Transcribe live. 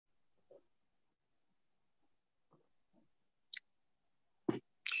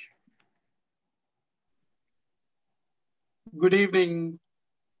Good evening,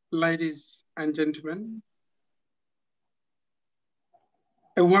 ladies and gentlemen.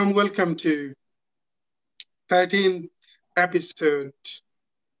 A warm welcome to 13th episode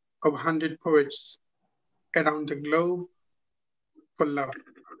of 100 Poets Around the Globe for Love.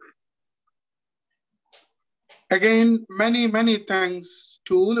 Again, many thanks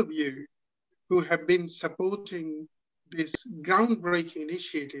to all of you who have been supporting this groundbreaking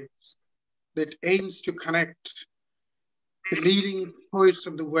initiatives that aims to connect the leading poets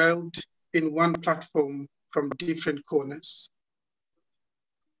of the world in one platform from different corners.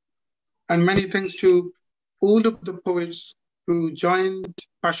 And many thanks to all of the poets who joined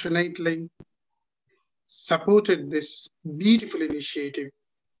passionately, supported this beautiful initiative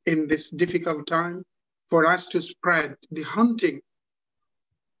in this difficult time for us to spread the haunting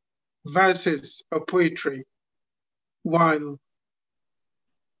verses of poetry while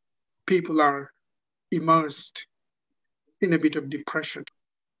people are immersed in a bit of depression.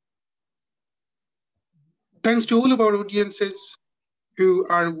 Thanks to all of our audiences who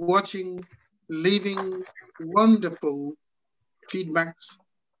are watching, leaving wonderful feedbacks,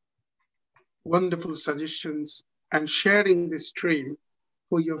 wonderful suggestions, and sharing the stream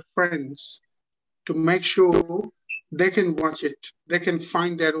for your friends to make sure they can watch it, they can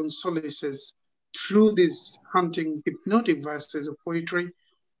find their own solaces through these haunting, hypnotic verses of poetry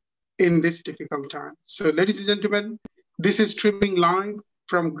in this difficult time. So, ladies and gentlemen, this is streaming live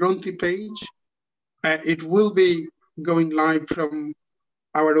from Gronthee page. It will be going live from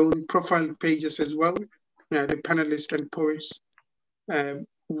our own profile pages as well. The panelists and poets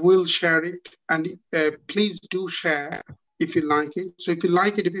will share it, and please do share if you like it. So if you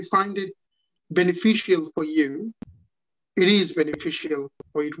like it, if you find it beneficial for you, it is beneficial,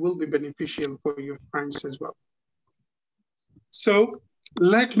 or it will be beneficial for your friends as well. So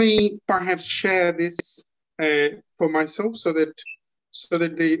let me perhaps share this for myself so that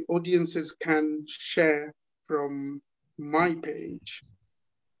the audiences can share from my page.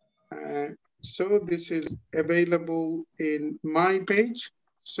 So this is available in my page.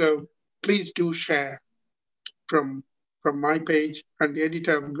 So please do share from my page and the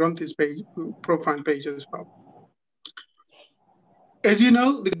editor of Gronthee's page, profile page as well. As you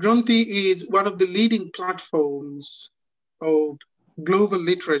know, the Gronthee is one of the leading platforms of global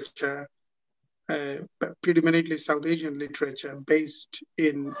literature, predominantly South Asian literature, based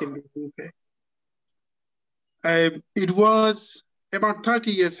in the UK. It was about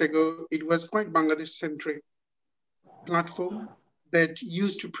 30 years ago, it was quite Bangladesh-centric platform that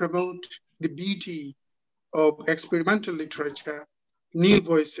used to promote the beauty of experimental literature, new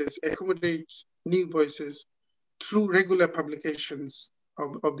voices, accommodate new voices through regular publications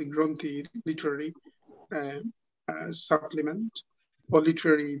of the Gronthee literary supplement or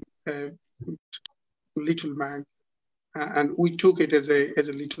literary Little Mag. And we took it as a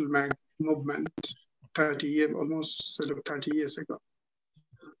Little Mag movement 30 years, almost sort of 30 years ago.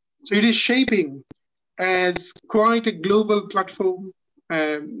 So it is shaping as quite a global platform.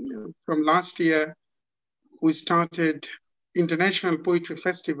 From last year, we started International Poetry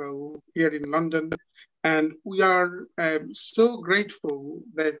Festival here in London, and we are so grateful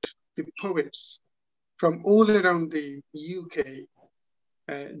that the poets from all around the UK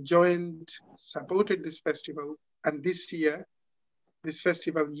joined, supported this festival. And this year, this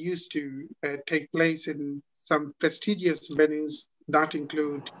festival used to take place in some prestigious venues that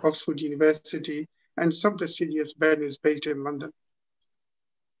include Oxford University and some prestigious venues based in London.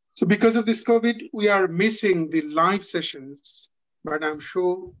 So because of this COVID, we are missing the live sessions, but I'm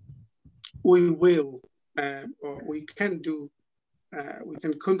sure we will, or we can do, we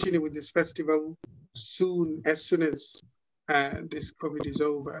can continue with this festival soon, as soon as this COVID is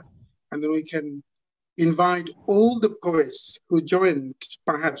over. And then we can invite all the poets who joined,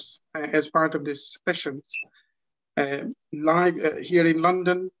 perhaps, as part of these sessions live here in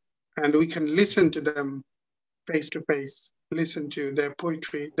London, and we can listen to them face to face, listen to their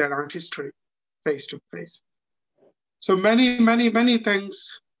poetry, their artistry face to face. So many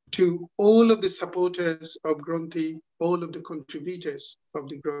thanks to all of the supporters of Gronthee, all of the contributors of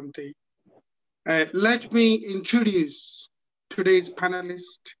the Gronthee. Let me introduce today's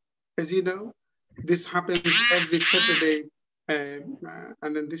panelist. As you know, this happens every Saturday, and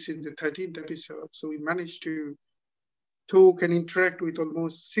then this is the 13th episode. So we managed to talk and interact with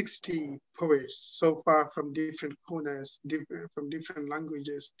almost 60 poets so far from different corners, from different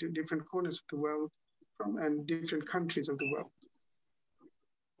languages, to different corners of the world, and different countries of the world.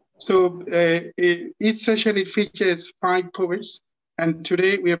 So each session, it features 5 poets. And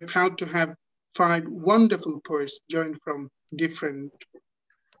today we are proud to have 5 wonderful poets joined from different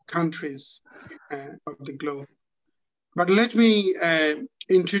countries of the globe. But let me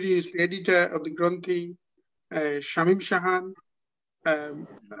introduce the editor of the Gronthee, Shamim Shahan.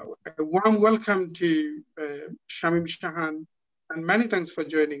 A warm welcome to Shamim Shahan, and many thanks for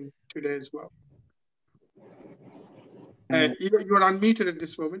joining today as well. You are unmuted at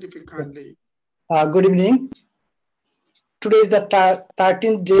this moment, if you kindly. Good evening. Today is the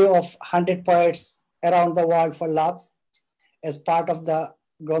 13th day of 100 Poets Around the World for Love as part of the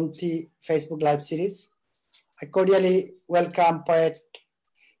Gronthee Facebook Live series. I cordially welcome poet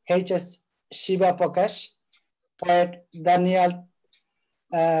HS Shivaprakash, poet Danijela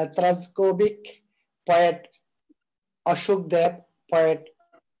Trajkovic, poet Asoke Deb, poet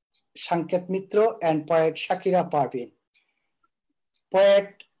Sanket Mhatre, and poet Shakira Parvin.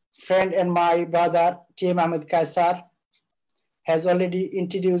 Poet, friend, and my brother T M Ahmed Kaysher has already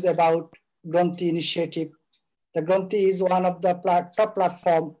introduced about Gronthee initiative. The Gronthee is one of the top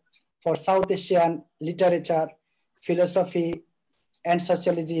platform for South Asian literature, philosophy, and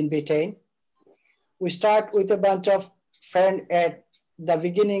sociology in Britain. We start with a bunch of friends at the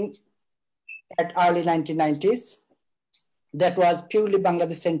beginning at early 1990s. That was purely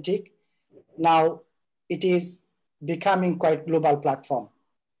Bangladesh-centric. Now it is becoming quite global platform.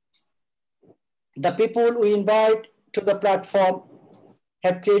 The people we invite to the platform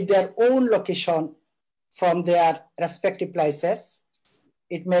have created their own location from their respective places.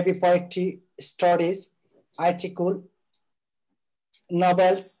 It may be poetry, stories, article,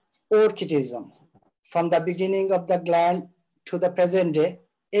 novels, or criticism. From the beginning of the gland to the present day,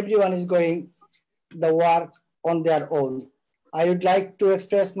 everyone is going the work on their own. I would like to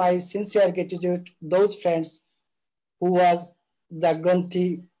express my sincere gratitude to those friends who was the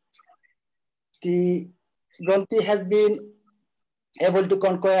Gronthee. The Gronthee has been able to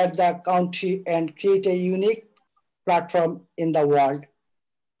conquer the country and create a unique platform in the world.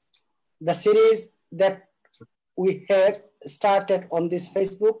 The series that we have started on this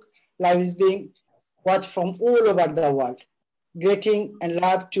Facebook Live is being watched from all over the world. Greeting and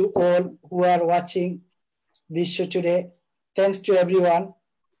love to all who are watching this show today. Thanks to everyone,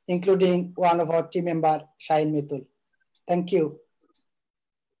 including one of our team member, Shaheen Mitul. Thank you.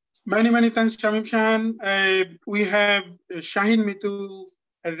 Many thanks, Shamim Shahan. We have Shaheen Mitul,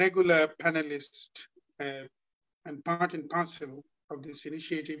 a regular panelist and part and parcel of this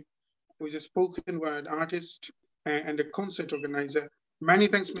initiative, who is a spoken word artist and a concert organizer. Many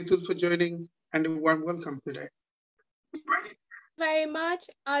thanks, Mitul, for joining, and a warm welcome today. Very much.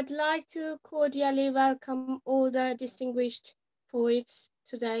 I'd like to cordially welcome all the distinguished poets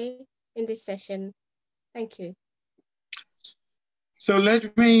today in this session. Thank you. So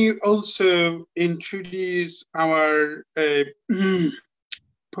let me also introduce our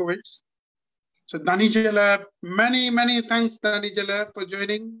poets. So Danijela, many thanks, Danijela, for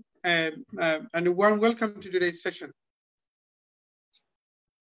joining, and a warm welcome to today's session.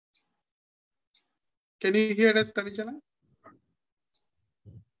 Can you hear us, Danijela?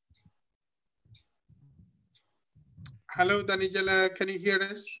 Hello, Danijela, can you hear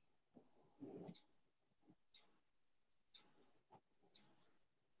us?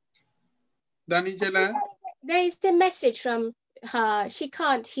 Danijela? There is a message from her. She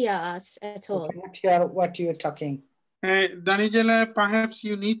can't hear us at all. I cannot hear what you're talking. Danijela, perhaps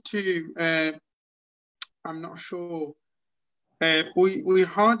you need to, I'm not sure. We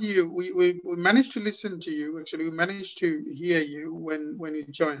heard you, we managed to listen to you, actually, we managed to hear you when you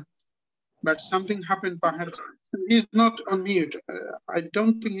joined, but something happened perhaps. He's not on mute. I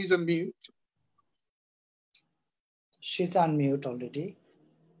don't think he's on mute. She's on mute already.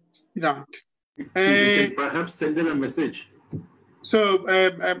 Right. We can perhaps send him a message. So,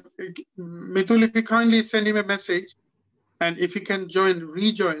 Mitul, if you kindly send him a message, and if you can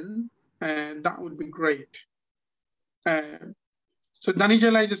rejoin, that would be great. So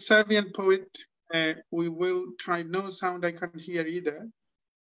Danijela is a Serbian poet. We will try. No sound I can't hear either.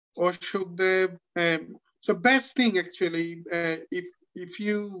 Asoke Deb. So best thing actually, if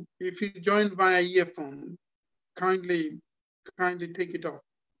you join via earphone, kindly take it off.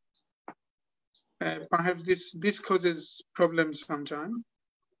 Perhaps this causes problems sometimes.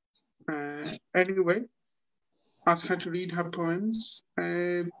 Anyway, ask her to read her poems.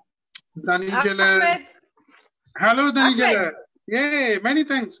 Danijela. Ahmed. Hello, Danijela. Ahmed. Yeah, many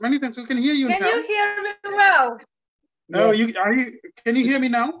thanks. We can hear you now. Can you hear me well? No, yes. Can you hear me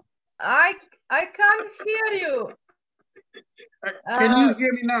now? I can't hear you. Can you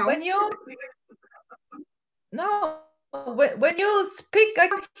hear me now? When you speak, I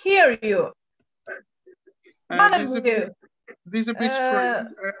can't hear you. None of you. This is a bit strange.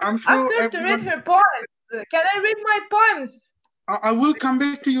 I'm sure. Ask her to read her poems. Can I read my poems? I will come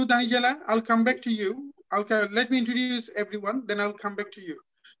back to you, Danijela. I'll come back to you. okay, let me introduce everyone, then I'll come back to you.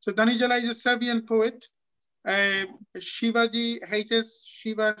 So Danijela is a Serbian poet. Shivaji, HS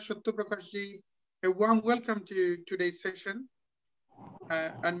Shivaprakash, a warm welcome to today's session.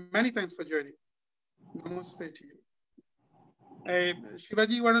 And many thanks for joining. Namaste to you.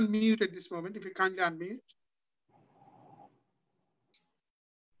 Shivaji, you are on mute at this moment, if you kindly unmute.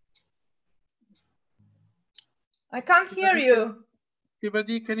 I can't hear you.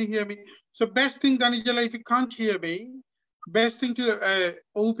 Shivaji, can you hear me? So best thing, Danijela, if you can't hear me, best thing to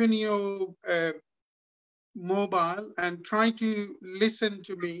open your mobile and try to listen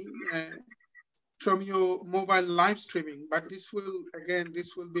to me from your mobile live streaming. But this will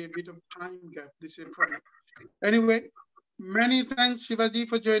be a bit of time gap. This is a problem. Anyway, many thanks, Shivaji,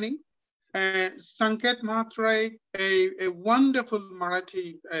 for joining. Sanket Mhatre, a wonderful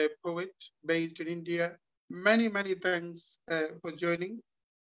Marathi poet based in India. Many thanks for joining.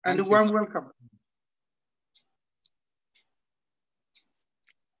 And a warm welcome.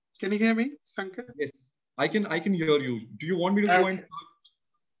 Can you hear me, Sanket? Yes, I can hear you. Do you want me to go and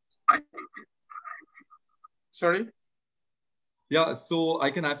start? Sorry? Yeah, so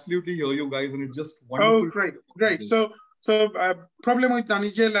I can absolutely hear you guys, and it's just wonderful. Oh, great. So problem with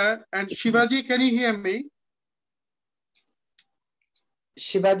Danijela and Shivaji, can you hear me?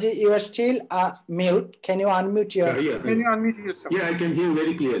 Shivaji, you are still mute. Can you unmute your? Can you unmute yourself? Yeah, I can hear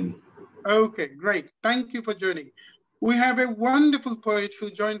very clearly. Okay, great. Thank you for joining. We have a wonderful poet who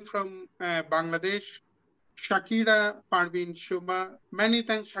joined from Bangladesh, Shakira Parvin Suma. Many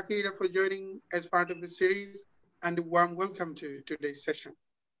thanks, Shakira, for joining as part of the series, and a warm welcome to today's session.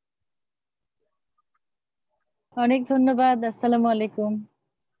 অনেক ধন্যবাদ, আসসালামু আলাইকুম।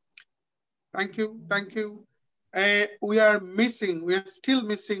 Thank you. We are still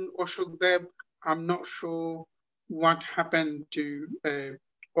missing Asoke Deb. I'm not sure what happened to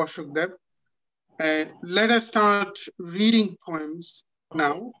Asoke Deb. Let us start reading poems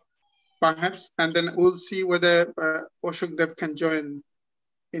now, perhaps, and then we'll see whether Asoke Deb can join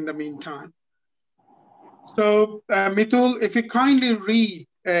in the meantime. So, Mitul, if you kindly read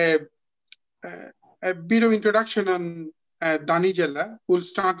a bit of introduction on Danijela. We'll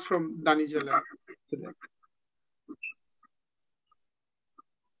start from Danijela today.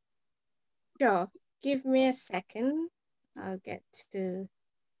 Sure. Give me a second. I'll get to.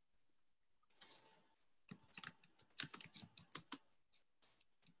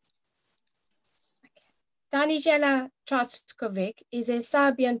 Danijela Trajkovic is a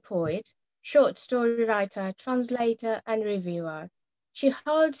Serbian poet, short story writer, translator, and reviewer. She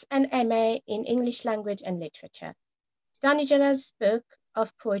holds an MA in English Language and Literature. Danijela's book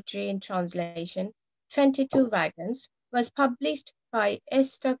of poetry in translation, 22 Wagons, was published by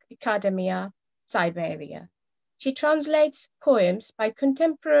Estok Academia, Siberia. She translates poems by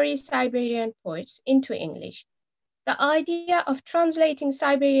contemporary Siberian poets into English. The idea of translating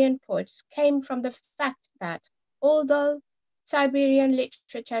Siberian poets came from the fact that, although Siberian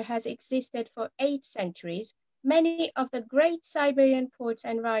literature has existed for 8 centuries, many of the great Siberian poets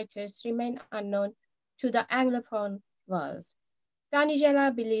and writers remain unknown to the Anglophone world.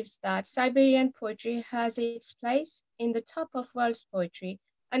 Danijela believes that Siberian poetry has its place in the top of world's poetry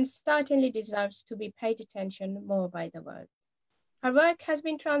and certainly deserves to be paid attention more by the world. Her work has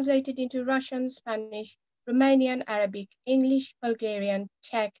been translated into Russian, Spanish, Romanian, Arabic, English, Bulgarian,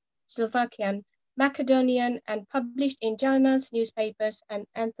 Czech, Slovakian, Macedonian, and published in journals, newspapers, and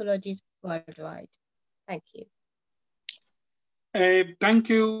anthologies worldwide. Thank you. Thank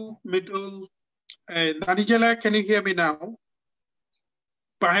you, Mitul. Danijela, can you hear me now?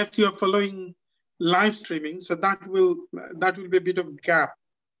 Perhaps you are following live streaming, so that will be a bit of gap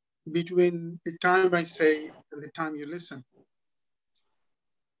between the time I say and the time you listen.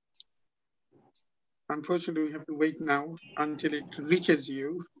 Unfortunately, we have to wait now until it reaches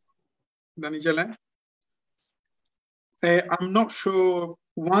you, Danijela. I'm not sure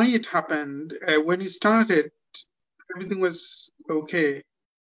why it happened. When you started, everything was okay.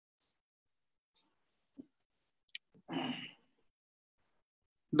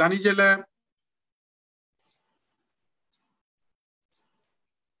 Danijela,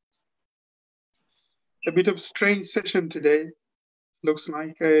 a bit of strange session today. Looks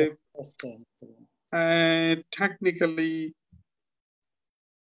like technically.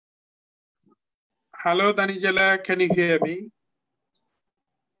 Hello, Danijela, can you hear me?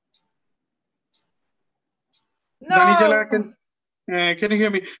 No. Danijela, can you hear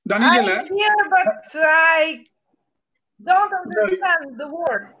me? Danijela? I'm here, but I don't understand the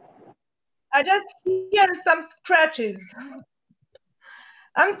word. I just hear some scratches.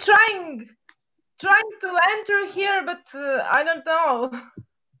 I'm trying to enter here, but I don't know.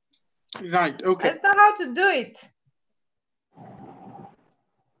 Right, okay. I don't know how to do it.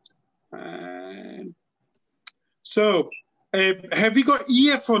 So, have you got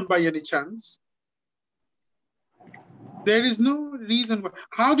earphone by any chance? There is no reason why.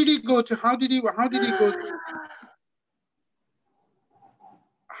 How did he go to, how did he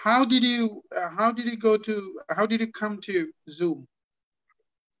come to Zoom?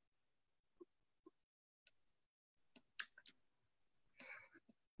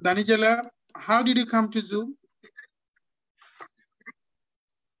 Danijela, how did you come to Zoom?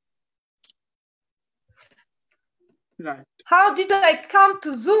 Right. How did I come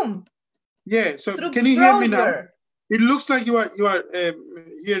to Zoom? Yeah, so Through can you hear me now? browser. It looks like you are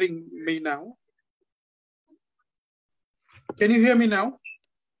hearing me now. Can you hear me now?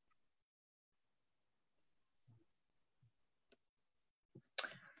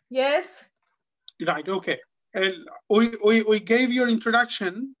 Yes. Right, okay. We gave your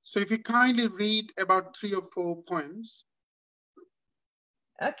introduction, so if you kindly read about 3 or 4 poems.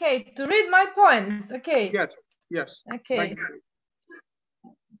 Okay, to read my poems. Okay. Yes, yes. Okay.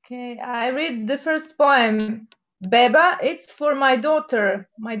 Okay, I read the first poem. Beba, it's for my daughter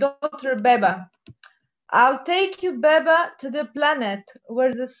Beba. I'll take you, Beba, to the planet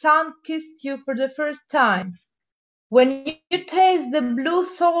where the sun kissed you for the first time. When you taste the blue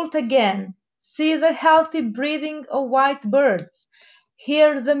salt again, see the healthy breathing of white birds,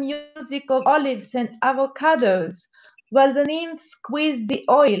 hear the music of olives and avocados, while the nymphs squeeze the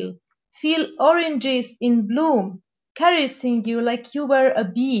oil, feel oranges in bloom, caressing you like you were a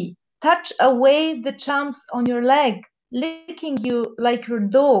bee, touch away the champs on your leg, licking you like your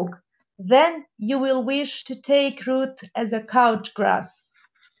dog. Then you will wish to take root as a couch grass.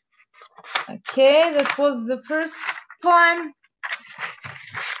 Okay, that was the first poem.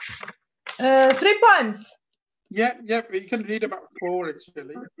 3 poems. Yeah, you can read about 4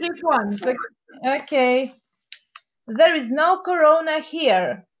 actually. 3 poems. Okay. There is no corona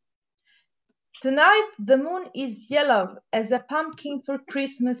here. Tonight the moon is yellow as a pumpkin for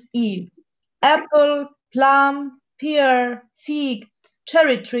Christmas Eve. Apple, plum, pear, fig,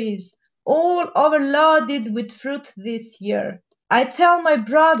 cherry trees, all overloaded with fruit this year. I tell my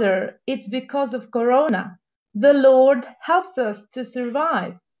brother it's because of corona. The Lord helps us to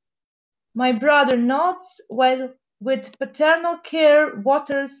survive. My brother nods while with paternal care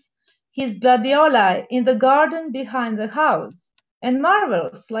waters his gladioli in the garden behind the house, and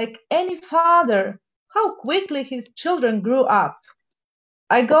marvels, like any father, how quickly his children grew up.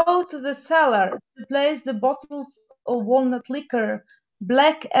 I go to the cellar to place the bottles of walnut liquor,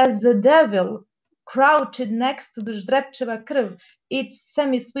 black as the devil, crouched next to the Zdrebčeva krv, it's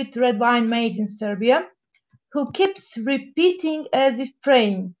semi-sweet red wine made in Serbia, who keeps repeating as if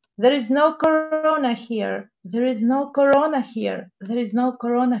praying, there is no corona here, there is no corona here, there is no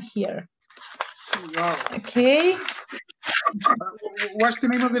corona here. Wow. Okay. What's the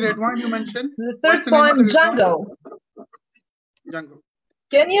name of the red wine you mentioned? The third poem, Jungle. Jungle.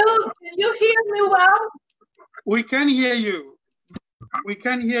 Can you hear me well? We can hear you. We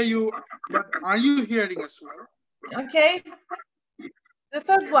can hear you, but are you hearing us well? Okay. The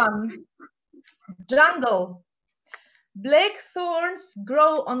third one, Jungle. Black thorns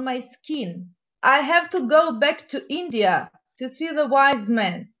grow on my skin. I have to go back to India to see the wise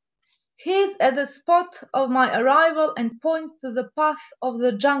man. He's at the spot of my arrival and points to the path of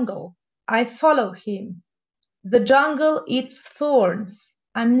the jungle. I follow him. The jungle eats thorns.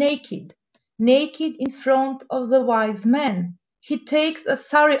 I'm naked, naked in front of the wise man. He takes a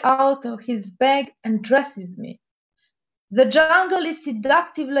sari out of his bag and dresses me. The jungle is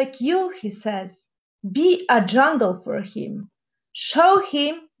seductive like you, he says. Be a jungle for him. Show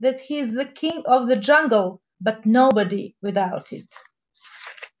him that he is the king of the jungle, but nobody without it.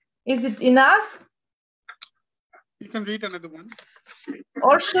 Is it enough? You can read another one.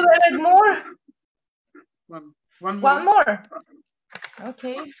 Or should I read more? One more. One more.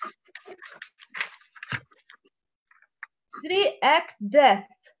 Okay. 3-act death.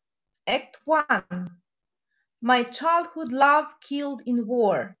 Act 1. My childhood love killed in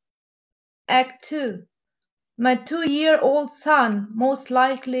war. Act 2. My 2-year-old son most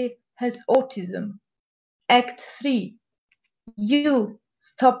likely has autism. Act 3. You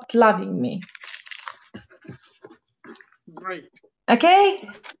stopped loving me. Great. Okay?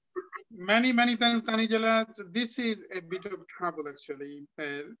 Many thanks, Danijela. So this is a bit of trouble, actually.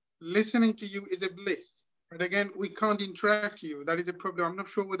 Listening to you is a bliss. But again, we can't interact you. That is a problem. I'm not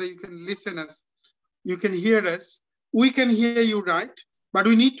sure whether you can listen us. You can hear us. We can hear you, right? But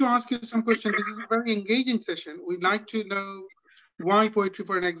we need to ask you some questions. This is a very engaging session. We'd like to know why poetry,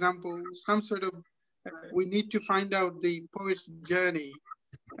 for an example, some sort of, we need to find out the poet's journey.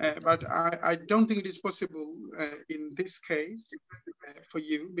 But I don't think it is possible in this case for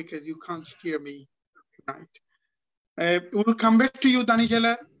you because you can't hear me tonight. We'll come back to you,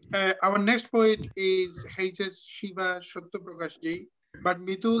 Danijela. Our next poet is HS Shivaprakash ji. But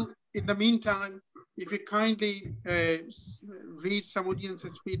Mitul, in the meantime, if you kindly read some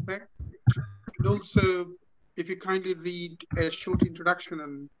audience's feedback, and also if you kindly read a short introduction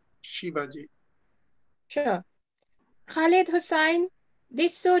on Shivaji. Sure. Khaled Hussain,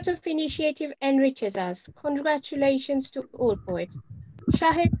 this sort of initiative enriches us. Congratulations to all poets.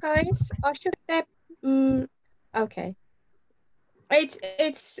 Shahid Kais, Asoke Deb, okay. I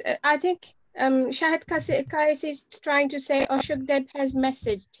think Shahid Kais is trying to say Asoke Deb has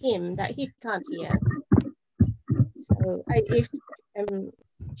messaged him that he can't hear. So if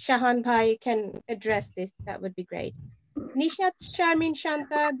Shahan Bhai can address this, that would be great. Nishat Sharmin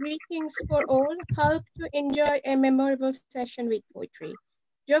Shanta, greetings for all. Hope to enjoy a memorable session with poetry.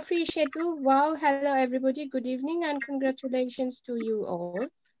 Geoffrey Shetu, wow, hello everybody, good evening and congratulations to you all.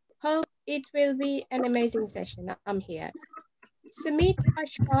 Hope it will be an amazing session. I'm here. Sumit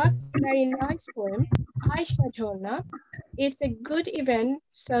Ashfaq, very nice poem. Aisha Jhona, it's a good event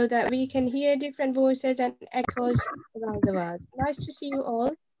so that we can hear different voices and echoes around the world. Nice to see you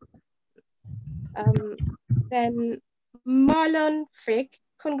all. Then Marlon Frick,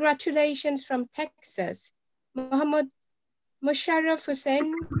 congratulations from Texas. Muhammad Musharraf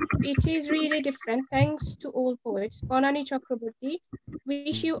Hussain, it is really different. Thanks to all poets. Bonani Chakraborty,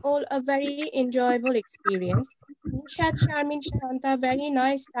 wish you all a very enjoyable experience. Nishat Sharmin Shanta, very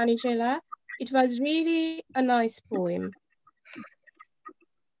nice. Danijela, it was really a nice poem.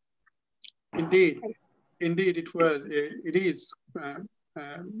 Indeed, indeed it was. It is.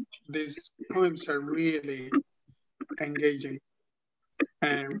 These poems are really engaging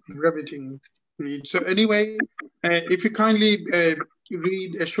and riveting read. So anyway, if you kindly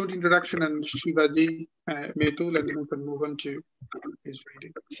read a short introduction on Shivaji, Mitul, and then we can move on to his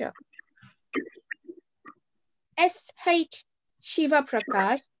reading. Sure. HS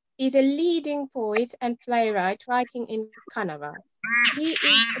Shivaprakash is a leading poet and playwright writing in Kannada. He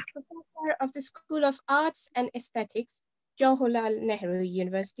is a professor of the School of Arts and Aesthetics, Jawaharlal Nehru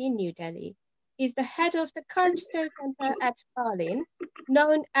University, New Delhi. He is the head of the Cultural Center at Berlin,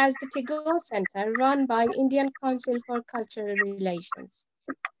 known as the Tagore Center, run by Indian Council for Cultural Relations.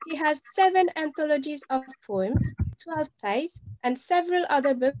 He has 7 anthologies of poems, 12 plays, and several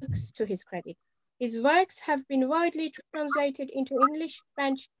other books to his credit. His works have been widely translated into English,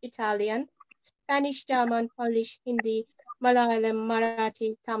 French, Italian, Spanish, German, Polish, Hindi, Malayalam,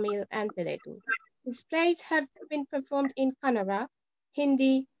 Marathi, Tamil, and Telugu. His plays have been performed in Kannada,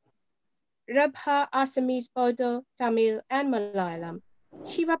 Hindi, Rabha, Assamese, Bodo, Tamil, and Malayalam.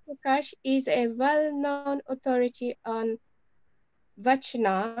 Shivaprakash is a well-known authority on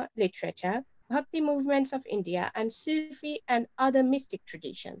Vachana literature, Bhakti movements of India, and Sufi and other mystic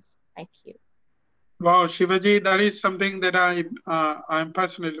traditions. Thank you. Wow, Shivaji, that is something that I'm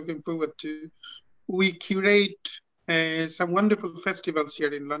personally looking forward to. We curate some wonderful festivals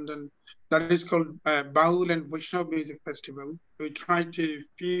here in London that is called Baul and Vaishnav Music Festival. We try to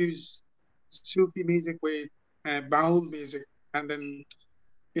fuse Sufi music with Baul music, and then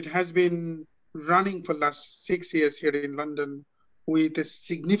it has been running for last 6 years here in London with a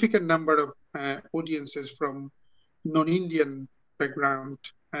significant number of audiences from non-Indian background,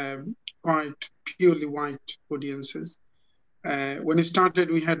 quite purely white audiences. When it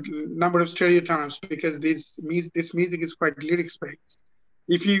started, we had a number of stereotypes because this music is quite lyrics-based.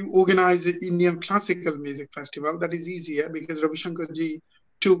 If you organize an Indian classical music festival, that is easier because Ravi Shankarji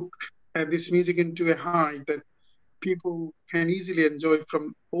took this music into a height that people can easily enjoy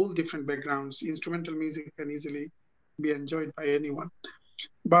from all different backgrounds. Instrumental music can easily be enjoyed by anyone.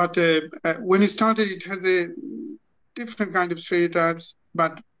 But when it started, it has a different kind of stereotypes,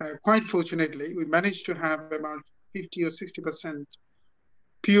 but quite fortunately, we managed to have about 50 or 60%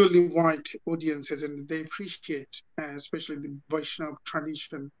 purely white audiences, and they appreciate, especially the Vaishnav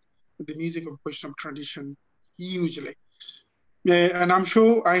tradition, the music of Vaishnav tradition, hugely. And I'm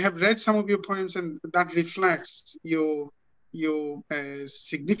sure I have read some of your poems, and that reflects your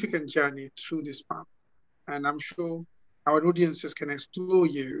significant journey through this path. And I'm sure our audiences can explore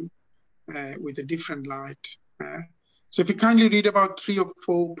you with a different light. So if you kindly read about 3 or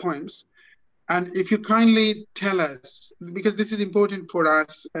 4 poems, and if you kindly tell us, because this is important for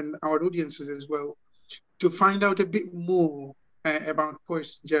us and our audiences as well, to find out a bit more about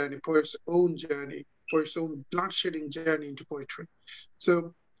poet's journey, poet's own journey, poet's own blood-shedding journey into poetry.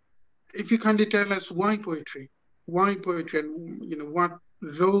 So if you kindly tell us why poetry, and what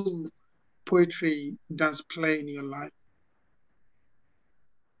role poetry does play in your life.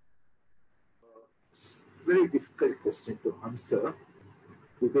 It's a very difficult question to answer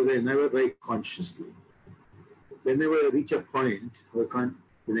because I never write consciously. Whenever I reach a point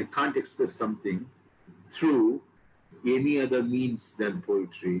when I can't express something through any other means than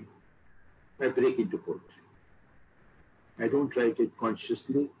poetry, I break into poetry. I don't write it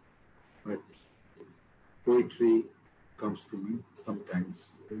consciously, but poetry comes to me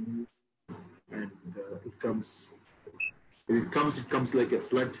sometimes. And it comes like a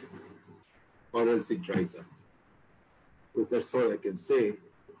flood, or else it dries up. So that's all I can say.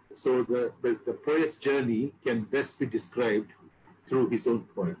 So the poet's journey can best be described through his own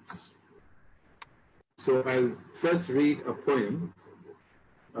poems. So I'll first read a poem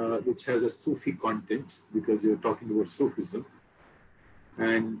which has a Sufi content, because you're talking about Sufism.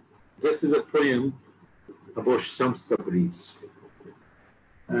 And this is a poem about Shams Tabriz.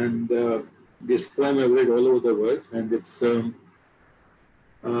 And this poem I've read all over the world, and it's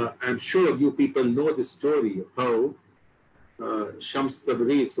I'm sure you people know the story of how Shams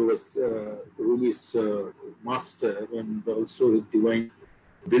Tabriz, who was Rumi's master and also his divine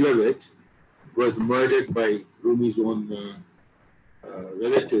beloved, was murdered by Rumi's own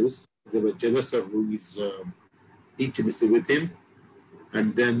relatives. They were jealous of Rumi's intimacy with him,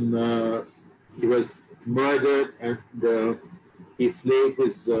 and then he was murdered, and he flayed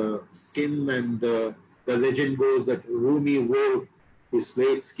his skin, and the legend goes that Rumi wore his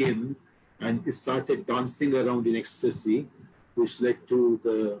flayed skin and he started dancing around in ecstasy, which led to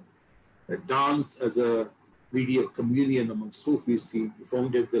the dance as a media of communion among Sufis. He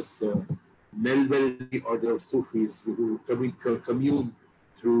founded this Melveli order of Sufis who commune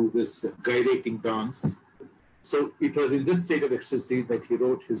through this gyrating dance. So it was in this state of ecstasy that he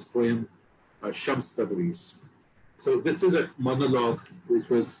wrote his poem Shams Tabriz. So this is a monologue which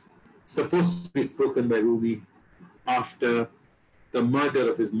was supposed to be spoken by Rumi after the murder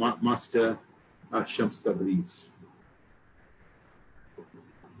of his master Shams Tabriz.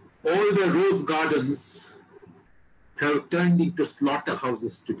 All the rose gardens have turned into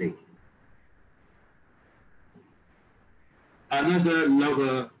slaughterhouses today. Another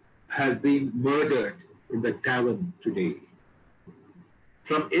lover has been murdered in the tavern today.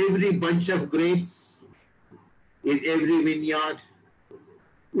 From every bunch of grapes, in every vineyard,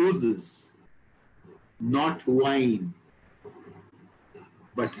 oozes not wine,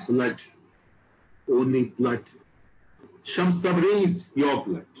 but blood, only blood. Shams Tabriz, your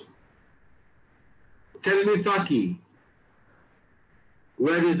blood. Tell me, Saki,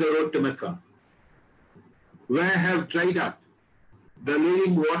 where is the road to Mecca? Where have dried up the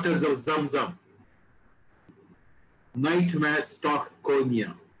living waters of Zamzam? Nightmare stalk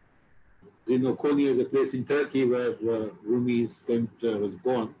Konya. You know, Konya is a place in Turkey where Rumi was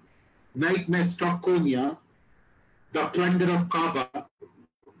born. Nightmare stalk Konya, the plunder of Kaaba,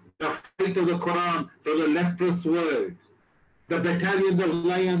 the fight of the Quran from the leprous world, the battalions of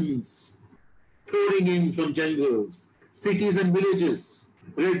lions pouring in from jungles, cities and villages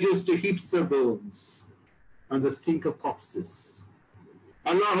reduced to heaps of bones, and the stink of corpses.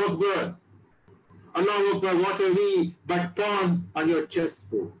 Allah Akbar, Allah Akbar, what are we but pawns on your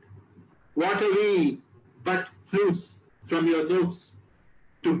chessboard? What are we but flutes from your notes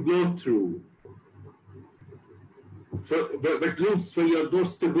to blow through? But loops for your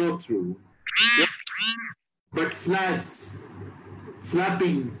notes to blow through. But flags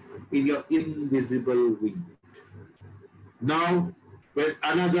flapping in your invisible wind. Now, when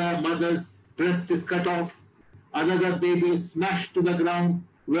another mother's breast is cut off, another baby is smashed to the ground,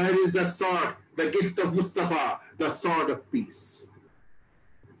 where is the sword, the gift of Mustafa, the sword of peace?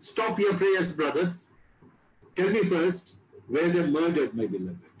 Stop your prayers, brothers. Tell me first where they murdered my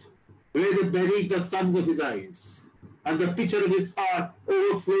beloved, where they buried the sons of his eyes, and the picture of his heart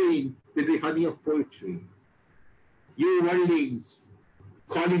overflowing with the honey of poetry. You worldlings,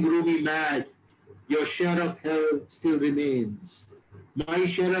 calling Rumi mad, your share of hell still remains. My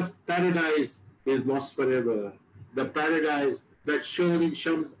share of paradise is lost forever. The paradise that shone in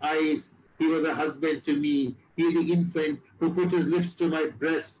Shams' eyes. He was a husband to me. He the infant who put his lips to my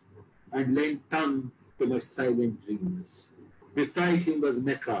breast and lent tongue to my silent dreams. Beside him was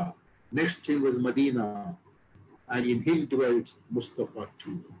Mecca. Next to him was Medina. And in him dwelt Mustafa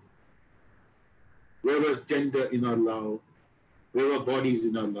too. Where was gender in our love? Where were bodies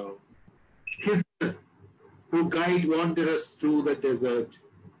in our love? His who guide wanderers through the desert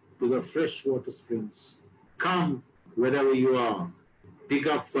to the fresh water springs. Come wherever you are. Dig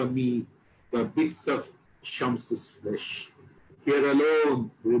up for me the bits of Shams's flesh. Here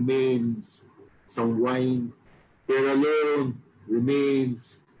alone remains some wine. Here alone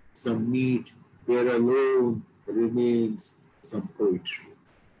remains some meat. Here alone remains some poetry.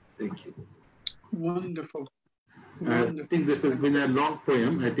 Thank you. Wonderful. I think this has been a long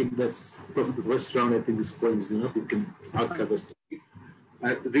poem. I think that's from the first round. I think this poem is enough. You can ask others to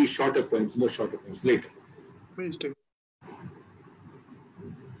read shorter poems, more shorter poems later. Please do.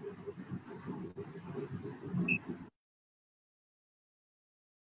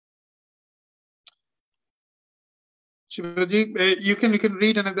 Shivaji, you can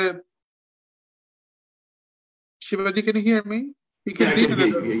read another. Shivaji, can you hear me? You can read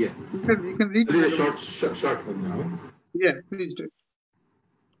another. Yeah. You can read another. A short one now. Yeah, please do.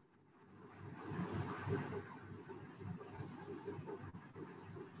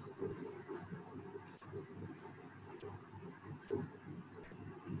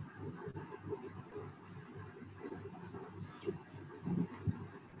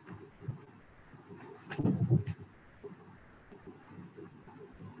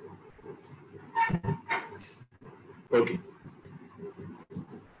 Okay.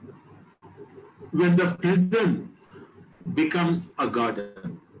 When the prison becomes a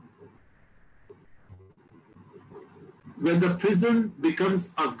garden. When the prison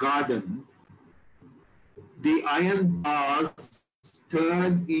becomes a garden, the iron bars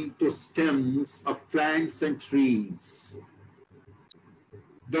turn into stems of plants and trees.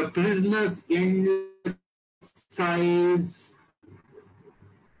 The prisoner's endless sighs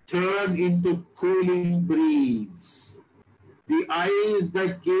turn into cooling breeze. The eyes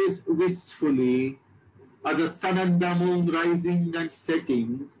that gaze wistfully are the sun and the moon rising and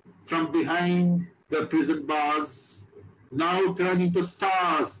setting from behind the prison bars, now turn into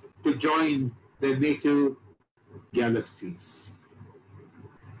stars to join their native galaxies.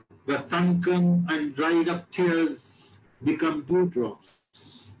 The sunken and dried up tears become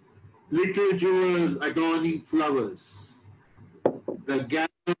dewdrops, little jewels adorning flowers. The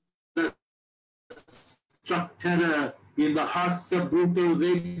gallows that struck terror in the hearts of brutal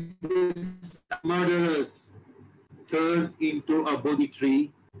rapists and murderers turn into a Bodhi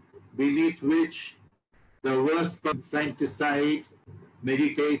tree beneath which the worst of infanticide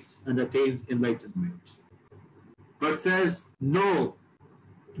meditates and attains enlightenment. But says no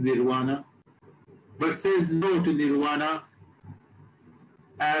to nirvana,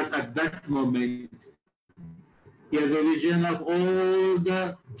 as at that moment he has a vision of all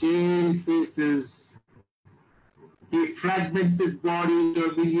the jail faces. He fragments his body into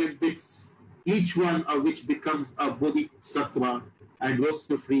a million bits, each one of which becomes a bodhisattva and goes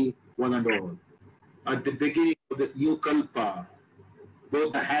to free one and all. At the beginning of this new kalpa,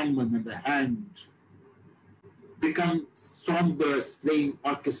 both the hangman and the hanged become songbirds playing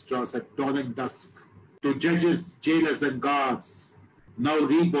orchestras at dawn and dusk to judges, jailers, and guards, now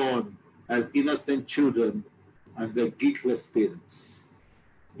reborn as innocent children and their guiltless parents.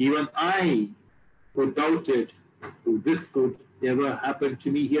 Even I, who doubted if this could ever happen to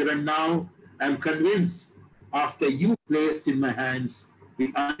me here and now, am convinced after you placed in my hands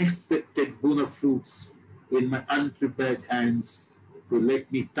the unexpected boon of fruits in my unprepared hands to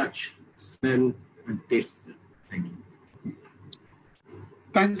let me touch, smell, and taste them. Thank you.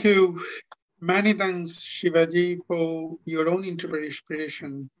 Thank you. Many thanks, Shivaji, for your own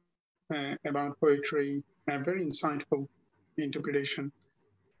interpretation about poetry, a very insightful interpretation,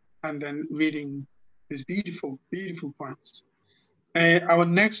 and then reading these beautiful, beautiful poems. Our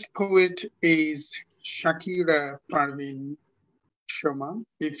next poet is Shakira Parvin Suma.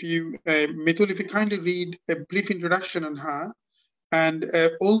 If you, Mitul, if you kindly read a brief introduction on her, and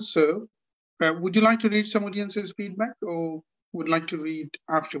also, would you like to read some audience's feedback, or would like to read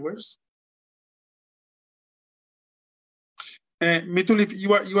afterwards? Mitul, if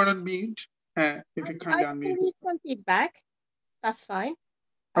you are on mute, if you kindly unmute. I can read some feedback. That's fine.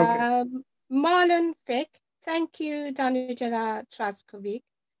 Okay. Marlon Fick, thank you, Danijela Trajkovic.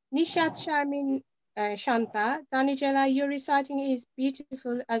 Nishat Shamim Shanta, Danijela, your reciting is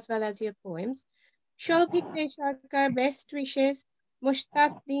beautiful as well as your poems. Shobhik Desharkar, best wishes.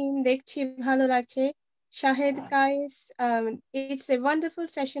 Mushtaq Din, dekhi bhalo lagche. Shahid Kais, it's a wonderful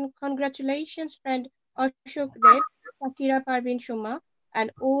session. Congratulations, friend Asoke Deb, Shakira Parvin Suma,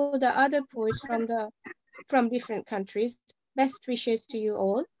 and all the other poets from different countries. Best wishes to you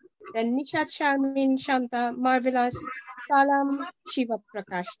all. Then Nishat Sharmin Shanta, marvelous. Salam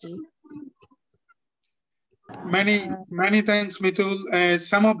Shivaprakash ji. Many thanks, Mitul.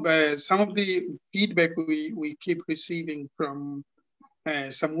 Some of the feedback we keep receiving from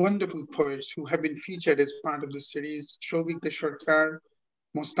some wonderful poets who have been featured as part of the series: Shobhik Desharkar,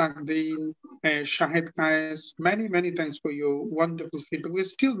 Mushtaq Din, Shahid Kais. Many thanks for your wonderful feedback. We're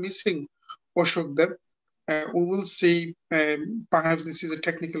still missing Asoke Deb. We will see. Perhaps this is a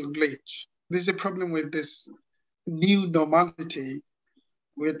technical glitch. This is a problem with this new normality.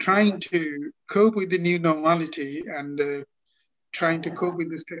 we're trying to cope with the new normality and trying to cope with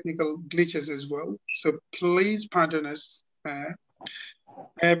these technical glitches as well. So please pardon us.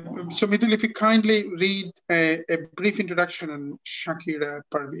 So Mitul, if you kindly read a brief introduction on Shakira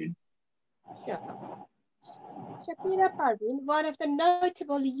Parvin. Sure. Shakira Parvin, one of the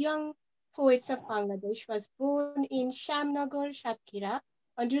notable young poets of Bangladesh, was born in Shamnagar, Shakira,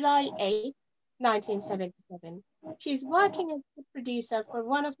 on July 8, 1977. She is working as a producer for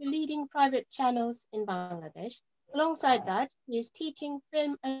one of the leading private channels in Bangladesh. Alongside that, she is teaching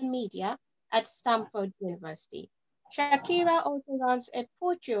film and media at Stanford University. Shakira also runs a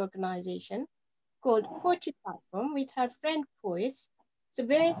poetry organization called Poetry Platform with her friend poets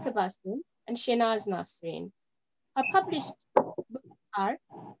Zubair Tabassum and Shenaz Nasrin. Her published books are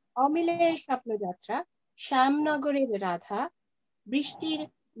Amiler Shapnojatra, Shamnagorer Radha, Brishtir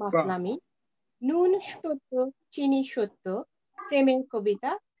Matlami, Nun Shotto, Chini Shotto, Premer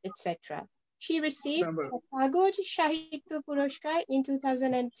Kobita, etc. She received the Kagoj Sahitya Puraskar in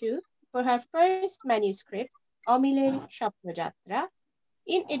 2002 for her first manuscript, Amiler Shapnojatra.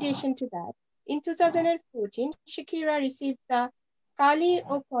 In addition to that, in 2014, Shakira received the Kali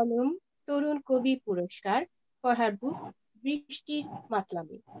O Kolum Torun Kobi Puraskar for her book, Brishtir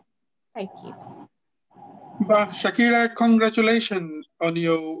Matlami. Thank you. Shakira, congratulations on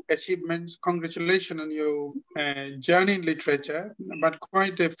your achievements, congratulations on your journey in literature, but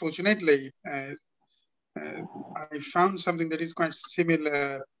quite fortunately, I found something that is quite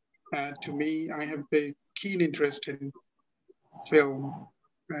similar to me. I have a keen interest in film,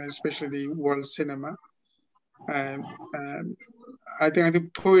 especially world cinema. I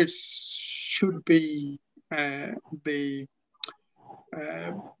think poets should be the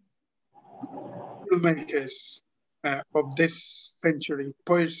filmmakers of this century.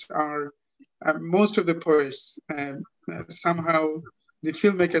 Poets are, most of the poets, somehow the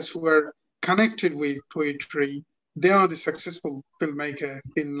filmmakers who are connected with poetry, they are the successful filmmaker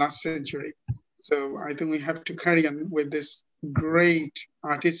in last century. So I think we have to carry on with this great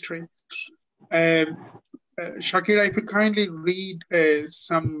artistry. Shakira, if you kindly read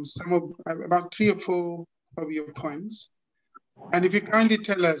some of about 3 or 4 of your poems, and if you kindly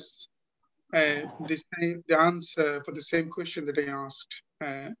tell us the answer for the same question that I asked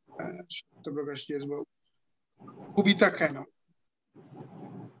Shivaprakash as well. Kubita Kano.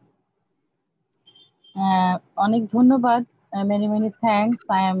 অনেক ধন্যবাদ, many thanks.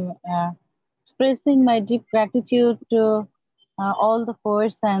 I am expressing my deep gratitude to all the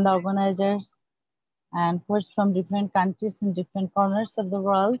poets and organizers and poets from different countries and different corners of the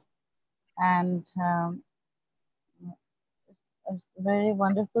world. And it's a very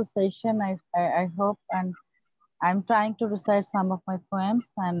wonderful session, I hope. And I'm trying to recite some of my poems,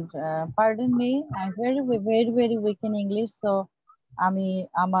 and pardon me, I'm very weak in English, so আমি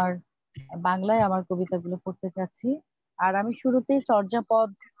আমার বাংলায় আমার কবিতাগুলো পড়তে চাচ্ছি। আর আমি শুরুতেই চর্যাপদ,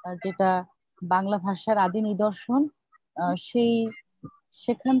 যেটা বাংলা ভাষার আদি নিদর্শন,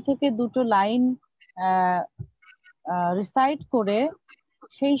 সেখান থেকে 2টো লাইন রিসাইট করে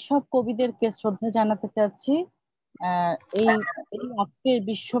সেই সব কবিদেরকে শ্রদ্ধা জানাতে চাচ্ছি এই আজকের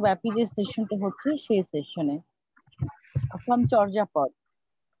বিশ্বব্যাপী যে সেশনটা হচ্ছে সেই সেশনে। from চর্যাপদ।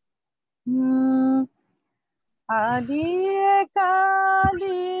 আলিয়ে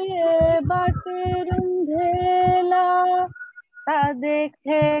কালিয়ে বাটে রুন্ধেলা, তা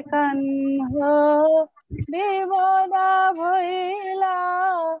দেখে কান্হ বিমনা ভইলা,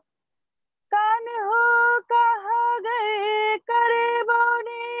 কানহ কাহা গে করে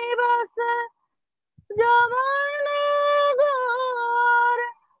বনি বাস জমানা গোর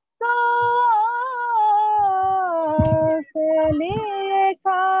সালিয়ে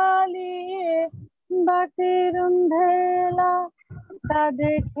কালিয়ে বাটে রুন্ধেলা, তা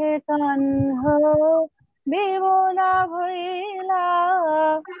দেখে কান্হ বিমনা ভইলা।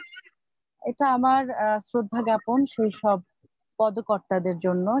 এটা আমার শ্রদ্ধা জ্ঞাপন সেই সব পদকর্তাদের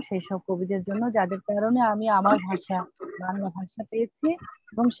জন্য, সেই সব কবিদের জন্য যাদের কারণে আমি আমার ভাষা বাংলা ভাষা পেয়েছি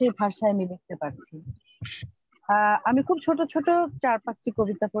এবং সেই ভাষায় আমি লিখতে পারছি। আমি খুব ছোট 4-5টি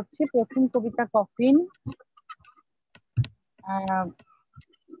কবিতা পড়ছি। প্রথম কবিতা কফিন।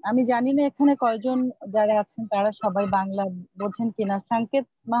 আমি জানি না এখানে কয়জন যারা আছেন তারা সবাই বাংলা বোঝেন কিনা। সাংকেত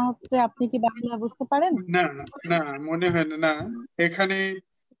মাহত্রে, আপনি কি বাংলা বুঝতে পারেন? না মনে হয় না এখানে।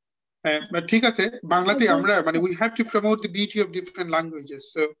 ঠিক আছে, বাংলাতে আমরা মানে we have to promote the beauty of different languages,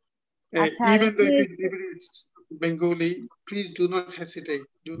 so even though if it's Bengali, please do not hesitate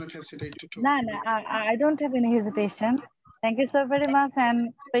to talk. No, I don't have any hesitation. Thank you so very much, and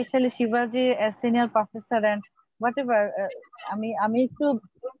especially Shivaji, a senior professor, and whatever. আমি একটু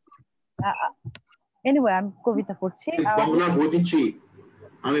anyway, আমি কবিতা পড়ছি। বাংলা বুঝছি,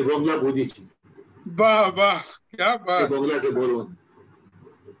 আমি বাংলা বুঝেছি। বাহ বাহ, क्या बात। বাংলাকে বলুন।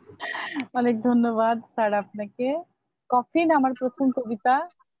 অনেক ধন্যবাদ স্যার আপনাকে। কফিন আমার প্রথম কবিতা।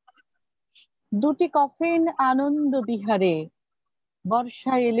 দুটি কফিন আনন্দ বিহারে,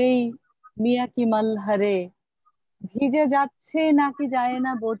 বর্ষা এলেই মিয়াকি মালহারে, ভিজে যাচ্ছে নাকি যায়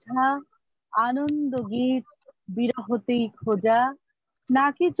না বোঝা, আনন্দ গীত বিরহতেই খোঁজা,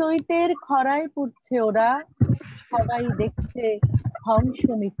 নাকি চৈতের খরায় পুড়ছে ওরা, সবাই দেখছে হংস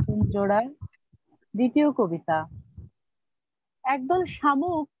মিথুন জোড়া। দ্বিতীয় কবিতা। একদল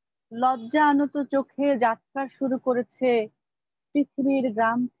শামুক লজ্জা আনত চোখে যাত্রা শুরু করেছে পৃথিবীর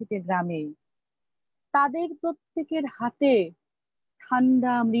গ্রাম থেকে গ্রামে। তাদের প্রত্যেকের হাতে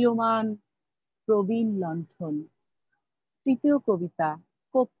ঠান্ডা ম্রিয়মান প্রবীণ লণ্ঠন। তৃতীয় কবিতা।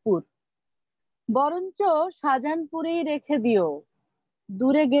 কর্পূর। বরঞ্চ শাহজাহানপুরেই রেখে দিও,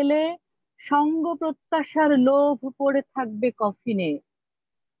 দূরে গেলে সঙ্গ প্রত্যাশার লোভ পড়ে থাকবে কফিনে,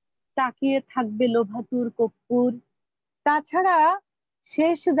 তাকিয়ে থাকবে লোভাতুর কর্পূর। তাছাড়া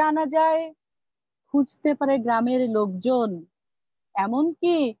শেষ জানা যায় খুঁজতে পারে গ্রামের লোকজন,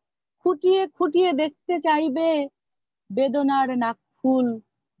 এমনকি খুঁটিয়ে খুঁটিয়ে দেখতে চাইবে বেদনার নাকফুল,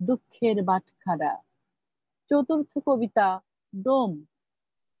 দুঃখের বাটখারা। চতুর্থ কবিতা। দম।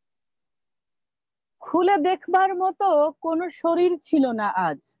 খুলে দেখবার মতো কোনো শরীর ছিল না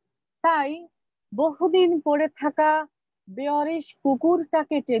আজ, তাই বহুদিন পড়ে থাকা বেয়ারিশ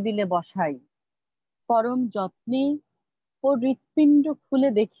কুকুরটাকে টেবিলে বসাই। পরম যত্নে ও হৃৎপিণ্ড খুলে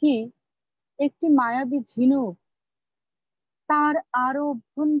দেখি একটি মায়াবী ঝিনুক, তার আরো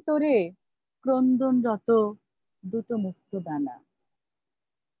অভ্যন্তরে ক্রন্দনরত দুটো মুক্ত দানা।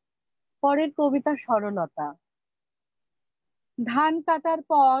 পরের কবিতা। সরলতা। ধান কাটার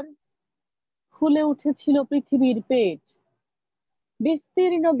পর ফুলে উঠেছিল পৃথিবীর পেট,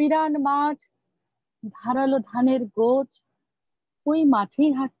 বিস্তীর্ণ বিরান মাঠ, ধারালো ধানের গোছ। ওই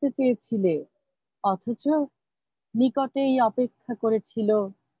মাঠেই হাঁটতে চেয়েছিলে, অথচ নিকটেই অপেক্ষা করেছিল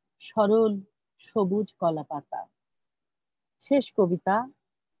সরল সবুজ কলাপাতা। শেষ কবিতা।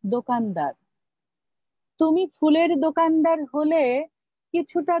 দোকানদার। তুমি ফুলের দোকানদার হলে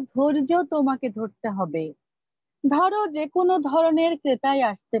কিছুটা ধৈর্য তোমাকে ধরতে হবে। ধরো যে কোনো ধরনের ক্রেতাই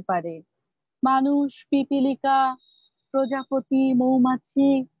আসতে পারে, মানুষ, পিপিলিকা, প্রজাপতি, মৌমাছি,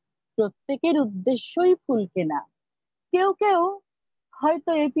 প্রত্যেকের উদ্দেশ্যই ফুল কেনা। কেউ কেউ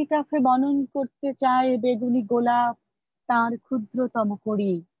হয়তো এপিটাফে বনন করতে চায় বেগুনি গোলাপ, তার ক্ষুদ্রতম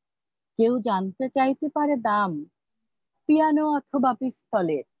কড়ি। কেউ জানতে চাইতে পারে দাম পিয়ানো অথবা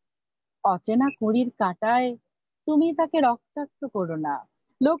পিস্তলের। অচেনা কুড়ির কাঁটায় তুমি তাকে রক্তাক্ত করো না।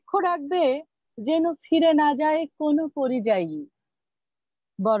 লক্ষ্য রাখবে যেন ফিরে না যায় কোনো পরিযায়ী,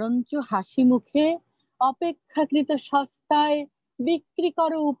 বরঞ্চ হাসি মুখে অপেক্ষাকৃত সস্তায় বিক্রি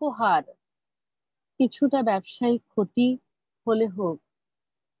করো উপহার। কিছুটা ব্যবসায়িক ক্ষতি হলে হোক,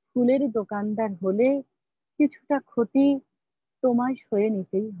 ফুলের দোকানদার হলে কিছুটা ক্ষতি তোমায় সয়ে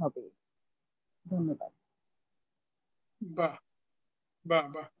নিতেই হবে। ধন্যবাদ। বাহ বাহ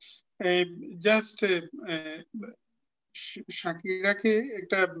বাহ। জাস্ট শাকিরাকে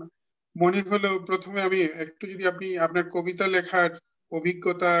একটা মনে হলো প্রথমে, আমি একটু যদি আপনি আপনার কবিতা লেখার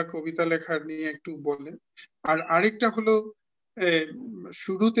অভিজ্ঞতা, কবিতা লেখার নিয়ে একটু বলেন। আর আরেকটা হলো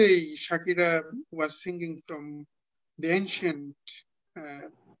শুরুতেই শাকিরা ওয়াজ singing from the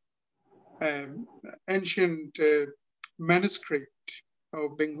ancient manuscript of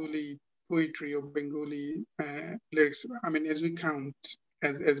Bengali poetry, of Bengali lyrics. I mean, as we count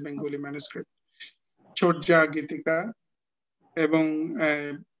as Bengali manuscript, চর্যা, গীতিকা এবং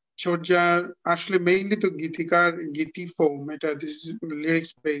চর্যা আসলে মেইনলি তো গীতিকার গীতি ফর্ম, এটা this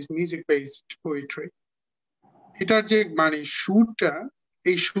lyrics based, music based poetry. এটার যে মানে সুরটা,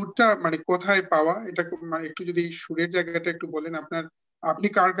 এই সুরটা মানে কোথায় পাওয়া, এটা মানে একটু যদি এই সুরের জায়গাটা একটু বলেন। আপনি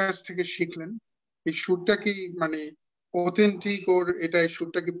কার কাছ থেকে শিখলেন এই সুরটা? কি মানে অথেন্টিক, ওর এটা এই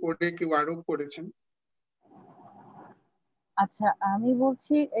সুরটা কি পড়ে কেউ আরোপ করেছেন? আচ্ছা, আমি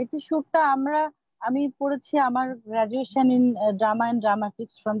বলছি এই সুরটা আমি পড়েছি আমার graduation in drama and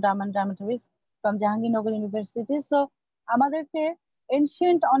ড্রামাটিক্স from drama and ড্রামাটিক্স from Jahangirnagar university. So আমাদেরকে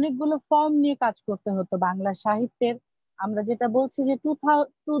এনশিয়েন্ট অনেকগুলো ফর্ম নিয়ে কাজ করতে হতো বাংলা সাহিত্যের। আমরা যেটা বলছি যে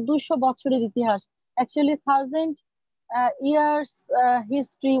 200 বছরের ইতিহাস, actually 1000 years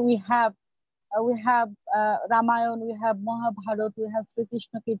history we have Ramayan, we have Mahabharat, we have Sri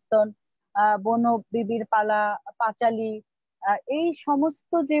Krishna Kirtan, বন বিবির পালা, পাঁচালী, এই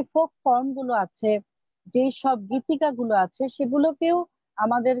সমস্ত যে ফোক ফর্ম গুলো আছে, যে সব গীতিকা গুলো আছে, সেগুলোকেও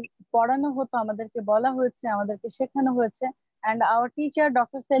আমাদের পড়ানো হতো, আমাদেরকে বলা হয়েছে, আমাদেরকে শেখানো হয়েছে। and our teacher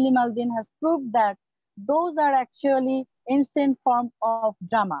Dr. Selim Aldin has proved that those are actually ancient form of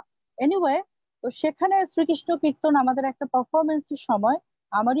drama. Anyway, তো সেখানে শ্রীকৃষ্ণ কীর্তন আমাদের একটা পারফরমেন্সের সময়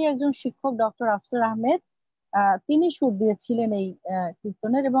আমারই একজন শিক্ষক ডক্টর আফসার আহমেদ, তিনি সুর দিয়েছিলেন এই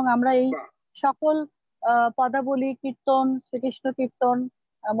কীর্তনের, এবং আমরা এই সকল পদাবলী কীর্তন, শ্রীকৃষ্ণ কীর্তন,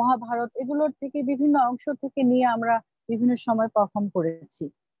 মহাভারত এগুলোর থেকে বিভিন্ন অংশ থেকে নিয়ে আমরা বিভিন্ন সময় পারফর্ম করেছি।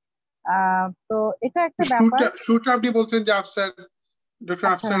 তো এটা একটা ব্যাপার। সুরটা আপনি বলছেন যে ডক্টর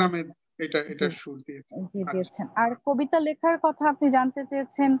আফসার আহমেদ এটা সুর দিয়েছেন। আর কবিতা লেখার কথা আপনি জানতে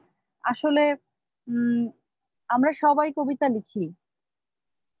চেয়েছেন। আসলে আমরা সবাই কবিতা লিখি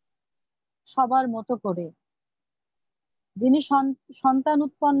সবার মতো করে। যিনি সন্তান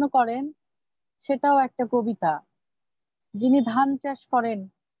উৎপন্ন করেন সেটাও একটা কবিতা, যিনি ধান চাষ করেন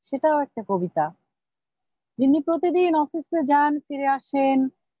সেটাও একটা কবিতা, যিনি প্রতিদিন অফিসে যান ফিরে আসেন,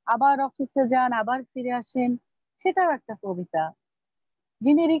 আবার অফিসে যান আবার ফিরে আসেন, সেটাও একটা কবিতা,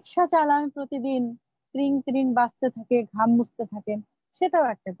 যিনি রিক্সা চালান প্রতিদিন, ত্রিং ত্রিং বাজতে থাকে, ঘাম মুছতে থাকেন, সেটাও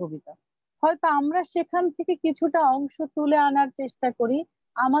একটা কবিতা। হয়তো আমরা সেখান থেকে কিছুটা অংশ তুলে আনার চেষ্টা করি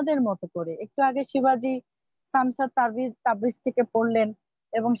আমাদের মতো করে। একটু আগে শিবাজি সামসাদ তাবরিজ থেকে পড়লেন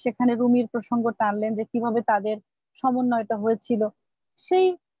এবং সেখানে রুমির প্রসঙ্গ টানলেন যে কিভাবে তাদের সমন্বয়টা হয়েছিল। সেই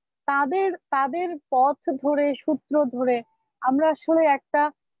তাদের পথ ধরে, সূত্র ধরে আমরা আসলে একটা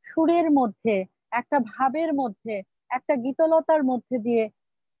সুরের মধ্যে, একটা ভাবের মধ্যে, একটা গীতলতার মধ্যে দিয়ে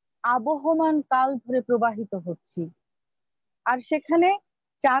আবহমান কাল ধরে প্রবাহিত হচ্ছি। আর সেখানে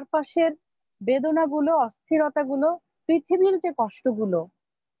চারপাশের বেদনাগুলো, অস্থিরতাগুলো, পৃথিবীর যে কষ্টগুলো,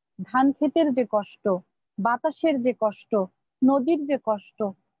 ধান ক্ষেতের যে কষ্ট, বাতাসের যে কষ্ট, নদীর যে কষ্ট,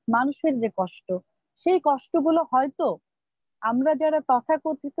 মানুষের যে কষ্ট, সেই কষ্টগুলো হয়তো আমরা যারা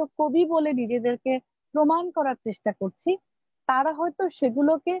তথাকথিত কবি বলে নিজেদেরকে প্রমাণ করার চেষ্টা করছি, তারা হয়তো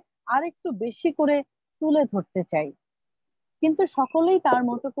সেগুলোকে আরেকটু বেশি করে তুলে ধরতে চাই। কিন্তু সকলেই তার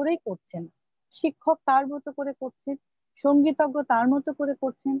মতো করেই করছেন। শিক্ষক তার মতো করে করছেন, সঙ্গীতজ্ঞ তার মতো করে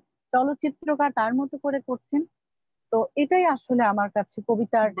করছেন, চলচ্চিত্রকার তার মতো করে করছেন। তো এটাই আসলে আমার কাছে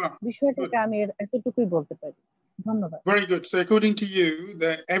কবিতার বিষয়টাকে আমি এতটুকুই বলতে পারি। ধন্যবাদ। Very good. So according to you,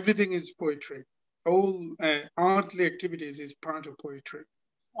 that everything is poetry. All artly activities is part of poetry.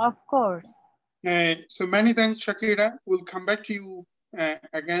 Of course. So many thanks, Shakira. We'll come back to you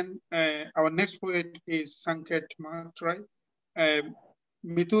again. Our next poet is Sanket Mhatre.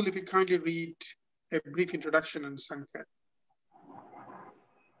 Mitul, if you kindly read a brief introduction on Sanket.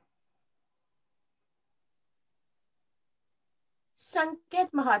 Sanket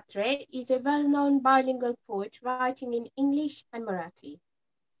Mhatre is a well-known bilingual poet writing in English and Marathi.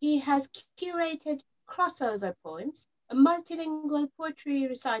 He has curated crossover poems, a multilingual poetry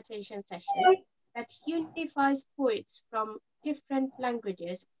recitation session that unifies poets from different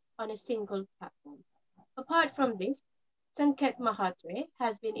languages on a single platform. Apart from this, Sanket Mhatre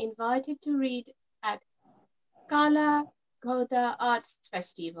has been invited to read at Kala Ghoda Arts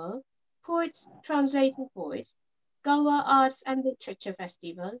Festival, Poets Translating Poets, Goa Arts and Literature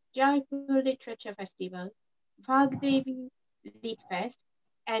Festival, Jaipur Literature Festival, Vagdevi Litfest,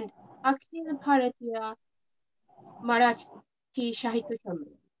 and Akhil Bharatiya Marathi Sahitya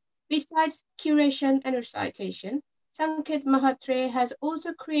Sammelan. Besides curation and recitation, Sanket Mhatre has also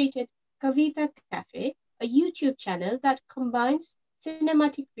created Kavita Cafe, a YouTube channel that combines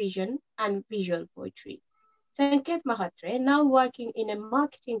cinematic vision and visual poetry. Sanket Mhatre, now working in a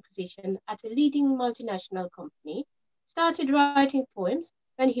marketing position at a leading multinational company, started writing poems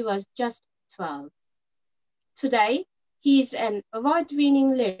when he was just 12. Today, he is an award-winning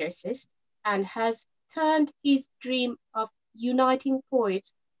lyricist and has turned his dream of uniting poets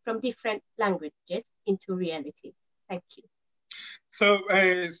from different languages into reality. Thank you. So,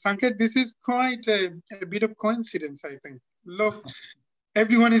 Sanket, this is quite a bit of coincidence, I think. Look,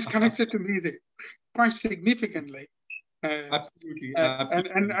 everyone is connected to music quite significantly. Absolutely.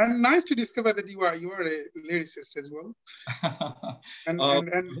 And nice to discover that you are a lyricist as well. and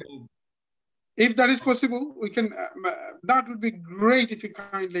if that is possible, we can. That would be great if you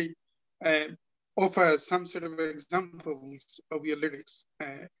kindly offer some sort of examples of your lyrics.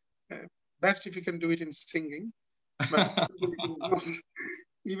 Best if you can do it in singing, but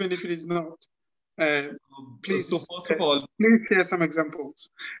even if it is not, please. So first of all, please share some examples.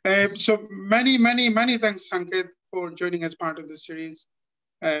 So many thanks, Sanket, for joining as part of this series.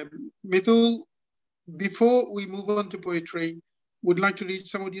 Mitul, before we move on to poetry, would like to read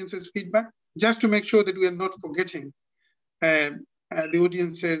some audience's feedback, just to make sure that we are not forgetting the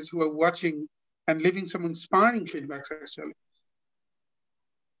audiences who are watching and leaving some inspiring feedbacks, actually.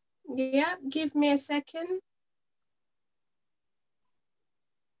 Yeah, give me a second.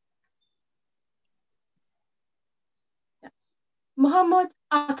 Mohammad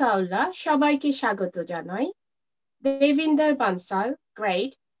Ataullah, সবাইকে স্বাগত জানাই. Devinder Bansal,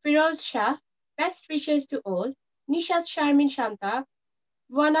 great. Firoz Shah, best wishes to all. Nishat Sharmin Shanta,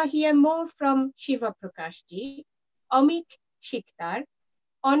 Wanna hear more from Shivaprakash ji, Amik Shikdar,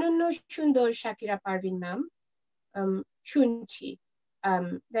 Ononno Shundor Shakira Parvin ma'am, Shunchi.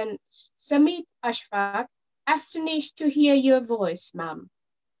 Then Samit Ashfaq, astonished to hear your voice, ma'am.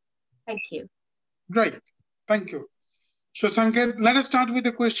 Thank you. Great, thank you. So Sanket, let us start with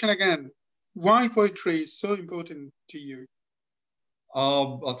the question again. Why poetry is so important to you?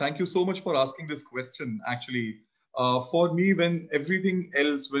 Thank you so much for asking this question. Actually, for me, when everything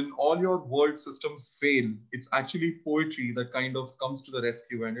else, when all your world systems fail, it's actually poetry that kind of comes to the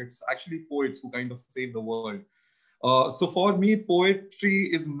rescue, and it's actually poets who kind of save the world. So for me, poetry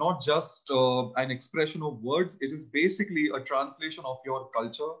is not just an expression of words. It is basically a translation of your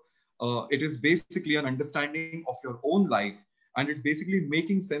culture. It is basically an understanding of your own life. And it's basically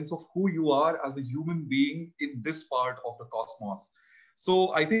making sense of who you are as a human being in this part of the cosmos.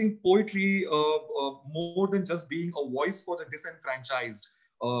 So I think poetry, more than just being a voice for the disenfranchised,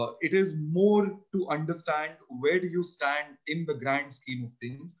 it is more to understand where do you stand in the grand scheme of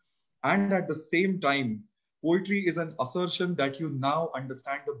things. And at the same time, poetry is an assertion that you now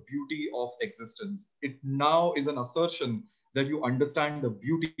understand the beauty of existence. It now is an assertion that you understand the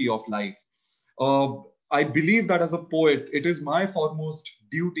beauty of life. I believe that as a poet, it is my foremost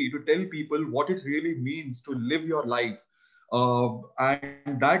duty to tell people what it really means to live your life.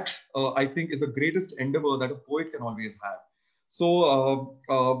 And that, I think, is the greatest endeavor that a poet can always have. So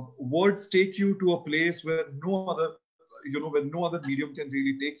words take you to a place where no other, where no other medium can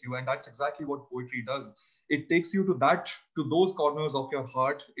really take you. And that's exactly what poetry does. It takes you to those corners of your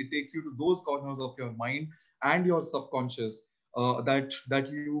heart. It takes you to those corners of your mind and your subconscious that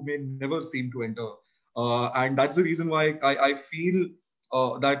you may never seem to enter. And that's the reason why I feel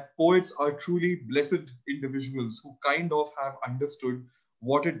that poets are truly blessed individuals who kind of have understood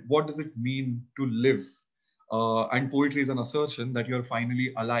what does it mean to live. And poetry is an assertion that you're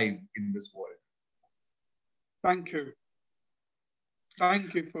finally alive in this world. Thank you.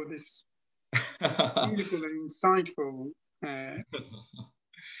 Thank you for this beautiful and insightful.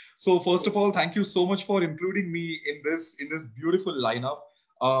 So first of all, thank you so much for including me in this beautiful lineup.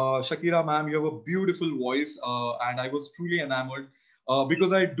 Shakira ma'am, you have a beautiful voice, and I was truly enamored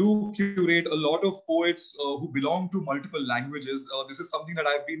because I do curate a lot of poets who belong to multiple languages. This is something that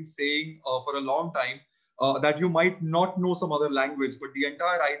I've been saying for a long time, that you might not know some other language, but the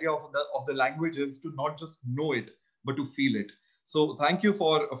entire idea of the language is to not just know it, but to feel it. So thank you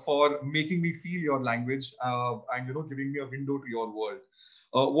for making me feel your language and giving me a window to your world.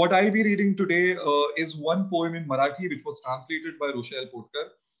 What I'll be reading today is one poem in Marathi, which was translated by Rochelle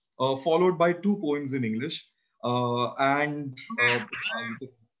Potkar, followed by two poems in English. And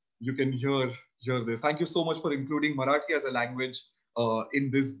you can hear this. Thank you so much for including Marathi as a language in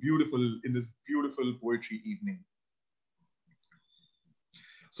this beautiful poetry evening.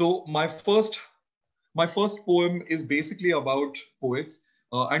 So my first poem is basically about poets.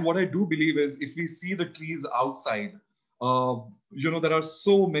 And what I do believe is if we see the trees outside, there are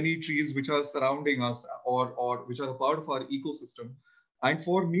so many trees which are surrounding us or which are a part of our ecosystem. And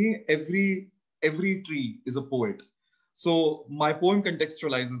for me, every tree is a poet. So my poem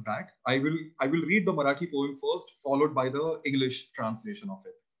contextualizes that. I will read the Marathi poem first, followed by the English translation of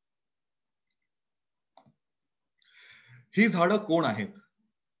it. ही झाडं कोण आहेत?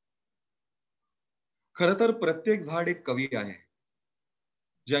 खरं तर प्रत्येक झाड एक कवी आहे,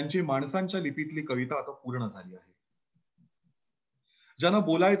 ज्यांची माणसांच्या लिपीतली कविता आता पूर्ण झाली आहे. ज्यांना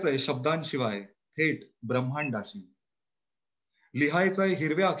बोलायचंय शब्दांशिवाय थेट ब्रह्मांडाशी, लिहायचंय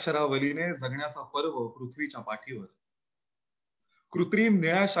हिरव्या अक्षरावलीने जगण्याचा पर्व पृथ्वीच्या पाठीवर. कृत्रिम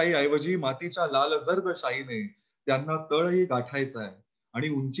निळ्या शाई ऐवजी मातीच्या लाल जर्द शाईने त्यांना तळही गाठायचंय आणि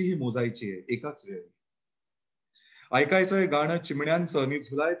उंचीही मोजायची आहे एकाच वेळी. ऐकायचंय गाणं चिमण्यांचं आणि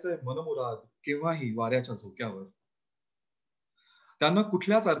झुलायचंय मनमुराद केव्हाही वाऱ्याच्या झोक्यावर. त्यांना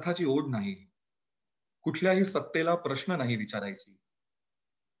कुठल्याच अर्थाची ओढ नाही, कुठल्याही सत्तेला प्रश्न नाही विचारायची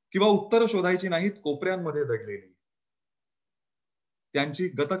किंवा उत्तर शोधायची नाहीत कोपऱ्यांमध्ये दडलेली. त्यांची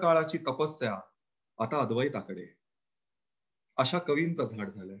गतकाळाची तपस्या आता अद्वैताकडे. अशा कवींचं झाड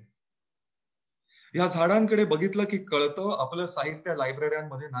झालंय. या झाडांकडे बघितलं की कळतं आपलं साहित्य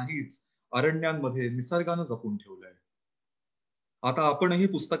लायब्रऱ्यांमध्ये नाहीच, अरण्यांमध्ये निसर्गानं जपून ठेवलंय. आता आपणही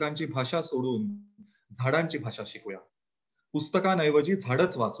पुस्तकांची भाषा सोडून झाडांची भाषा शिकूया. पुस्तकांऐवजी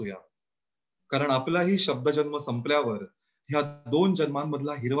झाडच वाचूया. कारण आपलाही शब्दजन्म संपल्यावर ह्या 2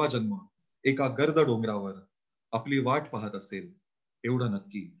 जन्मांमधला हिरवा जन्म एका गर्द डोंगरावर आपली वाट पाहत असेल एवढं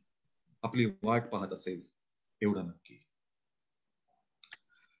नक्की. आपली वाट पाहत असेल एवढं नक्की.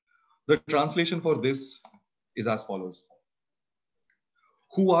 The translation for this is as follows.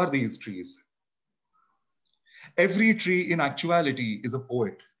 Who are these trees? Every tree in actuality is a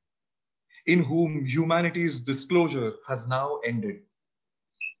poet, in whom humanity's disclosure has now ended,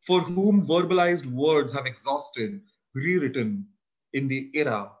 for whom verbalized words have exhausted, rewritten in the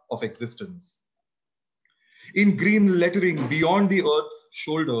era of existence. In green lettering beyond the earth's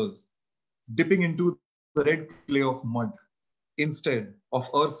shoulders, dipping into the red clay of mud, instead of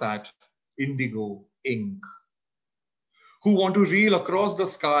ersat indigo ink, who want to reel across the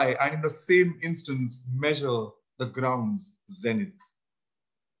sky and in the same instance measure the ground's zenith,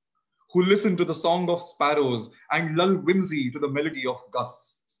 who listen to the song of sparrows and lull whimsy to the melody of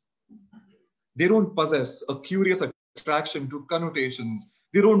gusts. They don't possess a curious attraction to connotations.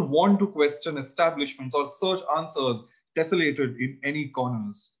 They don't want to question establishments or search answers tessellated in any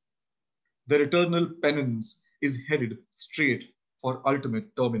corners. Their eternal penance is headed straight for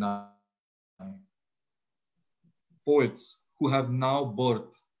ultimate termini. Poets who have now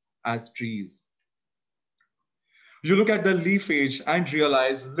birth as trees. You look at the leafage and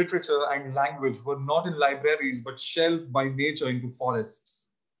realize literature and language were not in libraries but shelved by nature into forests.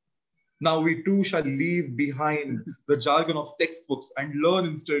 Now we too shall leave behind the jargon of textbooks and learn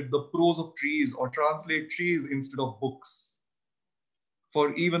instead the prose of trees or translate trees instead of books.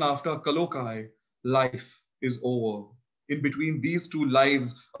 For even after Kalokai, life is over. In between these two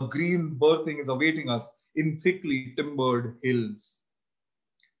lives, a green birthing is awaiting us in thickly timbered hills.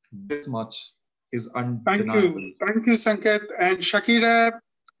 This much is undeniable. Thank you, Sanket. And Shakira,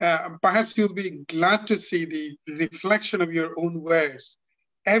 perhaps you'll be glad to see the reflection of your own words.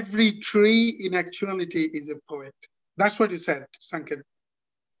 Every tree in actuality is a poet. That's what you said, Sanket,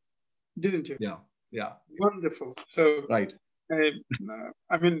 didn't you? Yeah, yeah. Wonderful. So, right.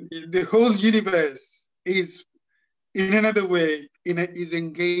 I mean, the whole universe is, in another way, is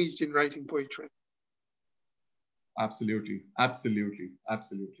engaged in writing poetry. Absolutely, absolutely,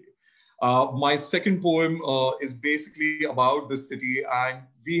 absolutely. My second poem is basically about this city, and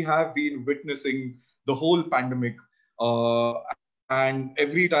we have been witnessing the whole pandemic. And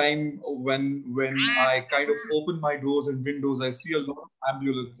every time when I kind of open my doors and windows, I see a lot of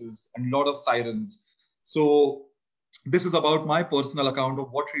ambulances and a lot of sirens. So this is about my personal account of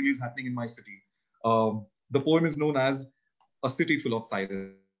what really is happening in my city. The poem is known as A City Full of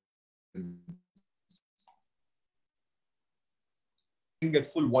Sirens.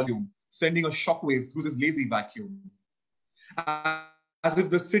 At full volume, sending a shockwave through this lazy vacuum. As if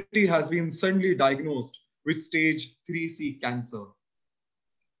the city has been suddenly diagnosed with stage 3C cancer.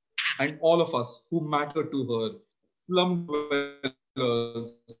 And all of us who matter to her, slum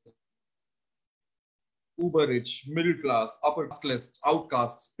dwellers, uber rich, middle class, upper class,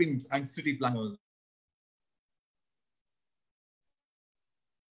 outcasts, pimps, and city planners,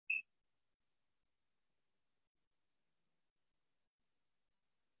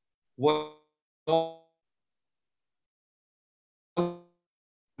 were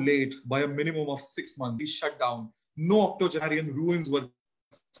late by a minimum of 6 months. We shut down. No octogenarian ruins were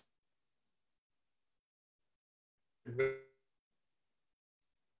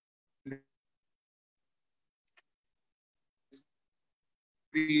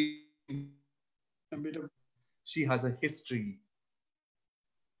she has a history.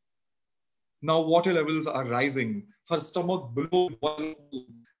 Now water levels are rising. Her stomach below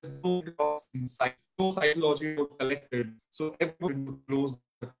there's no dogs inside, no psychology collected. So everyone close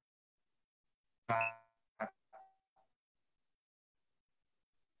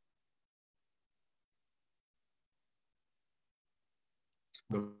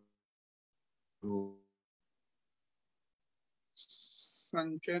the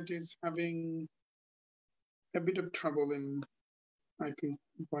Sanket is having a bit of trouble in, I think,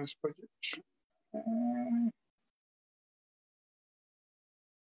 voice projection.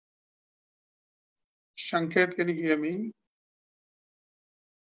 Sanket, can you hear me?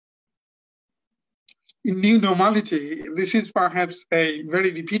 In new normality, this is perhaps a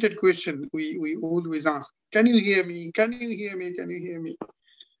very repeated question we always ask. Can you hear me? Can you hear me? Can you hear me?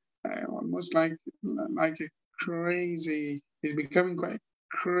 Almost like a crazy, it's becoming quite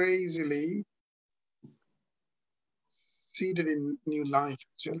crazily seated in new life,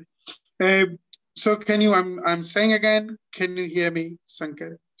 actually. So can you, I'm saying again, can you hear me,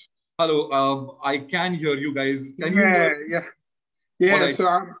 Sanket? Hello, I can hear you guys. Can you hear? Yeah, right.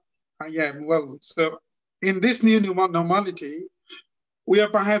 So yeah, well, so in this new normality, we are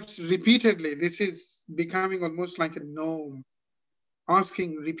perhaps repeatedly, this is becoming almost like a norm,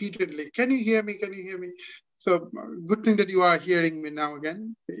 asking repeatedly, can you hear me? Can you hear me? So good thing that you are hearing me now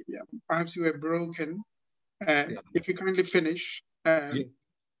again. Yeah, perhaps you were broken. If you kindly finish,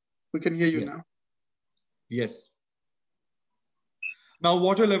 we can hear you now. Yes. Now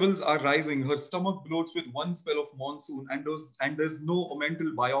water levels are rising. Her stomach bloats with one spell of monsoon, and there's no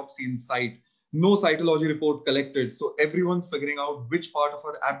mental biopsy in sight. No cytology report collected. So everyone's figuring out which part of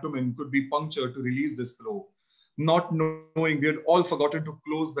her abdomen could be punctured to release this flow. Not knowing we had all forgotten to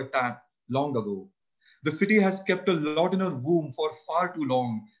close the tap long ago. The city has kept a lot in her womb for far too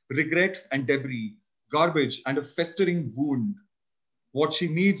long. Regret and debris, garbage and a festering wound. What she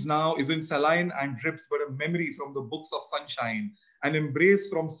needs now isn't saline and drips, but a memory from the books of sunshine, an embrace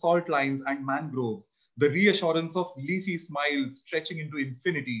from salt lines and mangroves, the reassurance of leafy smiles stretching into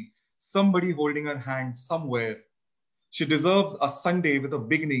infinity, somebody holding her hand somewhere. She deserves a Sunday with a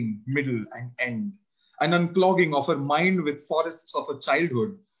beginning, middle, and end, an unclogging of her mind with forests of her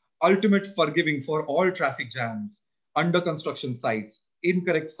childhood, ultimate forgiving for all traffic jams, under construction sites,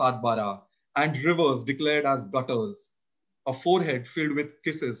 incorrect Satbara, and rivers declared as gutters, a forehead filled with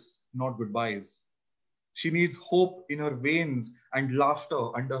kisses, not goodbyes. She needs hope in her veins and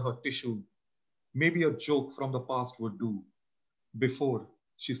laughter under her tissue. Maybe a joke from the past would do before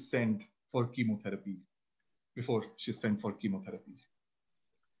she's sent for chemotherapy. Before she's sent for chemotherapy.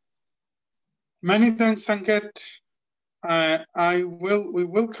 Many thanks, Sanket. We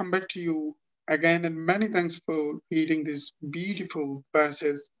will come back to you again, and many thanks for reading these beautiful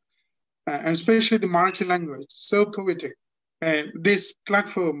verses, and especially the Marathi language, so poetic. This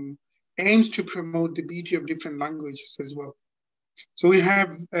platform aims to promote the beauty of different languages as well. So we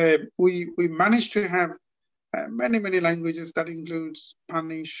have we managed to have many languages that includes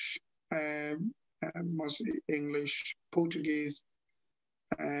Spanish, mostly English, Portuguese,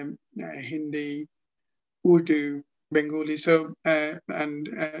 Hindi, Urdu, Bengali. So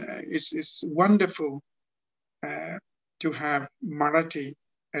it's wonderful to have Marathi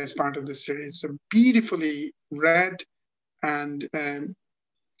as part of the series. So beautifully read and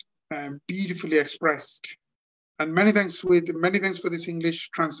beautifully expressed. And many thanks for this English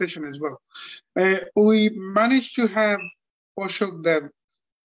translation as well. We managed to have Asoke Deb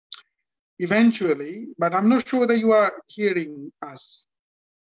eventually, but I'm not sure that you are hearing us.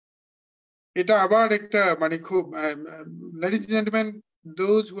 Eta abar ekta mane khub, ladies and gentlemen,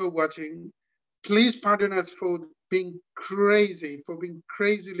 those who are watching, please pardon us for being crazily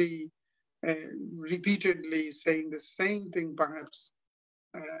repeatedly saying the same thing perhaps.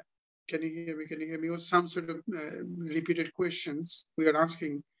 Can you hear me? Can you hear me? Or some sort of repeated questions we are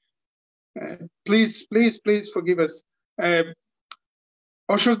asking. Please forgive us.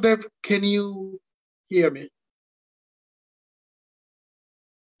 Asoke Deb, can you hear me?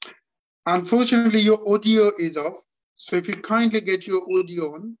 Unfortunately, your audio is off. So if you kindly get your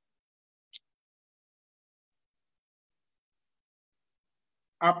audio on.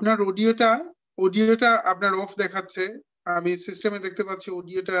 আপনার অডিওটা আপনার of দেখাচ্ছে আমি সিস্টেমে দেখতে পাচ্ছি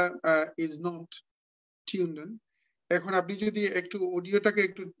অডিওটা is not tuned on এখন আপনি যদি একটু অডিওটাকে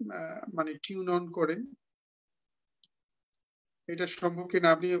একটু মানে টিউন অন করেন এটা সম্ভব কিনা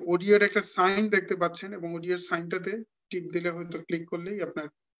আপনি অডিওর একটা সাইন দেখতে পাচ্ছেন এবং অডিওর সাইনটাতে টিপ দিলে হয়তো ক্লিক করলেই আপনার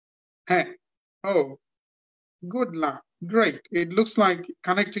হ্যাঁ oh good luck great it looks like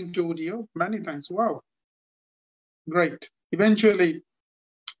connecting to audio many thanks wow great eventually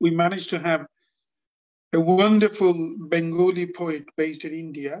we managed to have a wonderful Bengali poet based in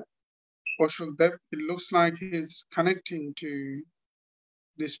India, Asoke Deb. It looks like he's connecting to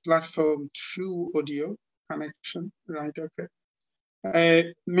this platform through audio connection, right? Okay.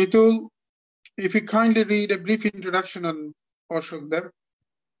 Mitul, if you kindly read a brief introduction on Asoke Deb,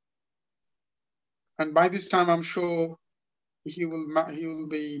 and by this time I'm sure he will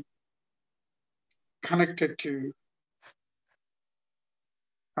be connected to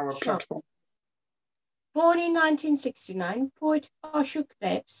our platform. Born in 1969, poet Asoke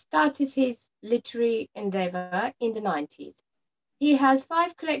Deb started his literary endeavor in the 90s. He has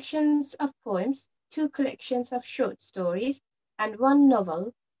 5 collections of poems, 2 collections of short stories, and 1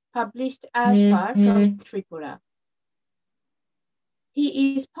 novel published as far from Tripura.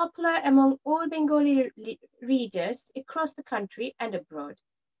 He is popular among all Bengali readers across the country and abroad.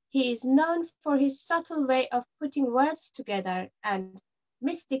 He is known for his subtle way of putting words together and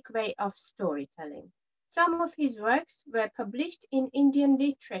mystic way of storytelling. Some of his works were published in Indian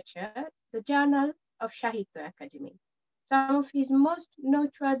Literature, the Journal of Sahitya Academy. Some of his most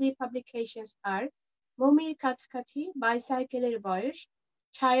noteworthy publications are Momir Katkati, Bicycler Boyosh,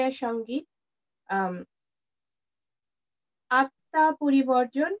 Chaya Sangit, Atta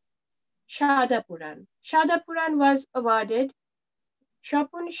Puriborjon, Shada Puran. Shada Puran was awarded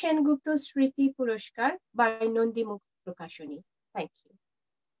Shapun Sengupta Sriti Puroskar by Nondi Mukh Prakashani. Thank you.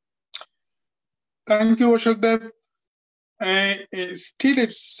 Thank you, Asoke Deb. Still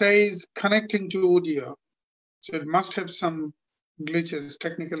it says connecting to audio. So it must have some glitches,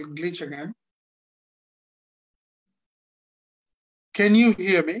 technical glitch again. Can you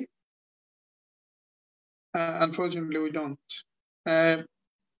hear me? Unfortunately, we don't.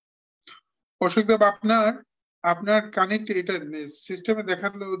 Asoke Deb, আপনার connect এটা সিস্টেমে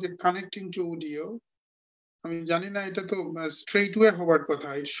দেখালো যে connecting two audio. আমি জানি না এটা তো স্ট্রেট ওয়ে হওয়ার কথা।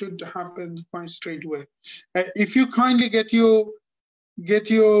 It should happen quite straight way. If you kindly get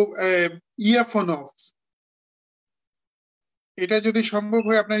your earphone off. এটা যদি সম্ভব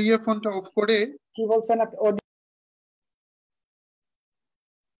হয় আপনার ইয়ারফোনটা অফ করে কি বলছেন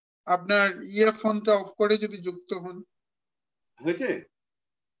আপনার ইয়ারফোনটা অফ করে যদি যুক্ত হন হয়েছে?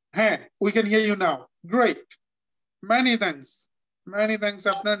 হ্যাঁ, we can hear you now. Great. Many thanks.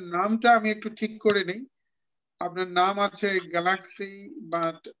 আপনার নামটা আমি একটু ঠিক করে নেই। আপনার নাম আছে গ্যালাক্সি,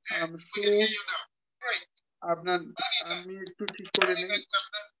 বাট I'm sure আপনার আমি একটু ঠিক করে নেই।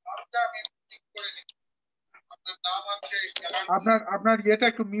 আপনার ইয়েটা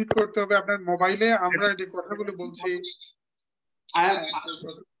একটু মিউট করতে হবে আপনার মোবাইলে। আমরা যে কথাগুলো বলছি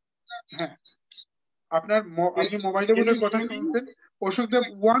হ্যাঁ, আপনার আপনি মোবাইলে বলে কথা শুনছেন। Asoke Deb,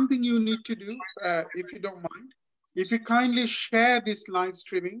 one thing you need to do, if you don't mind, if you kindly share this live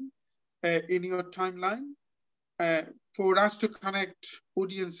streaming in your timeline for us to connect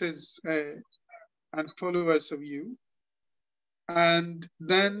audiences and followers of you. And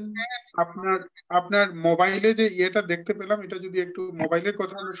then আপনার মোবাইলে যে ইয়েটা দেখতে পেলাম, এটা যদি একটু মোবাইলের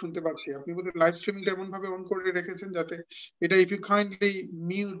কথা আমরা শুনতে পাচ্ছি। আপনি বোধহয় লাইভ স্ট্রিমিংটা এমন ভাবে অন করে রেখেছেন যাতে এটা, if you kindly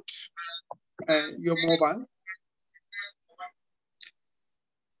mute your mobile.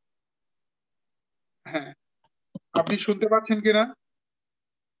 হ্যাঁ, আপনি শুনতে পাচ্ছেন কিনা?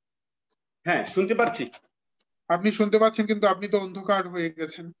 হ্যাঁ, শুনতে পাচ্ছি। আপনি শুনতে পাচ্ছেন, কিন্তু আপনি তো অন্ধকার হয়ে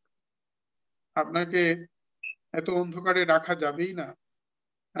গেছেন। আপনাকে এত অন্ধকারে রাখা যাবেই না।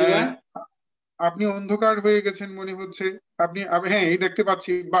 আপনি অন্ধকার হয়ে গেছেন মনে হচ্ছে। আপনি হ্যাঁ, এই দেখতে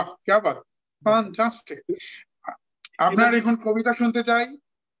পাচ্ছি। বাহ, क्या बात, ফ্যান্টাস্টিক। আপনার এখন কবিতা শুনতে চাই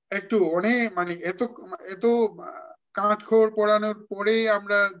একটু। অনেক মানে এত কাঠখড় পোড়ানোর পরে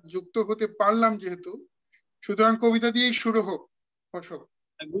আমরা যুক্ত হতে পারলাম যেহেতু, সুতরাং কবিতা দিয়েই শুরু হোক। Ashok.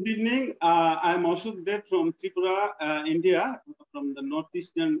 Good evening. I am Asoke Deb from Tripura, India, from the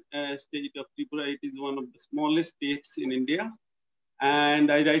northeastern state of Tripura. It is one of the smallest states in India, and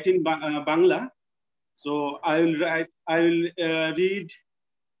I write in Bangla. So I will read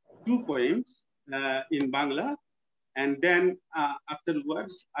 2 poems in Bangla, and then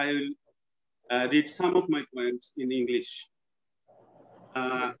afterwards I will read some of my poems in English.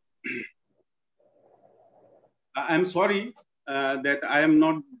 I'm sorry that I am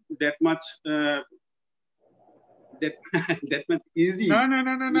not that much that much easy.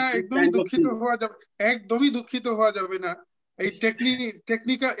 না, একদমই দুঃখিত হওয়া যাবে না। এই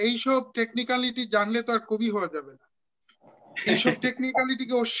এইসব technicality জানলে তো আর কবি হওয়া যাবে না। এইসব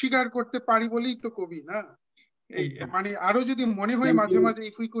টেকনিক্যালিটিকে অস্বীকার করতে পারি বলেই তো কবি না। এই মানে আরো যদি মনে হয় মাঝে মাঝে,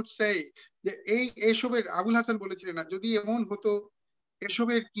 if we could say, যে এসবের আবুল হাসান বলেছিলেন না, যদি এমন হতো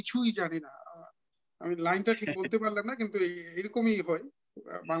এসবের কিছুই জানি না। আমি লাইনটা ঠিক বলতে পারলাম না, কিন্তু এরকমই হয়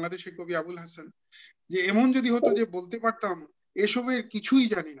বাংলাদেশের কবি আবুল হাসান, যে এমন যদি হতো যে বলতে পারতাম এসবের কিছুই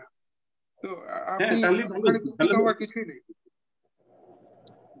জানি না। তো আপনি দুঃখিত হওয়ার কিছুই নেই।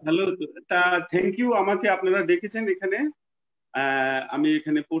 হ্যালো, তা থ্যাংক ইউ, আমাকে আপনারা ডেকেছেন এখানে। আমি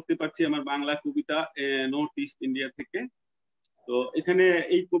এখানে পড়তে পারছি আমার বাংলা কবিতা নর্থ ইস্ট ইন্ডিয়া থেকে। তো এখানে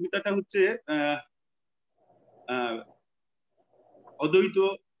এই কবিতাটা হচ্ছে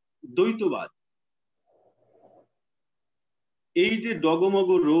দ্বৈতবাদ। এই যে ডগমগ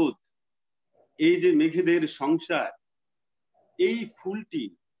রোদ, এই যে মেঘেদের সংসার, এই ফুলটি,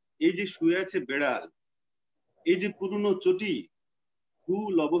 এই যে শুয়ে আছে বেড়াল, এই যে পুরনো চটি,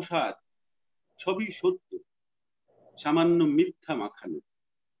 ফুল অবসাদ, সবই সত্য, সামান্য মিথ্যা মাখানো।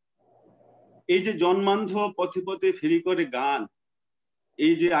 এই যে জন্মান্ধ পথে পথে ফেরি করে গান,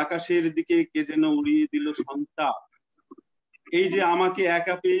 এই যে আকাশের দিকে কে যেন উড়িয়ে দিল সন্তাপ, এই যে আমাকে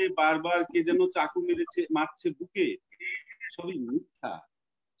একা পেয়ে বারবার কে যেন চাকু মারছে বুকে, সবই মিথ্যা,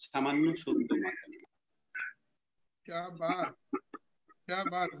 সামান্য সত্য মাখানো। क्या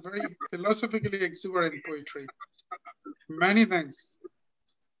बात, very philosophically exuberant poetry. Many thanks.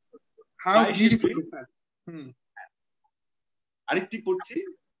 How beautiful is that? আরেকটি পড়ছি,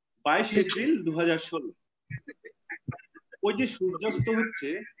 22 এপ্রিল 2016। ওই যে সূর্যাস্ত হচ্ছে,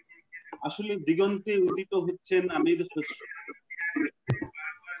 আসলে দিগন্তে উদিত হচ্ছেন আমির খসরু।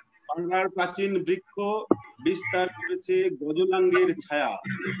 বাংলার প্রাচীন বৃক্ষ বিস্তার করেছে গজলাঙ্গের ছায়া,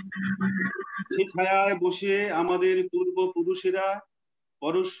 সে ছায়ায় বসে আমাদের পূর্বপুরুষেরা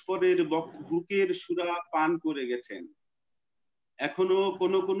পরস্পরের বুকের সুরা পান করে গেছেন। এখনো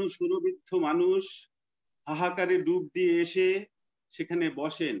কোন সুরবিদ্ধ মানুষ হাহাকারে ডুব দিয়ে এসে সেখানে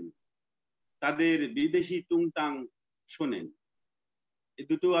বসেন, তাদের বিদেশি টুংটাং শোনেন। এই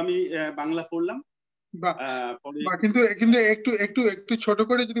দুটো আমি বাংলা পড়লাম। কিন্তু একটু ছোট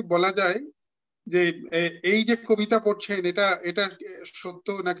করে যদি বলা যায় যে এই যে কবিতা পড়ছেন এটা সত্য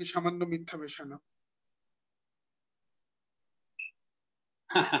নাকি সামান্য মিথ্যা মেশানো?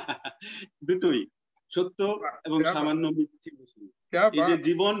 দুটোই সত্য এবং সামান্য মিথ্যে মেশানো। এই যে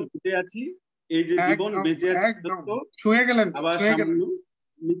জীবন বেঁচে আছি, এই যে জীবন বেঁচে আছি সত্য, ছুঁয়ে গেলেন, আবার সামান্য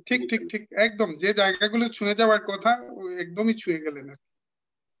ঠিক ঠিক ঠিক, একদম যে জায়গাগুলো ছুঁয়ে যাওয়ার কথা একদমই ছুঁয়ে গেলেন।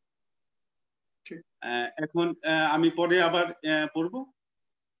 এখন আমি পরে আবার পড়বো,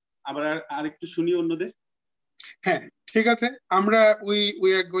 আবার আরেকটু শুনি অন্যদের। হ্যাঁ, ঠিক আছে, আমরা we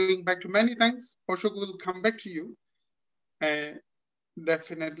are going back to many thanks. Ashok will come back to you.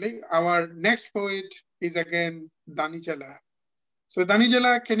 Definitely. Our next poet is again Danijela. So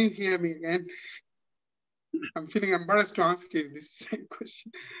Danijela, can you hear me again? I'm feeling embarrassed to ask you this same question.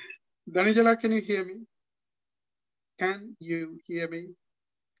 Danijela, can you hear me? Can you hear me?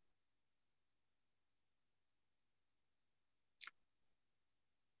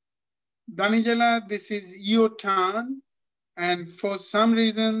 Danijela, this is your turn. And for some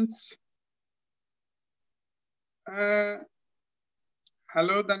reasons,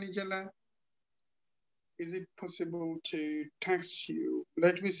 hello, Danijela. Is it possible to text you?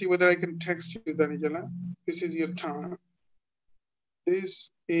 Let me see whether I can text you, Danijela. This is your turn. This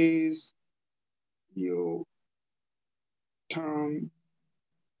is your turn.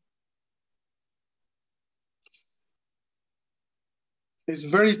 It's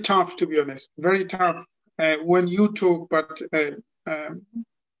very tough, to be honest. Very tough when you talk, but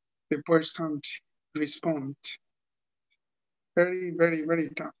the poets can't respond. Very, very, very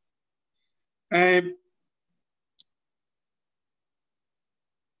tough.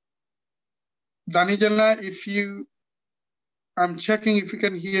 Danijela, I'm checking if you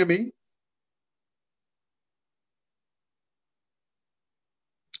can hear me.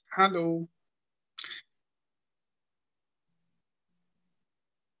 Hello.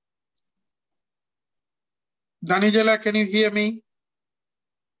 Danijela, can you hear me?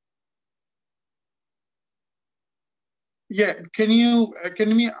 Yeah, can you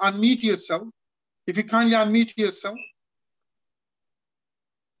unmute yourself? If you kindly unmute yourself.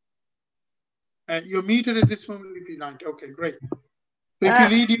 You're muted at this moment if you like. Okay, great. So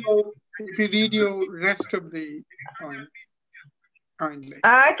if you read your rest of the poem, kindly.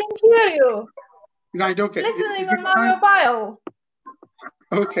 I can hear you. Right, okay. Listening on my mobile.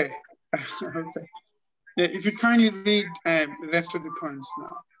 Okay. Okay. Yeah, if you kindly read the rest of the poems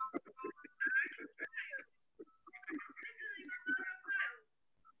now.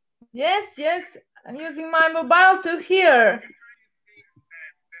 Yes, yes. I'm using my mobile to hear.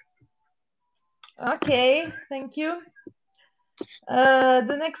 Okay, thank you.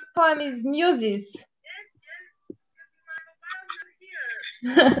 The next poem is Muses.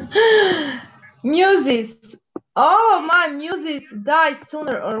 Muses. All of my muses die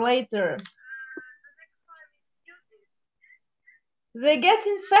sooner or later. They get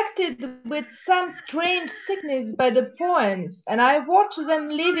infected with some strange sickness by the poems, and I watch them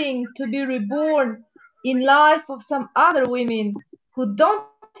living to be reborn in life of some other women who don't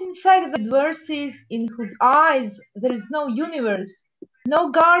infect the verses, in whose eyes there is no universe, no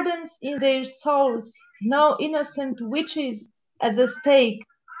gardens in their souls, no innocent witches at the stake,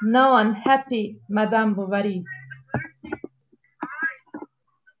 no unhappy Madame Bovary.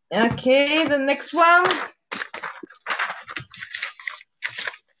 Okay, the next one.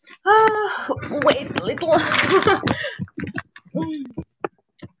 Wait a little.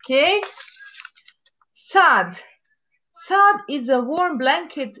 Okay. Sad. Sad is a warm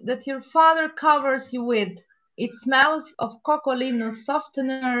blanket that your father covers you with. It smells of cocolino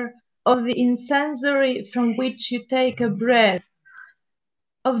softener, of the incensory from which you take a breath,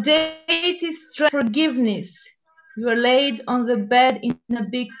 of deity's forgiveness. You are laid on the bed in a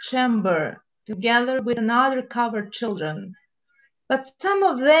big chamber, together with another covered children. But some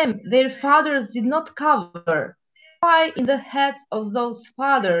of them their fathers did not cover. Why in the heads of those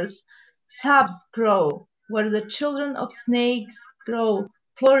fathers sabs grow, where the children of snakes grow,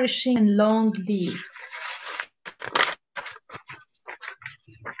 flourishing and long-lived.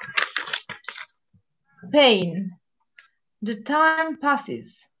 Pain. The time passes,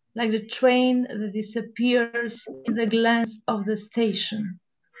 like the train that disappears in the glance of the station.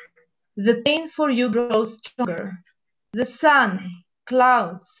 The pain for you grows stronger. The sun,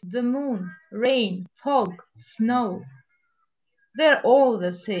 clouds, the moon, rain, fog, snow. They're all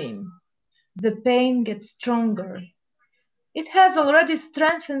the same. The pain gets stronger. It has already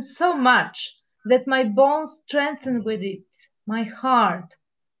strengthened so much that my bones strengthen with it. my heart,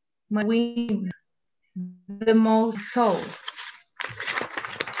 my wing, the most soul.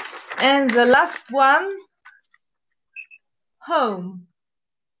 And the last one, home.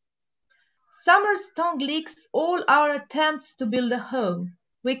 Summer's tongue licks all our attempts to build a home.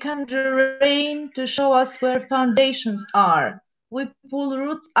 We conjure rain to show us where foundations are. We pull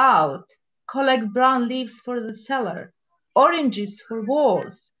roots out, collect brown leaves for the cellar, oranges for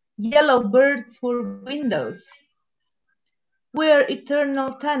walls, yellow birds for windows. We're eternal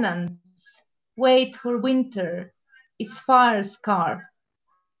tenants, wait for winter, its fire scarf.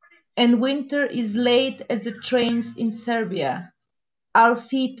 And winter is late as the trains in Serbia. Our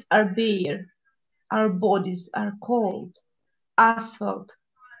feet are bare, our bodies are cold. Asphalt,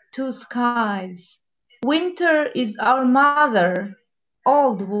 two skies. Winter is our mother,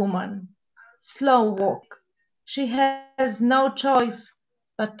 old woman, slow walk. She has no choice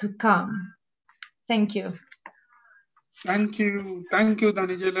but to come. Thank you. Thank you,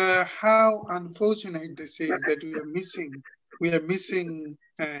 Danijela. How unfortunate this is that we are missing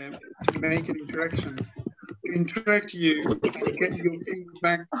to make an interaction, to interact you and get your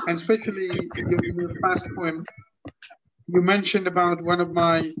feedback, and especially your past poem. You mentioned about one of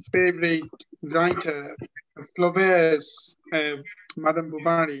my favorite writer, Flaubert's Madame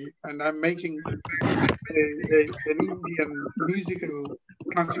Bovary, and I'm making an Indian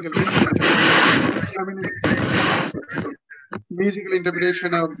classical musical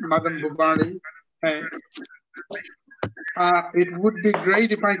interpretation of Madame Bovary. It would be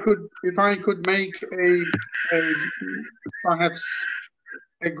great if I could make perhaps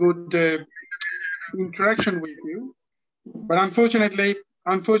a good interaction with you, but unfortunately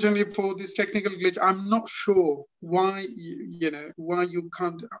for this technical glitch, I'm not sure why why you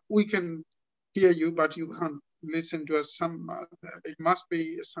can't. We can hear you, but you can't listen to us. It must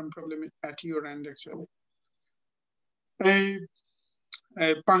be some problem at your end actually.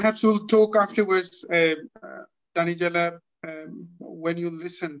 Perhaps we'll talk afterwards, Danijela, when you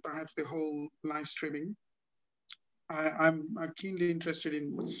listen, perhaps the whole live streaming. I'm keenly interested in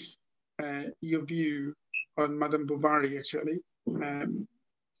your view on Madame Bovary, actually,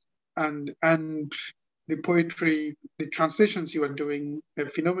 and the poetry, the translations you are doing, the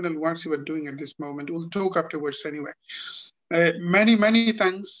phenomenal works you are doing at this moment. We'll talk afterwards anyway. Many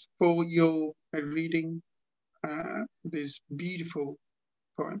thanks for your reading these beautiful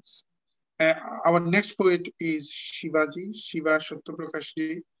poems. Our next poet is Shiva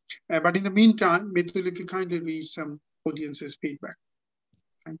Shaviprakash. But in the meantime, Mitul, if you kindly read some audience's feedback.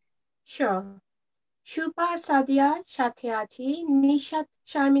 Thank you. Sure. Shupa Sadia Shatyati, Nishat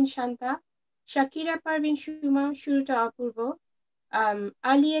Sharmin Shanta, Shakira Parvin Suma, Shuruta Apurvo,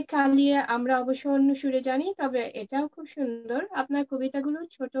 Aliye Kaliye Amra অবশ্য অন্য সুরে জানি, তবে এটাও খুব সুন্দর। আপনার কবিতাগুলো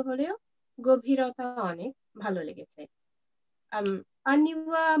ছোট হলেও গভীরতা অনেক ভালো লেগেছে।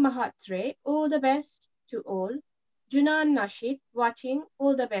 Aniwa Mhatre, all the best to all. Junan Nashid, watching,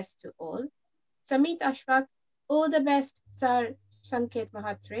 all the best to all. Samit Ashfaq, all the best, Sir Sanket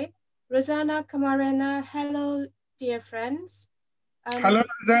Mhatre. Rosanna Kamarena, hello, dear friends. Hello,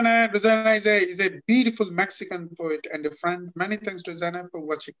 Rosanna. Rosanna is a beautiful Mexican poet and a friend. Many thanks, Rosanna, for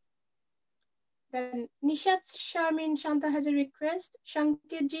watching. Then Nishat Sharmin Shanta has a request.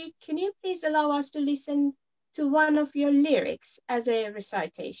 Shanketji, can you please allow us to listen to one of your lyrics as a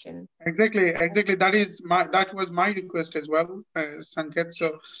recitation? Exactly. That was my request as well, Sanket.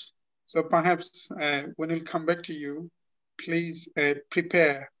 So perhaps when we'll come back to you, please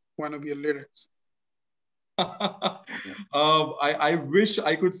prepare one of your lyrics. I wish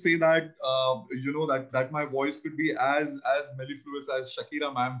I could say that that my voice could be as mellifluous as Shakira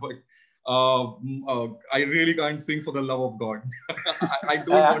ma'am, but I really can't sing for the love of God. I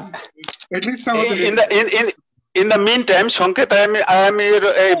don't want to. At least some of the in the meantime, Sanket, I am a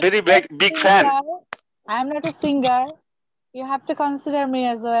very big fan. I'm not a singer. You have to consider me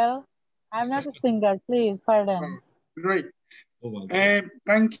as well. I'm not a singer. Please, pardon. Great.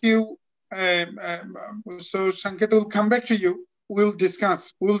 Thank you. So Sanket will come back to you. We'll discuss.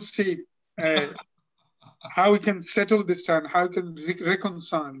 We'll see how we can settle this time, how we can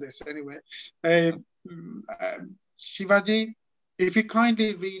reconcile this anyway. Shivaji, if you kindly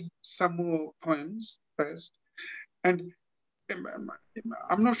read some more poems first. And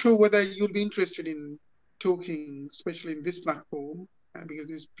I'm not sure whether you'll be interested in talking, especially in this platform, because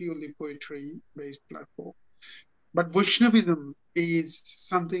it's purely poetry-based platform. But Vaishnavism is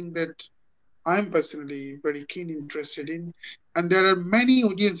something that I'm personally very keen interested in. And there are many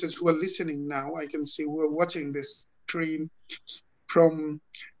audiences who are listening now, I can see, who are watching this stream from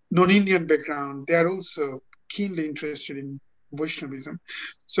non-Indian background. They are also keenly interested in Vaishnavism.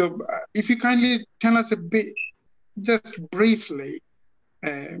 So if you kindly tell us a bit just briefly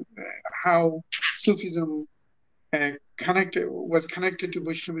how Sufism was connected to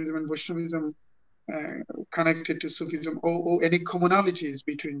Vaishnavism, and Vaishnavism connected to Sufism, or any commonalities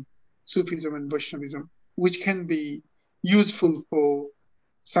between Sufism and Vaishnavism, which can be useful for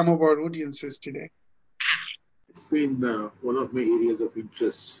some of our audiences today? It's been one of my areas of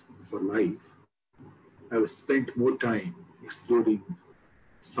interest for life. I've spent more time exploring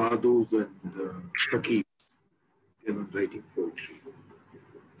sadhus and fakirs than writing poetry.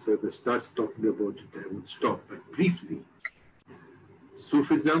 So if I start talking about it, I would stop. But briefly,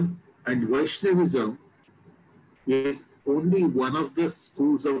 Sufism and Vaishnavism is only one of the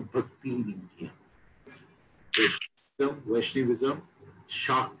schools of bhakti in India. Vaishnavism,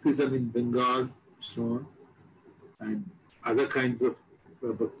 Shaktism in Bengal, so on, and other kinds of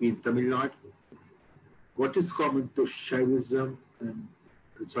bhakti in Tamil Nadu. What is common to Shaivism and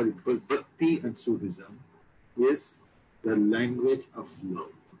Bhakti and Sufism is the language of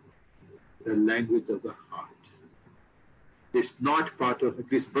love, the language of the heart. It's not part of,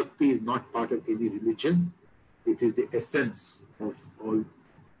 at least Bhakti is not part of any religion. It is the essence of all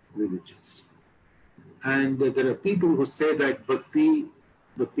religions. And there are people who say that Bhakti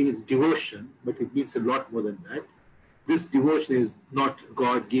is devotion, but it means a lot more than that. This devotion is not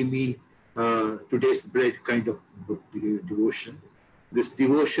God give me today's bread kind of devotion. This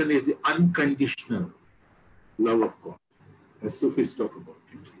devotion is the unconditional love of God, as Sufis talk about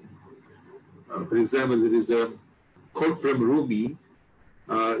it. For example, there is a quote from Rumi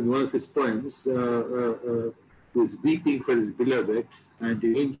in one of his poems, who is weeping for his beloved, and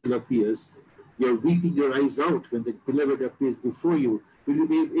the angel appears. You're weeping your eyes out when the beloved appears before you. Will you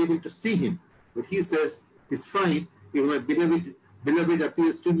be able to see him? But he says, it's fine. If my beloved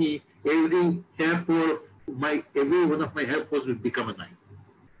appears to me, every one of my hair pores will become a knife.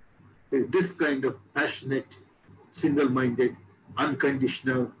 This kind of passionate, single-minded,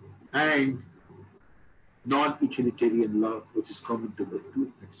 unconditional, and non-utilitarian love, which is common to Bhakti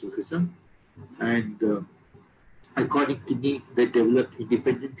and Sufism. And according to me, they developed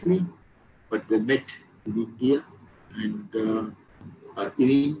independently, but they met in India. And in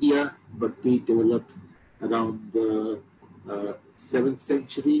India, Bhakti developed around the 7th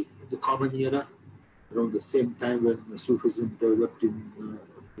century, the Common Era, around the same time when Sufism developed in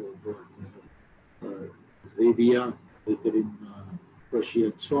Arabia, later in Persia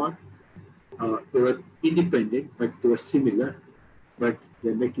and so on. They were independent, but they were similar. But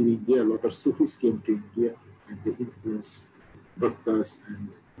they met in India. A lot of Sufis came to India, and they influenced Bhaktas, and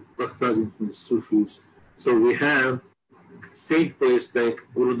Bhaktas influenced Sufis. So we have saint poets like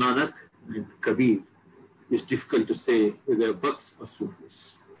Guru Nanak and Kabir. It's difficult to say whether they're Bhakts or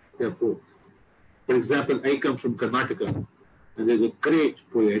Sufis. They're both. For example, I come from Karnataka, and there's a great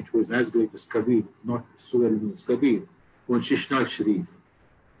poet who is as great as Kabir, not so well known as Kabir, one Shishnal Sharif,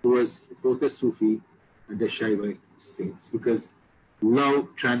 who was both a Sufi and a Shaivite saint, because love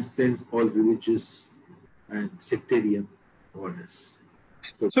transcends all religious and sectarian orders.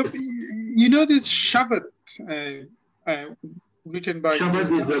 So you know this Shabad written by...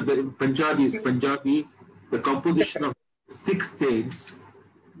 Shabad is the Punjabi, the composition of 6 saints.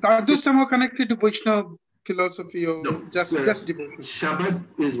 Are those somehow connected to Vaishnava philosophy, or no, just devotion? Shabad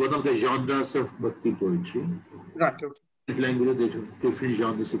is one of the genres of Bhakti poetry. Right, okay. In language, they have different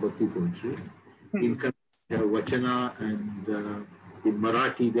genres of Bhakti poetry. In Kannada, they have Vachana, and in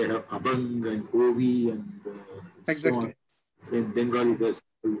Marathi, they have Abhang and Ovi, and exactly. So on. In Bengali, there's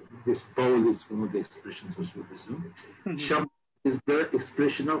this Paul is one of the expressions of Sufism. Shabad is the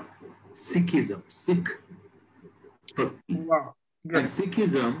expression of Sikhism, Sikh Bhakti. Wow. And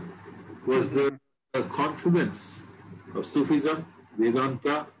Sikhism was the confluence of Sufism,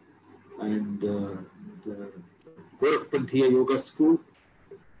 Vedanta, and the Gorakhpanthiya Yoga School,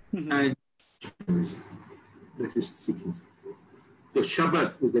 and that is Sikhism. So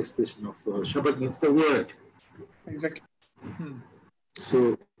Shabad is the expression of, Shabad means the word. Exactly.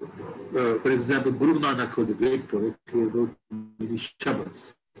 So, for example, Guru Nanak was a great poet who wrote many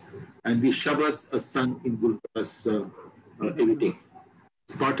Shabads. And these Shabads are sung in Gurudwaras every day.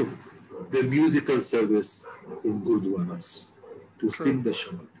 It's part of the musical service in Gurudwaras to sing the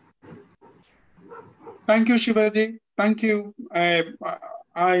Shabad. Thank you, Shivaji. Thank you.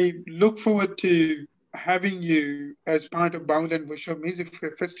 I look forward to having you as part of Baul and Vaishnav Music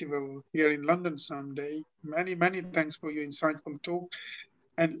Festival here in London someday. Many, many thanks for your insightful talk.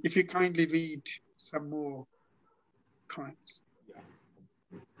 And if you kindly read some more comments.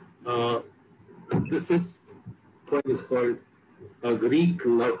 This poem is called a Greek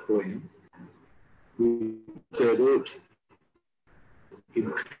love poem, which I wrote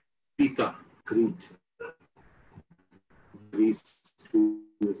in Crete, least 2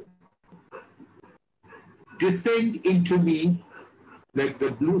 years ago. Descend into me like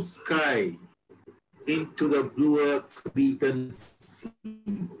the blue sky into the bluer beaten sea.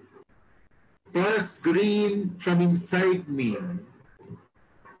 Burst green from inside me,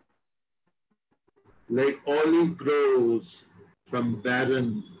 like olive grows from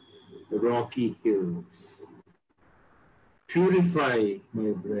barren rocky hills. Purify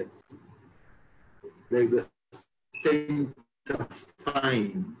my breath, like the scent of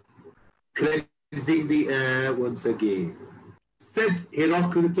thyme, cleansing the air once again. Said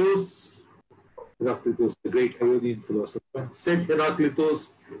Heraclitus, the great Ionian philosopher, said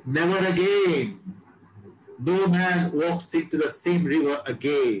Heraclitus, never again. No man walks into the same river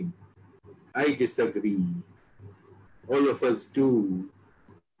again. I disagree. All of us do.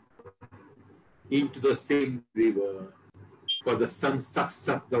 Into the same river, for the sun sucks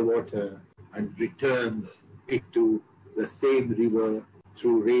up the water and returns into the same river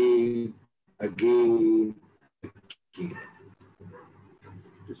through rain again.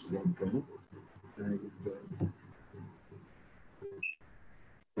 Just one point. And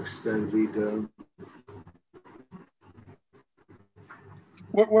next I'll read.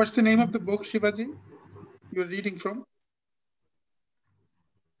 What's the name of the book, Shivaji, you're reading from?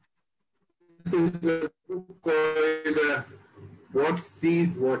 This is a book called What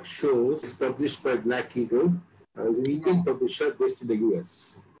Sees, What Shows. It's published by Black Eagle, an Indian publisher based in the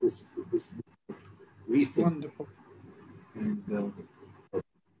US. This recent. Wonderful. And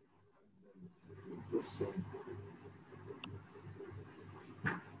this,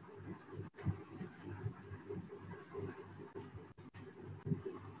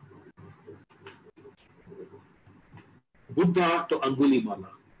 Buddha to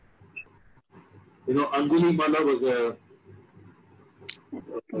Angulimala. You know, Angulimala was a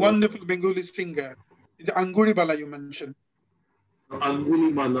wonderful Bengali singer. It's Anguribala you mentioned.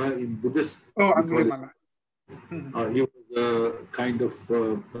 Angulimala in Buddhist. Oh, Angulimala. He was a kind of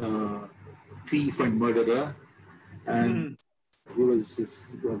thief and murderer, and he was just,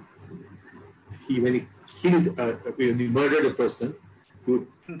 when he killed, when he murdered a person, he would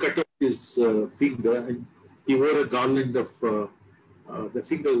cut off his finger, and he wore a garland of the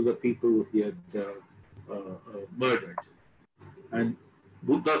fingers of the people he had murdered. And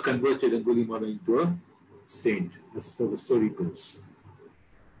Buddha converted Angulimala into a saint. That's how the story goes.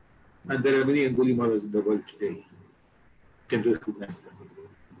 And there are many Angulimalas in the world today. You can recognize them.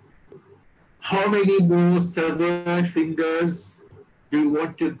 How many more severed fingers do you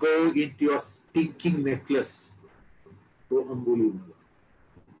want to go into your stinking necklace, O Angulimala?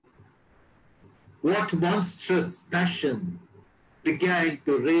 What monstrous passion began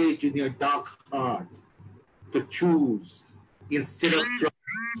to rage in your dark heart to choose, instead of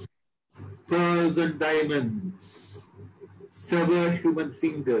flowers, pearls and diamonds, severed human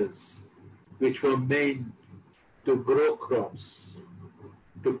fingers which were meant to grow crops,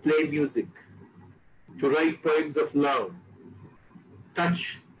 to play music, to write poems of love,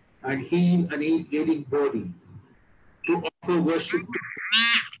 touch and heal an ailing body, to offer worship,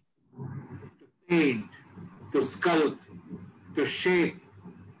 to paint, to sculpt, to shape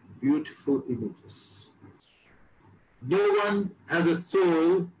beautiful images. No one has a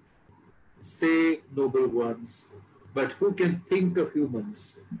soul, say noble ones, but who can think of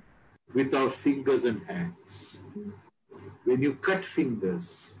humans without fingers and hands? When you cut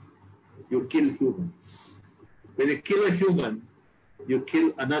fingers, you kill humans. When you kill a human, you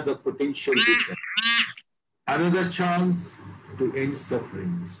kill another potential Buddha. Another chance to end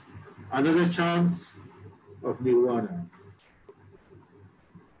sufferings. Another chance of nirvana.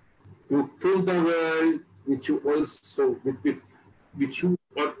 You pull the world which you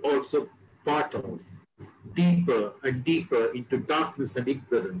are also part of, deeper and deeper into darkness and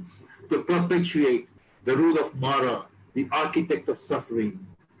ignorance, to perpetuate the rule of Mara, the architect of suffering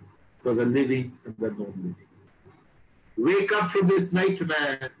for the living and the non-living. Wake up from this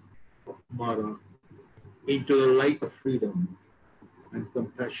nightmare of Mara into the light of freedom and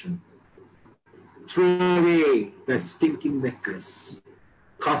compassion. Throw away that stinking necklace.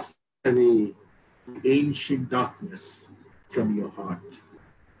 Cast away the ancient darkness from your heart.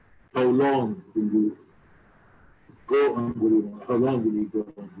 How long will you go on, Guru? How long will you go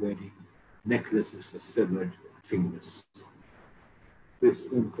on wearing necklaces of severed fingers? This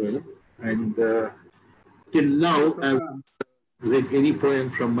emperor, and till now I've read any poem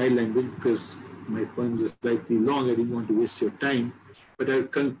from my language because my poems are slightly long. I didn't want to waste your time, but I'll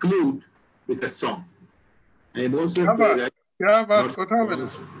conclude with a song. I am also a playwright,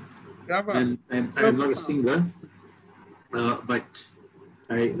 and I'm not a singer, but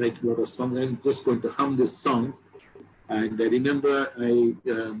I write a lot of songs. I'm just going to hum this song, And I remember I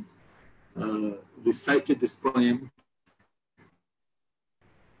recited this poem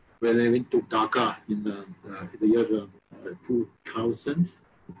when I went to Dhaka in the year 2000,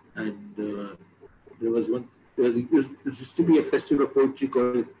 and there was one. There used to be a festival of poetry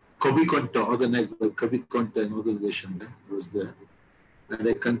called Kavi Konta, organized by Kavi Konta, an organization that was there. And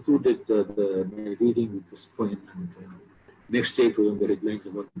I concluded my reading with this poem, and next day it was on the headlines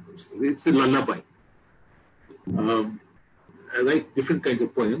about it. It's a lullaby. I write different kinds of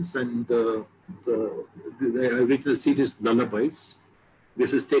poems, and I've written a series of lullabies.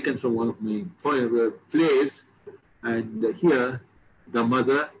 This is taken from one of my plays, and here the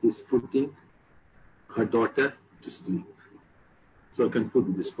mother is putting her daughter to sleep. So I conclude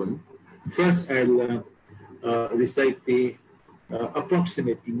with this poem. First, I'll recite the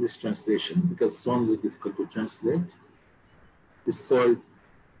approximate English translation because songs are difficult to translate. It's called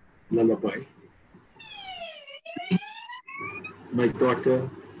Lullaby. My daughter,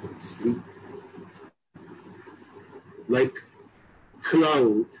 sleep. Like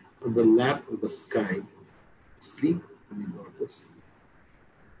cloud on the lap of the sky. Sleep, my daughter, sleep.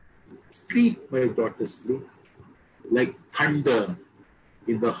 Sleep, my daughter, sleep. Like thunder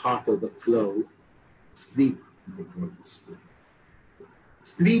in the heart of the cloud. Sleep, my daughter, sleep.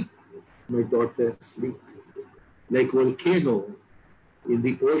 Sleep, my daughter, sleep. Like volcano in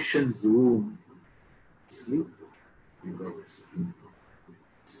the ocean's womb. Sleep, my daughter, sleep.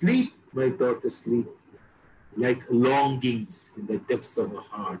 Sleep, my daughter, sleep. Like longings in the depths of a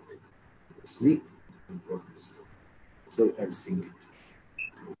heart. Sleep, my daughter, sleep. So I'll sing it.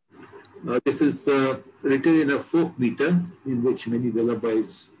 This is written in a folk meter in which many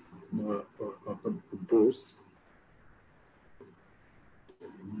lullabies are composed.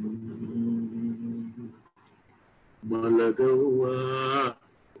 Malagawa,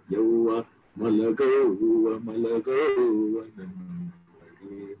 yawa, malagawa, malagawa,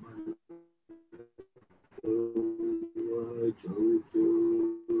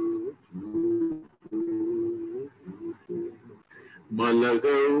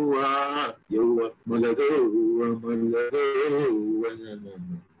 malagawa, yawa, malagawa, malagawa,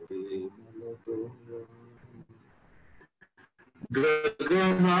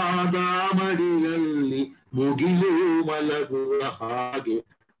 ಗಗನದ ಮಡಿಯಲ್ಲಿ ಮುಗಿಲು ಮಲಗುವ ಹಾಗೆ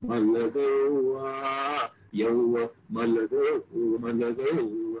ಮಲಗುವ ಯೌವ ಮಲಗುವ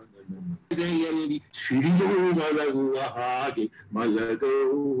ಮಲಗುವ ಹೃದಯಲ್ಲಿ ಸಿಡಿಲು ಮಲಗುವ ಹಾಗೆ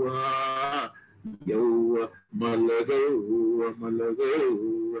ಮಲಗುವ ಯೌವ ಮಲಗುವ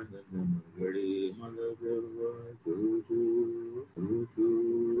ಮಲಗುವ ನನ್ನ ಮಗಳೇ ಮಲಗುವ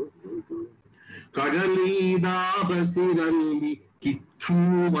ಕಡಲಿನ ಬಸಿರಲ್ಲಿ ಕಿಚ್ಚು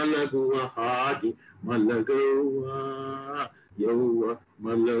ಮಲಗುವ ಹಾಗೆ ಮಲಗುವ ಯೌವ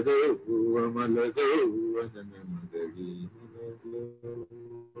ಮಲಗುವ ಮಲಗುವ ನನ್ನ ಮಗಳೇ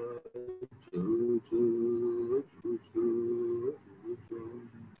ಮಲಗುವ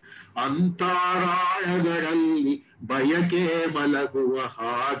ಅಂತರಾಳಗಳಲ್ಲಿ ಬಯಕೆ ಮಲಗುವ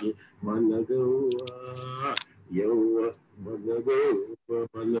ಹಾಗೆ ಮಲಗುವ ಯೌವ ಮಲಗುವ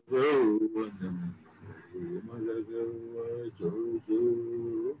ಮಲಗುವ ನನ್ನ ಮಲಗುವ ಜೋ ಜೋ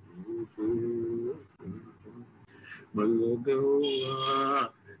ಮಲಗುವ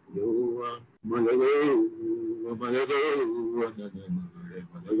ಯೌವ ಮಲಗುವ ಮಲಗುವ ನನ್ನ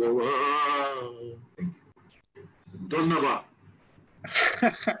ಮಲಗುವ. ಧನ್ಯವಾದ.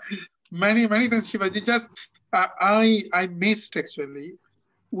 Many thanks, Shivaji. Just I missed actually.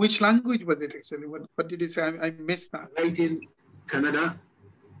 Which language was it actually? What did you say? I missed that. Right in Kannada.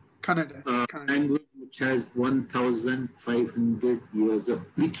 Kannada. Language which has 1,500 years of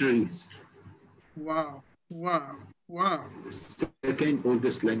literary history. Wow. The second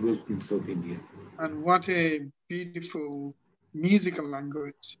oldest language in South India. And what a beautiful musical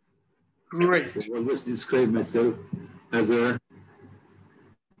language. Great. So I always describe myself as a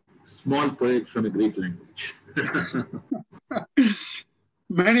small poet from a great language.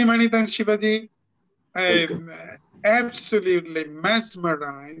 Many thanks, Shivaji. I'm absolutely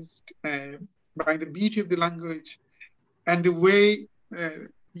mesmerized by the beauty of the language and the way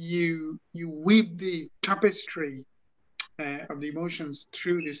you weave the tapestry of the emotions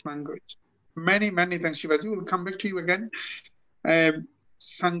through this language. Many thanks, Shivaji. We'll come back to you again.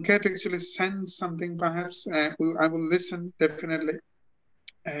 Sanket actually sent something, perhaps. I will listen definitely.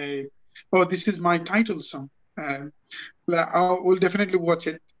 This is my title song. We'll definitely watch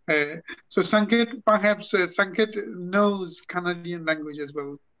it. So Sanket, perhaps Sanket knows Canadian language as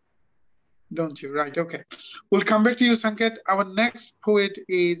well, don't you? Right, okay. We'll come back to you, Sanket. Our next poet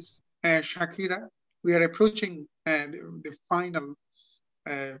is Shakira. We are approaching the final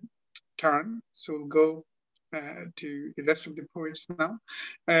turn, so we'll go to the rest of the poets now.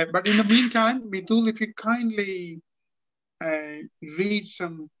 But in the meantime, Mitul, if you kindly read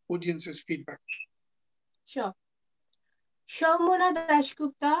some audience's feedback. Sure. Shaumona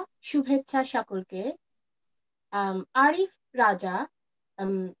Dashgupta, Shubhecha Shakulke, Arif Raja,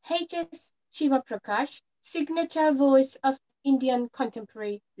 HS Shivaprakash, signature voice of Indian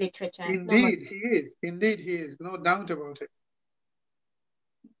contemporary literature. Indeed, he is. Indeed, he is. No doubt about it.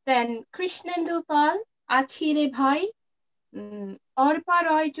 Then Krishnendu Pal, Achire Bhai, Orpa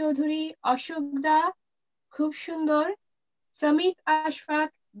Roy Chaudhuri, Ashok Da, Khub Sundar, Samit Ashfaq,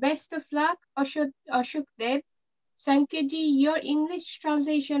 best of luck, Asoke Deb, Sanketji, your English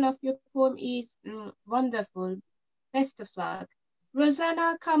translation of your poem is wonderful. Best of luck.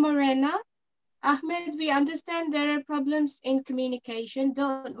 Rosanna Camarena, Ahmed, we understand there are problems in communication.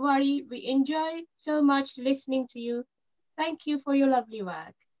 Don't worry, we enjoy so much listening to you. Thank you for your lovely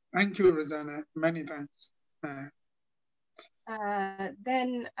work. Thank you, Rosanna. Many thanks.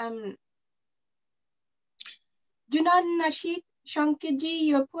 Then Junan Nasheed, Shanketji,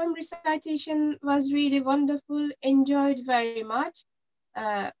 your poem recitation was really wonderful. Enjoyed very much.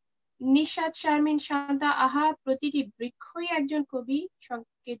 Nishat Sharmin Shanta Aha, Protiti Brikhoi Ekjon Kobi,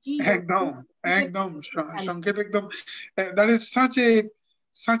 Shanketji. Ekdom, Sanket ekdom. That is such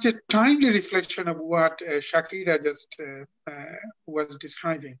a timely reflection of what Shakira just was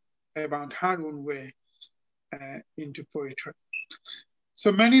describing about her own way into poetry.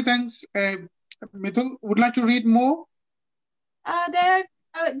 So many thanks. Mitul, would like to read more? There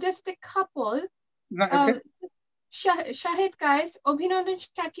are just a couple. Right, okay. Shahed Kayes, অভিনন্দন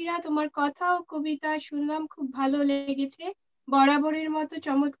শাকিরা, তোমার কথা ও কবিতা শুনলাম, খুব ভালো লেগেছে। বরাবরের মতো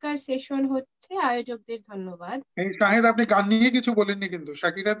চমৎকার সেশন হচ্ছে, আয়োজকদের ধন্যবাদ। এই শাহেদ, আপনি গান নিয়ে কিছু বলেননি কিন্তু।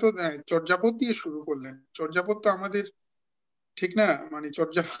 শাকিরা তো চর্যাপদ দিয়ে শুরু করলেন। চর্যাপদ তো আমাদের ঠিক না, মানে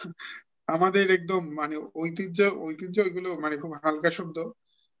আমাদের একদম মানে ঐতিহ্য ওইগুলো মানে খুব হালকা শব্দ,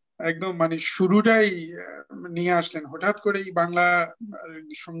 একদম মানে শুরুটাই নিয়ে আসলেন। হঠাৎ করেই বাংলা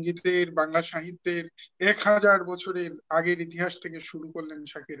সঙ্গীতের, বাংলা সাহিত্যের 1000 বছরের আগের ইতিহাস থেকে শুরু করলেন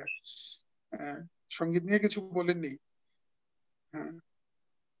শাকিরা। সঙ্গীত নিয়ে কিছু বলেননি। হ্যাঁ,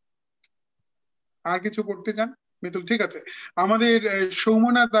 আর কিছু পড়তে চান মিতুল? ঠিক আছে। আমাদের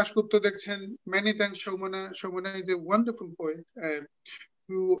সৌমনা দাশগুপ্ত দেখছেন, many thanks সৌমনা। সৌমনা is a wonderful poet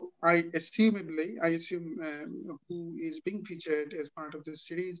who I assume who is being featured as part of this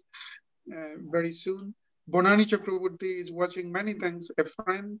series very soon. Bonani Chakraborty is watching. Many thanks, a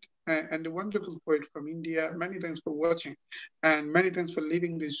friend and a wonderful poet from India. Many thanks for watching, and many thanks for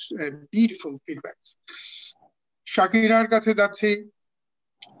leaving these beautiful feedbacks. Shakiraর কাছে যাচ্ছি।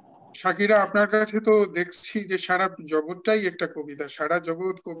 শাকিরা, আপনার কাছে তো দেখছি যে সারা জগৎটাই একটা কবিতা, সারা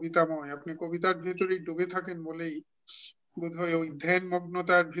জগৎ কবিতাময়। আপনি কবিতার ভেতরেই ডুবে থাকেন বলেই বোধহয় ওই ধ্যান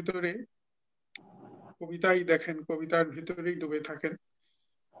মগ্নতার ভিতরে কবিতাই দেখেন, কবিতার ভিতরেই ডুবে থাকেন।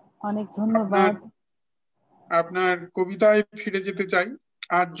 অনেক ধন্যবাদ। আপনার কবিতায় ফিরে যেতে চাই।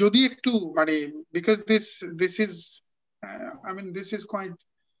 আর যদি একটু মানে because this is this is quite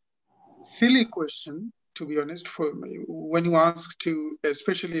silly question, to be honest, for when you ask to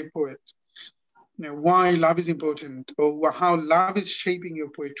especially a poet, why love is important or how love is shaping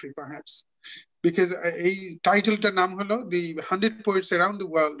your poetry, perhaps, because a টাইটেলটার নাম হলো the 100 poets around the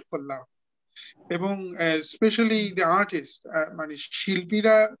world for love, এবং especially the artists, মানে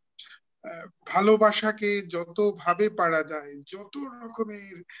শিল্পীরা ভালোবাসাকে যত ভাবে পারা যায়, যত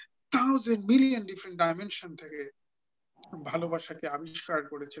রকমের 1000 million different dimension থেকে ভালোবাসাকে আবিষ্কার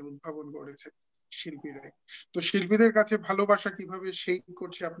করেছে, উদ্ভাবন করেছে শিল্পীরাই। তো শিল্পীদের কাছে ভালোবাসা কিভাবে শেপ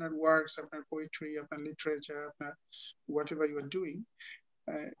করছে আপনার ওয়ার্কস, আপনার পোয়েট্রি, আপনার লিটারেচার, আপনার whatever you are doing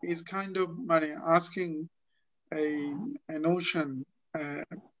is kind of মানে asking a notion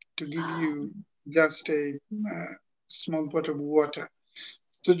to give you just a small pot of water.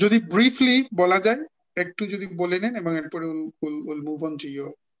 তো যদি ব্রিফলি বলা যায়, একটু যদি বলে নেন, এবং এরপরে we'll move on to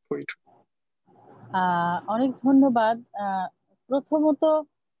your poetry. অনেক ধন্যবাদ। প্রথমত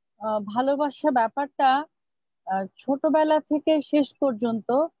ভালোবাসা ব্যাপারটা ছোটবেলা থেকে শেষ পর্যন্ত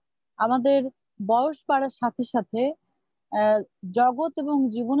আমাদের বয়স বাড়ার সাথে সাথে জগৎ এবং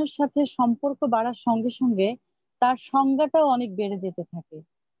জীবনের সাথে সম্পর্ক বাড়ার সঙ্গে সঙ্গে তার সংজ্ঞাটাও অনেক বেড়ে যেতে থাকে।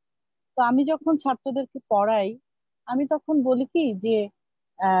 তো আমি যখন ছাত্রদেরকে পড়াই, আমি তখন বলি কি যে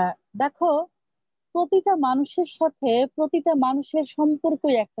দেখো, প্রতিটা মানুষের সাথে প্রতিটা মানুষের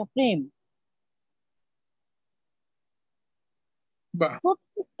সম্পর্কই একটা প্রেম।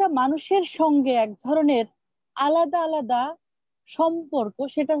 প্রত্যেকটা মানুষের সঙ্গে এক ধরনের আলাদা আলাদা সম্পর্ক,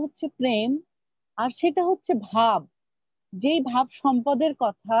 সেটা হচ্ছে প্রেম, আর সেটা হচ্ছে ভাব। যেই ভাব সম্পদের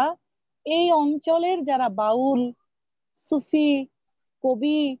কথা এই অঞ্চলের যারা বাউল, সুফি,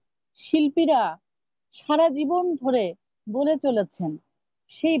 কবি, শিল্পীরা সারা জীবন ধরে বলে চলেছেন।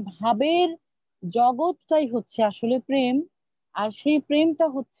 সেই ভাবের জগৎটাই হচ্ছে আসলে প্রেম। আর সেই প্রেমটা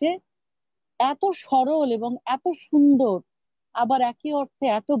হচ্ছে এত সরল এবং এত সুন্দর, আবার একই অর্থে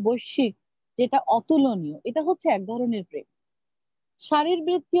এত বৈশ্বিক, যেটা অতুলনীয়। এটা হচ্ছে এক ধরনের প্রেম।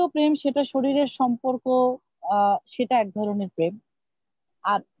 শারীরবৃত্তীয় প্রেম, সেটা শরীরের সম্পর্ক, সেটা এক ধরনের প্রেম।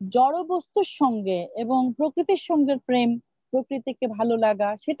 আর জড় বস্তুর সঙ্গে এবং প্রকৃতির সঙ্গে প্রেম, প্রকৃতিকে ভালো লাগা,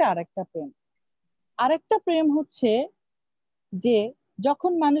 সেটা আরেকটা প্রেম। আরেকটা প্রেম হচ্ছে যে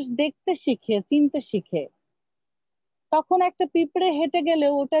যখন মানুষ দেখতে শিখে, চিনতে শিখে, তখন একটা পিঁপড়ে হেঁটে গেলে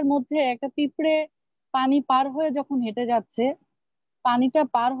ওটার মধ্যে একটা পিঁপড়ে পানি পার হয়ে যখন হেঁটে যাচ্ছে, পানিটা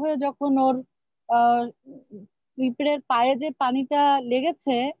পার হয়ে যখন ওর আহ পিঁপড়ের পায়ে যে পানিটা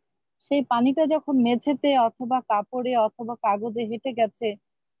লেগেছে, সেই পানিটা যখন মেঝেতে অথবা কাপড়ে অথবা কাগজে হেঁটে গেছে,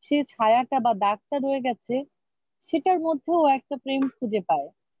 সে ছায়াটা বা দাগটা রয়ে গেছে, সেটার মধ্যেও একটা প্রেম খুঁজে পায়।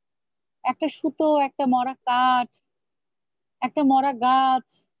 একটা সুতো, একটা মরা কাঠ, একটা মরা গাছ,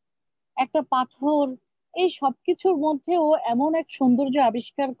 একটা পাথর, এই সবকিছুর মধ্যেও এমন এক সৌন্দর্য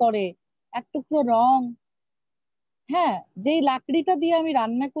আবিষ্কার করে, এক টুকরো রং। হ্যাঁ, যেই লাকড়িটা দিয়ে আমি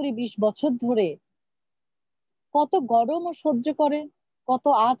রান্না করি 20 বছর ধরে, কত গরমও সহ্য করে, কত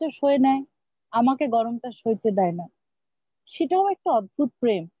আঁচও সয়ে নেয়, আমাকে গরমটা সইতে দেয় না। সেটাও একটা অদ্ভুত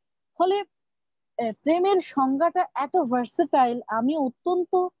প্রেম। ফলে প্রেমের সংজ্ঞাটা এত ভার্সেটাইল। আমি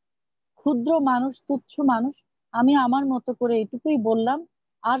অত্যন্ত ক্ষুদ্র মানুষ, তুচ্ছ মানুষ, আমি আমার মতো করে এটুকুই বললাম।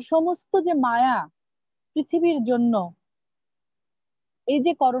 আর সমস্ত যে মায়া পৃথিবীর জন্য, এই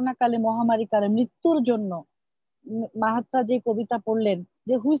যে করোনা কালে, মহামারী কালে, মৃত্যুর জন্য মাহাত্রা যে কবিতা পড়লেন,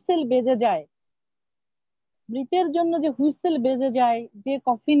 যে হুইসেল বেজে যায়, মৃতের জন্য যে হুইসেল বেজে যায়, যে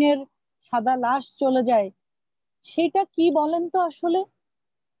কফিনের সাদা লাশ চলে যায়, সেটা কি বলেন তো আসলে?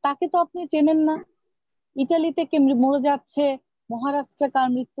 তাকে তো আপনি চেনেন না। ইটালিতে কে মরে যাচ্ছে, মহারাষ্ট্রে কার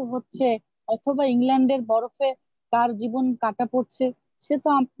মৃত্যু হচ্ছে, অথবা ইংল্যান্ডের বরফে কার জীবন কাটা পড়ছে, সে তো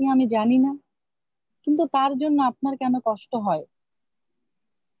আপনি আমি জানি না। কিন্তু তার জন্য আপনার কেন কষ্ট হয়,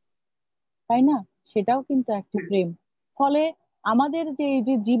 তাই না? সেটাও কিন্তু একটা প্রেম। ফলে আমাদের যে এই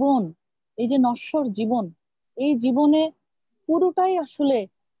যে জীবন, এই যে নশ্বর জীবন, এই জীবনে পুরোটাই আসলে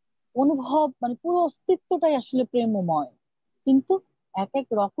অনুভব, মানে পুরো অস্তিত্বটাই আসলে প্রেমময়। কিন্তু এক এক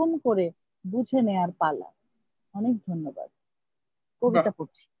রকম করে বুঝে নেয়ার পালা। অনেক ধন্যবাদ। বাহ, কবিতা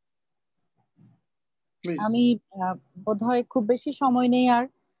পড়ছি প্লিজ। আমি। বোধহয় খুব বেশি সময় নেই আর।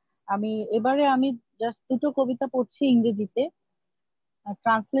 আমি জাস্ট দুটো কবিতা পড়ছি ইংরেজিতে।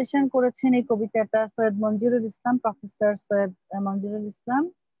 ট্রান্সলেশন করেছেন এই কবিতাটা সৈয়দ মঞ্জুরুল ইসলাম, প্রফেসর সৈয়দ মঞ্জুরুল ইসলাম।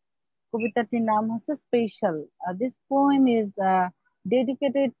 কবিতাটির নাম হচ্ছে special. This poem is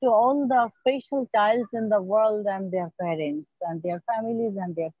dedicated to all the special childs in the world and their parents and their families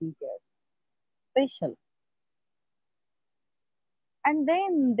and their teachers. Special. And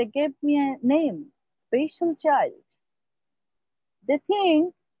then they gave me a name, special child. They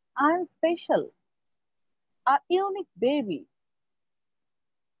think I'm special, a unique baby.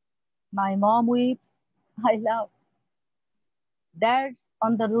 My mom weeps, I laugh. Dad's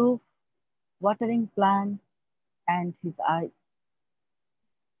on the roof, watering plants and his eyes.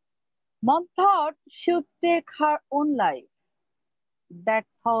 Mom thought she'd take her own life. That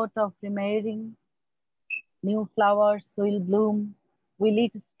thought of remarrying, new flowers will bloom, we'll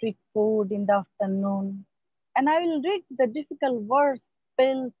eat street food in the afternoon, and I will read the difficult verse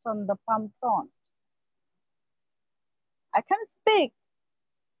spelled on the palm front. I can speak,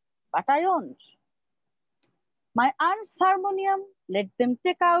 but I won't. My aunt's harmonium, let them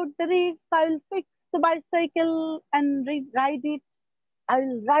take out the reeds. I will fix the bicycle and ride it. I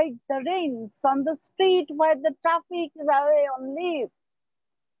will ride the reins on the street where the traffic is away on leave.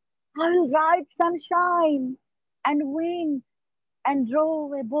 I will ride sunshine and wind and row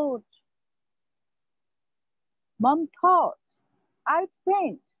a boat. Mom thought I'd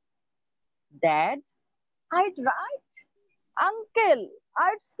paint. Dad, I'd write. Uncle,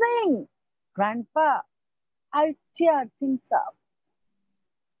 I'd sing. Grandpa, I'd tear things up.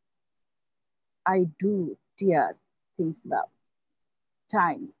 I do tear things up.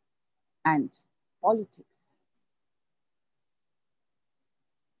 Time and politics.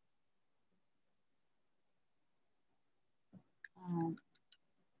 Um,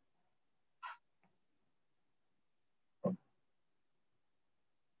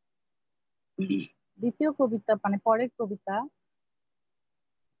 দ্বিতীয় কবিতা, মানে পরের কবিতা,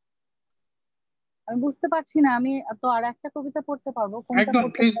 আমি বুঝতে পারছি না আমি তো আর একটা কবিতা পড়তে পারবো, কোনটা একদম,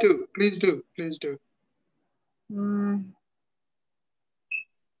 পড়তে প্লিজ পারবো? Do, please do, please do.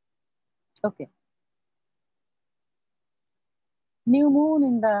 Okay. New moon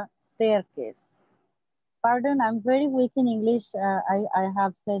in the staircase. Pardon, I'm very weak in English. I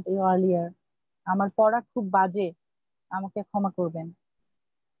have said you earlier. আমার পড়া খুব বাজে, আমাকে ক্ষমা করবেন।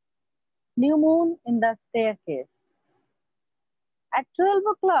 New moon in the staircase. At 12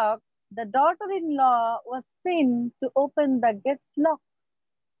 o'clock, the daughter-in-law was seen to open the gate's lock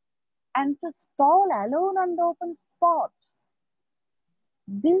and to stall alone on the open spot.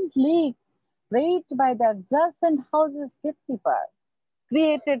 These leaks, spread by the adjacent house's gatekeeper,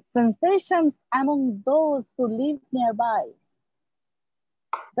 created sensations among those who lived nearby.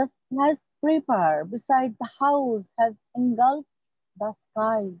 The skyscraper beside the house has engulfed the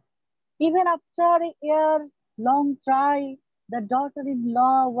sky. Even after a year-long try, the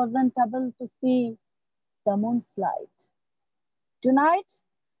daughter-in-law wasn't able to see the moon's light. Tonight,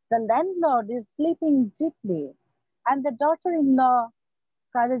 the landlord is sleeping deeply, and the daughter-in-law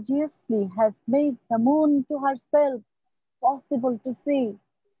courageously has made the moon to herself possible to see.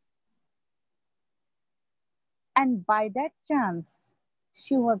 And by that chance,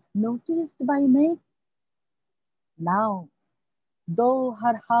 she was noticed by me. Now, though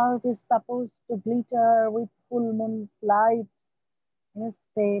her heart is supposed to glitter with full moon's light,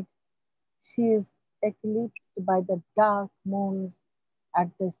 instead, she is eclipsed by the dark moons at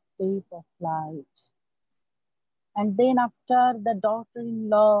the step of light. And then after, the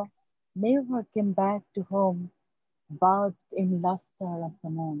daughter-in-law never came back to home, bathed in luster of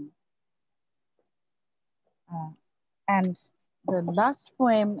the moon. And the last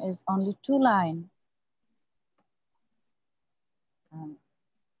poem is only 2 lines.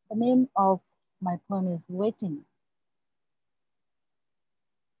 The name of my poem is Waiting.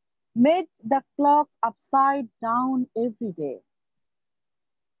 Made the clock upside down every day.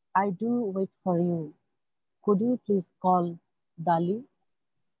 I do wait for you. Could you please call Dali?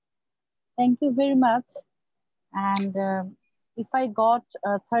 Thank you very much. And if I got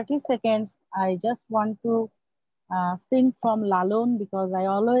 30 seconds, I just want to sing from Lalon, because I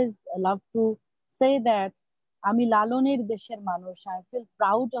always love to say that Ami Laloner desher manush. I feel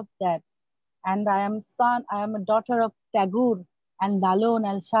proud of that. And I am a daughter of Tagore and Lalon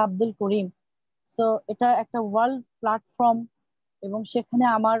and Shah Abdul Karim. So এটা একটা world platform, এবং সেখানে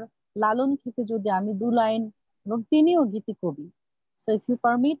আমার লালন থেকে যদি আমি 2 line, এবং তিনিও গীতি কবি। So if you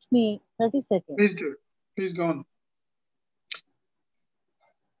permit me 30 seconds. Please do. Please go on.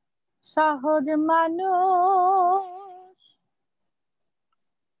 সহজ মানুষ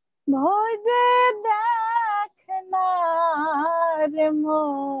ভোজে দেখ না রে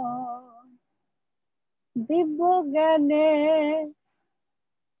মন, দিব্য জ্ঞানে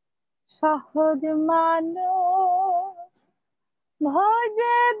সহজ মানুষ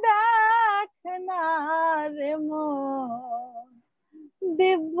ভোজে দেখ না রে মন,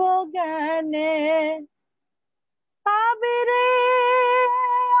 দিব্য জ্ঞানে পাবি রে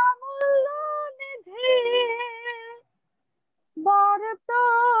অমূল্য নিধি, বরত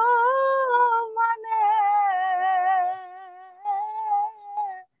মানে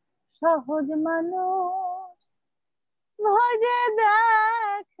সহজ মানুষ ভোজে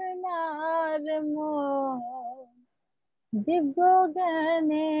দেখ না রে মন, দিব্য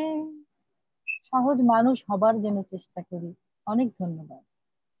জ্ঞানে। সহজ মানুষ হবার জন্য চেষ্টা করি। অনেক ধন্যবাদ।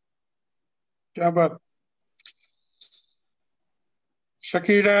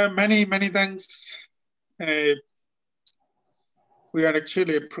 Shakira, many thanks. We are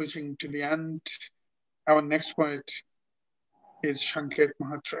actually approaching to the end. Our next poet is Sanket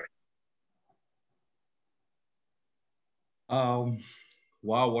Mhatre.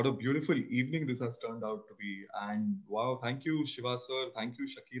 Wow, what a beautiful evening this has turned out to be. And wow, thank you, Shiva sir. Thank you,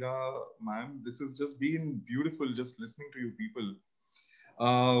 Shakira, ma'am. This has just been beautiful just listening to you people.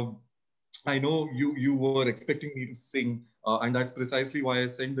 I know you were expecting me to sing, and that's precisely why I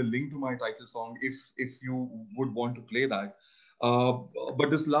sent the link to my title song if you would want to play that. But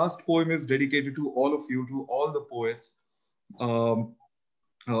this last poem is dedicated to all of you, to all the poets.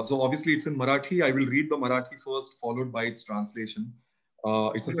 So obviously it's in Marathi. I will read the Marathi first, followed by its translation.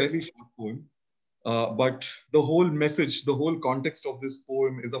 It's a fairly short poem, but the whole message, the whole context of this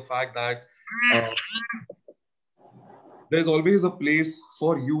poem is the fact that there's always a place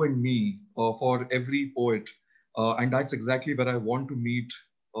for you and me, for every poet, and that's exactly where I want to meet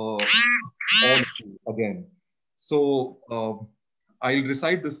all of you again. So I'll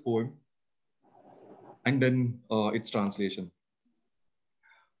recite this poem and then its translation.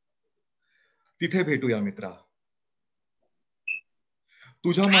 तिथे भेटूया मित्रा,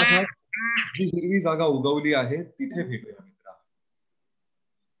 तुझ्या माथ्यात जी हिरवी जागा उगवली आहे तिथे भेटूया मित्रा,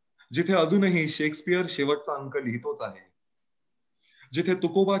 जिथे अजूनही शेक्सपियर शेवटचा अंक लिहितोच आहे, जिथे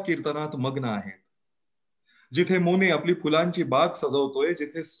तुकोबा कीर्तनात मग्न आहेत, जिथे मोने आपली फुलांची बाग सजवतोय,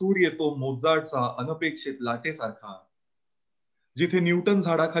 जिथे सूर्य तो मोजार्टचा अनपेक्षित लाटेसारखा, जिथे न्यूटन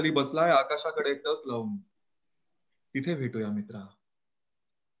झाडाखाली बसलाय आकाशाकडे टक लावून, तिथे भेटूया मित्रा.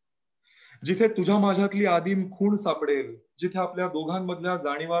 जिथे तुझ्या माझ्यातली आदिम खूण सापडेल, जिथे आपल्या दोघांमधल्या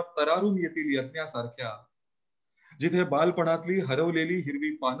जाणीवा तरारून येतील यज्ञासारख्या, जिथे बालपणातली हरवलेली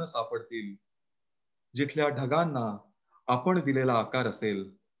हिरवी पानं सापडतील, जिथल्या ढगांना आपण दिलेला आकार असेल,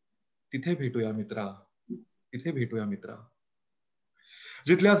 तिथे भेटूया मित्रा, तिथे भेटूया मित्रा.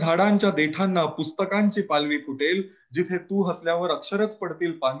 जिथल्या झाडांच्या देठांना पुस्तकांची पालवी फुटेल, जिथे तू हसल्यावर अक्षरच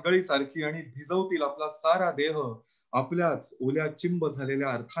पडतील पानगळी सारखी आणि भिजवतील आपला सारा देह आपल्याच ओल्या चिंब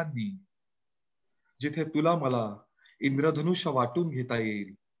झालेल्या अर्थांनी, जिथे तुला मला इंद्रधनुष्य वाटून घेता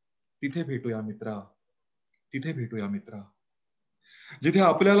येईल, तिथे भेटूया मित्रा, तिथे भेटूया मित्रा. जिथे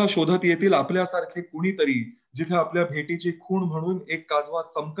आपल्याला शोधत येतील आपल्यासारखे कुणीतरी, जिथे आपल्या भेटीची खूण म्हणून एक काजवा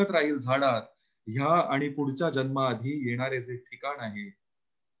चमकत राहील झाडात, ह्या आणि पुढच्या जन्माआधी येणारे जे ठिकाण आहे,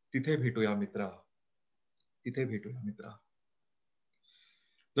 तिथे भेटूया मित्रा, तिथे भेटूया मित्रा.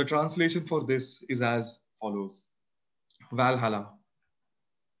 The translation for this is as follows. Valhalla.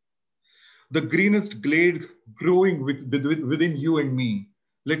 The greenest glade growing within you and me.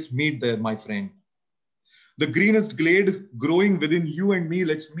 Let's meet there, my friend. The greenest glade growing within you and me.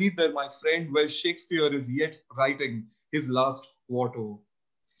 Let's meet there, my friend, where Shakespeare is yet writing his last quarto.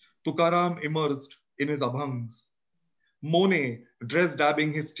 Tukaram immersed in his abhangs. Monet dress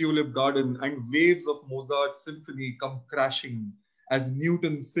dabbing his tulip garden, and waves of Mozart's symphony come crashing as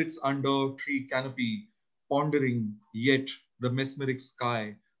Newton sits under tree canopy, pondering yet the mesmeric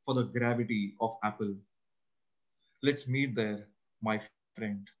sky for the gravity of apple. Let's meet there, my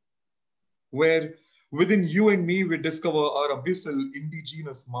friend, where within you and me we discover our abyssal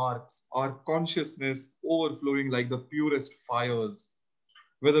indigenous marks, our consciousness overflowing like the purest fires,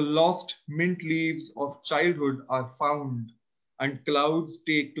 where the lost mint leaves of childhood are found and clouds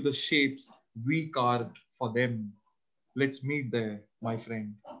take to the shapes we carved for them. Let's meet there, my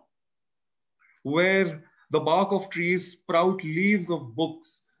friend. Where the bark of trees sprout leaves of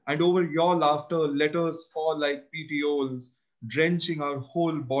books, and over your laughter letters fall like petioles, drenching our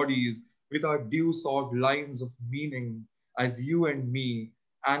whole bodies with our dew-soaked lines of meaning as you and me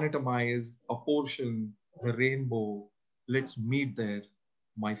anatomize a portion, the rainbow. Let's meet there,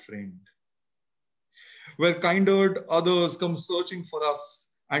 my friend. Where kinder others come searching for us,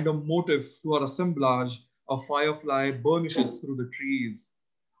 and a motive to our assemblage, a firefly burnishes through the trees.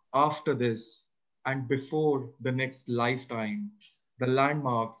 After this, and before the next lifetime, the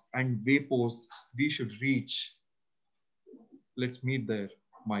landmarks and wayposts we should reach. Let's meet there,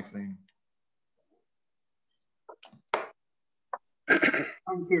 my friend.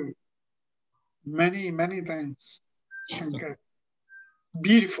 Thank you. Many, many thanks, Shankar.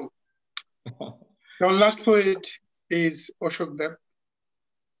 Beautiful. Our last poet is Asoke Deb.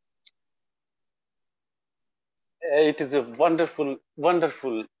 It is a wonderful,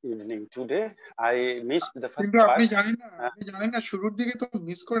 wonderful evening today. I missed the first কিন্তু part. আপনি জানেন না শুরুর দিকে তো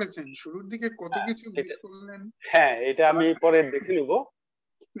miss করেছেন, শুরুর দিকে কত কিছু মিস করলেন। হ্যাঁ, এটা আমি পরে দেখে নেব,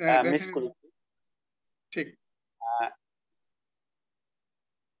 মিস করি। ঠিক।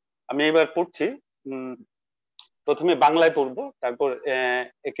 আমি এবার পড়ছি, প্রথমে বাংলায় পড়বো, তারপর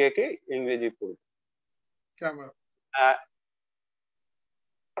একে একে ইংরেজি পড়ব।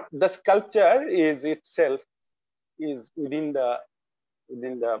 The sculpture is itself is within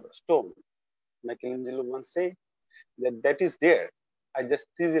the stone. Michelangelo once said that is there. I just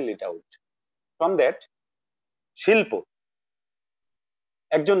chisel it out. From that, শিল্প,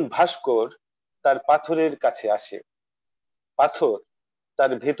 একজন ভাস্কর তার পাথরের কাছে আসে, পাথর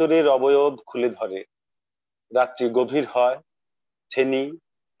তার ভেতরের অবয়ব খুলে ধরে। রাত্রি গভীর হয়, ছেনি,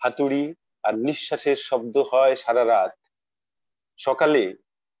 হাতুড়ি আর নিঃশ্বাসের শব্দ হয় সারা রাত। সকালে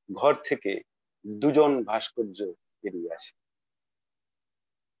ঘর থেকে দুজন ভাস্কর্য বেরিয়ে আসে।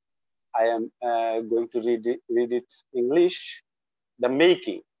 I am going to read its English. The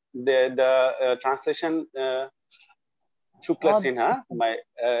making, the translation. Shukla Sinha, my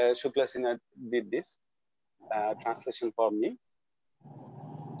Shukla Sinha did this translation for me.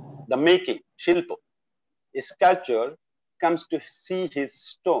 The making, Shilpo, a sculpture comes to see his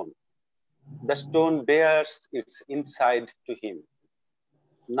stone. The stone bears its inside to him.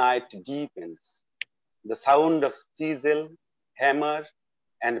 Night deepens. The sound of chisel, hammer,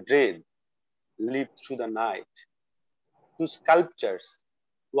 and blade leap through the night. Two sculptors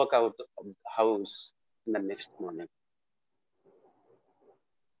walk out of the house in the next morning.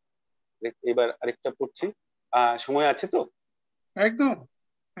 এবার আরেকটা পড়ছি, সময় আছে তো? একদম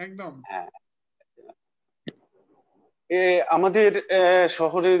একদম। হ্যাঁ, আমাদের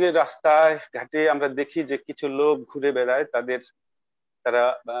শহরের রাস্তায় ঘাটে আমরা দেখি যে কিছু লোক ঘুরে বেড়ায়, তারা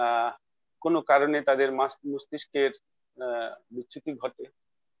কোনো কারণে তাদের মস্তিষ্কের বিচ্যুতি ঘটে।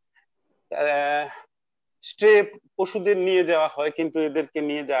 স্ট্রে পশুদের নিয়ে যাওয়া হয়, কিন্তু এদেরকে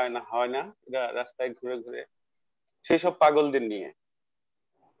নিয়ে হয় না, এরা রাস্তায় ঘুরে ঘুরে সেসব পাগলদের নিয়ে।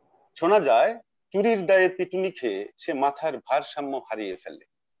 শোনা যায় চুরির দায়ে পিটুনি খেয়ে সে মাথার ভারসাম্য হারিয়ে ফেলে,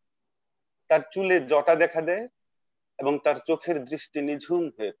 তার চুলে জটা দেখা দেয় এবং তার চোখের দৃষ্টি নিঝুম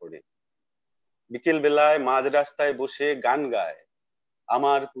হয়ে পড়ে। বিকেল বেলায় মাঝ রাস্তায় বসে গান গায়,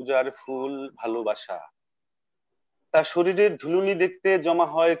 আমার পূজার ফুল ভালোবাসা। তার শরীরের ঝুলুনি দেখতে জমা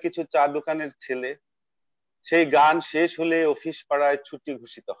হয় কিছু চা দোকানের ছেলে। সেই গান শেষ হলে অফিস পাড়ায় ছুটি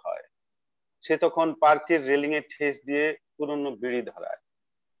ঘোষিত হয়। সে তখন পার্কের রেলিং এ ঠেস দিয়ে পুরনো বিড়ি ধরায়।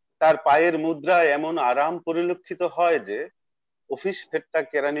 তার পায়ের মুদ্রায় এমন আরাম পরিলক্ষিত হয় যে অফিস ফেরতা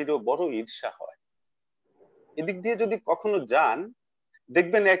কেরানিরও বড় ঈর্ষা হয়। এদিক দিয়ে যদি কখনো যান,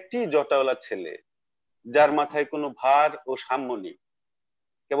 দেখবেন একটি জটাওয়ালা ছেলে, যার মাথায় কোনো ভার ও সাম্য নেই।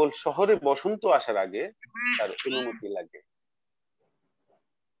 কেবল শহরে বসন্ত আসার আগে তার অনুমতি লাগে।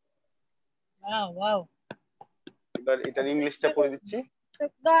 এবার এটার ইংলিশটা পড়ে দিচ্ছি।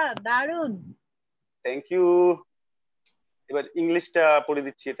 দারুন, থ্যাংক ইউ। এবার ইংলিশটা পড়ে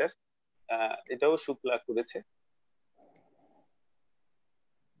দিচ্ছি এটার। এটাও শুক্লা করেছে।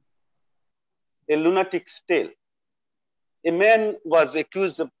 A lunatic's tale. A man was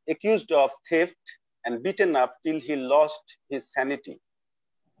accused of theft and beaten up till he lost his sanity.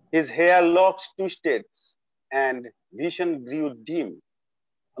 His hair locks twisted and vision grew dim.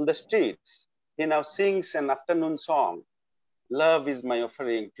 On the streets, he now sings an afternoon song. Love is my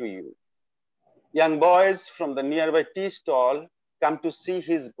offering to you. Young boys from the nearby tea stall come to see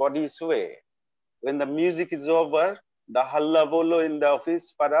his body sway. When the music is over, the halla bolo in the office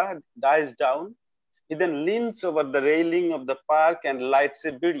para dies down. He then leans over the railing of the park and lights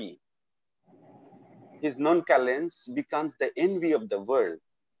a bidi. His nonchalance becomes the envy of the world.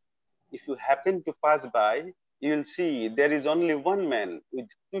 If you happen to pass by, you will see there is only one man with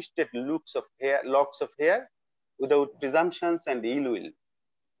twisted locks of hair, without presumptions and ill will.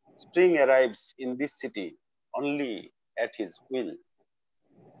 Spring arrives in this city only at his will.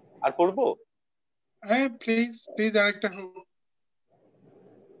 আর পড়বো? হ্যাঁ, please please আরেকটা হোক।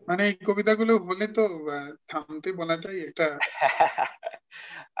 মানে এই কবিতাগুলো হলে তো থামতে বলাটাই একটা।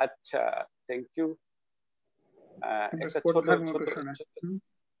 আচ্ছা, থ্যাংক ইউ। একটা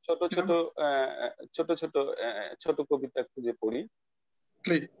ছোট কবিতা খুঁজে পড়ি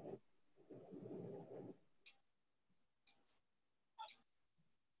প্লিজ।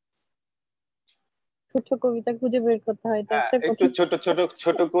 ছোট কবিতা খুঁজে বের করতে হয়, একটু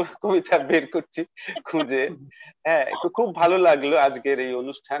ছোট কবিতা বের করছি খুঁজে। হ্যাঁ, খুব ভালো লাগলো আজকের এই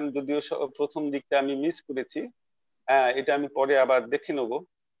অনুষ্ঠান, যদিও প্রথম দিকটা আমি মিস করেছি। এটা আমি পরে আবার দেখে নেব।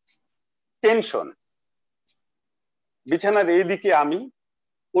 টেনশন। বিছানার এইদিকে আমি,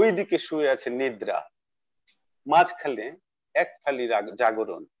 ওই দিকে শুয়ে আছে নিদ্রা, মাঝখানে এক ফালি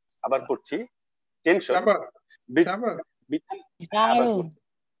জাগরণ। আবার পড়ছি। টেনশন।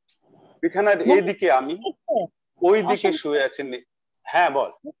 বিছানার এইদিকে আমি, ওই দিকে শুয়ে আছে। হ্যাঁ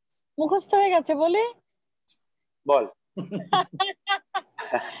বল। মুখস্থ হয়ে গেছে বলে বল।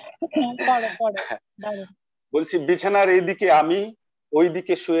 বলছি বিছানার এইদিকে আমি, ওই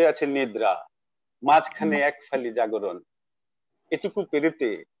দিকে শুয়ে আছে নিদ্রা, মাঝখানে এক ফালি জাগরণ। এটুকু পেরেতে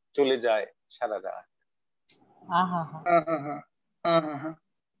চলে যায় সারা রাত।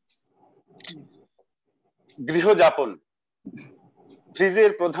 গৃহযাপন।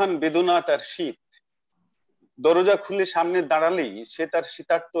 ফ্রিজের প্রধান বেদনা তার শীত। দরজা খুলে সামনে দাঁড়ালেই সে তার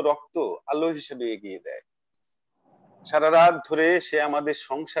শীতার্ত রক্ত আলো হিসেবে এগিয়ে দেয়। সারা রাত ধরে সে আমাদের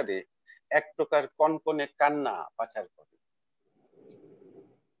সংসারে এক প্রকার কনকনে কান্না পাচার করে।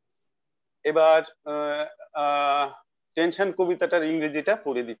 এবার টেনশন কবিতাটার ইংরেজিটা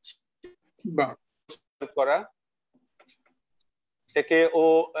পড়ে দিচ্ছি। করা থেকে ও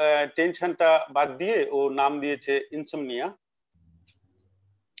টেনশনটা বাদ দিয়ে ও নাম দিয়েছে ইনসমনিয়া।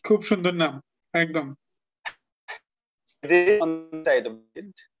 খুব সুন্দর নাম, একদম। On the side of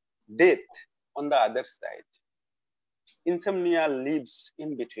it, death on the other side. Insomnia lives in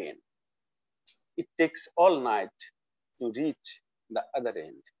between. It takes all night to reach the other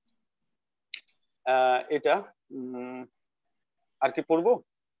end. এটা আর কি পড়বো?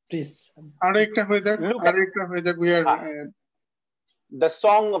 প্লিজ আরেকটা হয়ে যাক, আরেকটা হয়ে যাক। The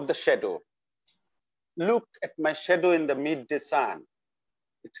song of the shadow. Look at my shadow in the midday sun.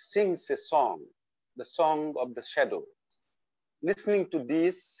 It sings a song, the song of the shadow. Listening to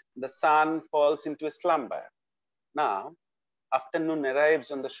this, the sun falls into a slumber. Now, afternoon arrives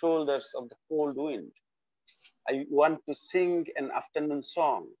on the shoulders of the cold wind. I want to sing an afternoon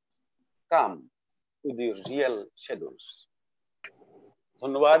song. Come with your real shadows.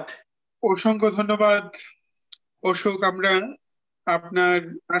 ধন্যবাদ। অসংখ্য ধন্যবাদ অশোক, আমরা আপনার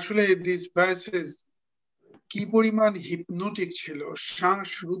আসলে these verses কি পরিমাণ hypnotic ছিল,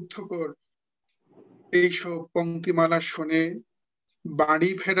 শ্বাসরুদ্ধকর এইসব পংক্তিমালা শুনে বাড়ি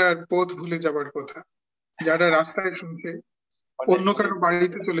ফেরার পথ ভুলে যাবার কথা, যারা রাস্তায় শুনছে অন্য কারো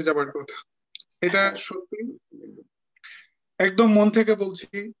বাড়িতে চলে যাবার কথা। এটা সত্যি একদম মন থেকে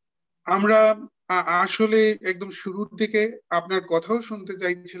বলছি। আমরা আসলে একদম শুরুর দিকে আপনার কথাও শুনতে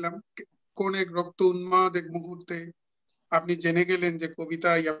চাইছিলাম, কোন এক রক্ত উন্মাদ এক মুহূর্তে আপনি জেনে গেলেন যে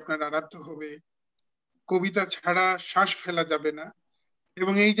কবিতাই আপনার আরাধ্য হবে, কবিতা ছাড়া শ্বাস ফেলা যাবে না।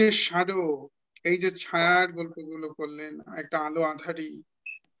 এবং এই যে শ্যাডো, এই যে ছায়ার গল্পগুলো করলেন, একটা আলো আঁধারি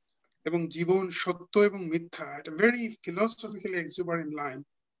এবং জীবন সত্য এবং মিথ্যা, একটা very philosophically exuberant line.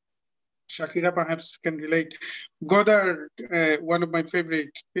 Shakira perhaps can relate. Godard, one of my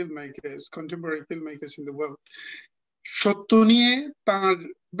favorite filmmakers, contemporary filmmakers in the world. সত্য নিয়ে তার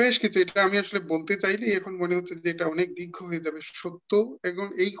বেশ কিছু, এটা আমি আসলে বলতে চাইলে এখন মনে হচ্ছে যে এটা অনেক দীর্ঘ হয়ে যাবে। সত্য এবং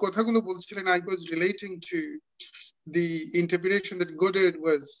এই কথাগুলো বলছিলেন, I was relating to the interpretation that Godard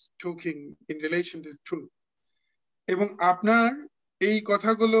was talking in relation to truth. এবং আপনার এই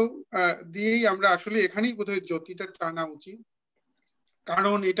কথাগুলো দিয়েই আমরা আসলে এখানেই বোধহয় জ্যোতিটা টানা উচিত,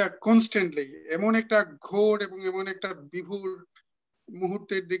 কারণ এটা কনস্ট্যান্টলি এমন একটা ঘোর এবং এমন একটা বিভুর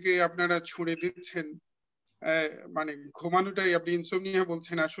মুহূর্তের দিকে আপনারা ছুঁড়ে দিচ্ছেন। মানে ঘুমানোটাই, আপনি ইনসোমনিয়া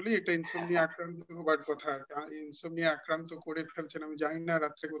বলছেন, আসলে এটা ইনসোমনিয়া আক্রান্ত হবার কথা, ইনসোমনিয়া আক্রান্ত করে ফেলছেন, আমি জানি না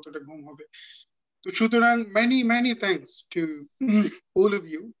রাত্রে কতটা ঘুম হবে। তো সুতরাং many thanks to all of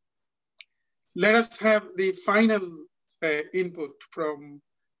you. Let us have the final input from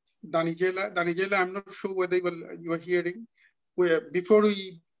Danijela. Danijela, I'm not sure whether you are hearing. Before we,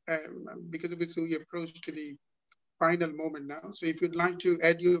 because of this, we approach to the final moment now. So if you'd like to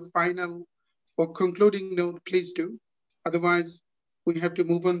add your final or concluding note, please do. Otherwise, we have to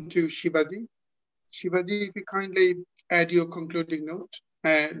move on to Shivaji. Shivaji, if you kindly add your concluding note.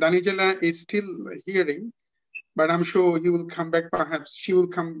 Danijela is still hearing, but I'm sure he will come back perhaps. She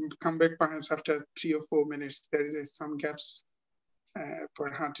will come back perhaps after 3 or 4 minutes. There is some gaps for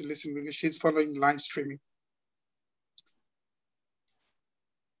her to listen because she's following live streaming.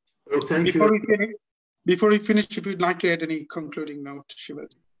 Well, thank you. Before we finish, if you'd like to add any concluding note,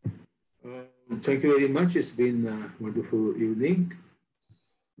 Shivaji. Thank you very much. It's been a wonderful evening.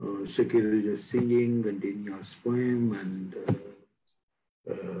 Shakira just singing and Daniel's poem and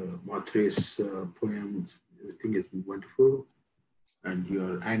Mhatre's poem. Everything has been wonderful. And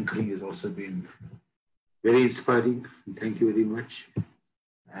your anchoring has also been very inspiring. Thank you very much.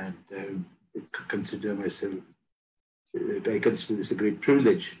 And I consider this a great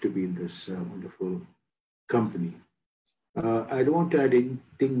privilege to be in this wonderful company. I don't want to add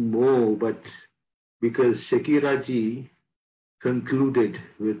anything more, but because Shakira ji concluded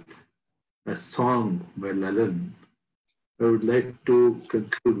with a song by Lalan, I would like to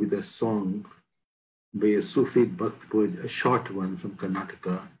conclude with a song by a Sufi Bhakt poet, a short one from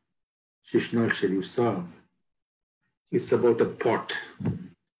Karnataka, Shishnal Sharif Saab. It's about a pot.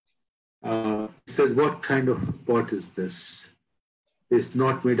 It says, what kind of pot is this? It's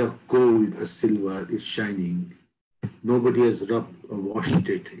not made of gold or silver, it's shining. Nobody has rubbed or washed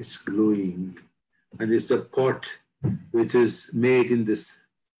it, it's glowing. And it's the pot which is made in this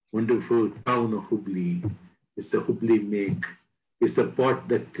wonderful town of Hubli. It's the Hubli make. It's the pot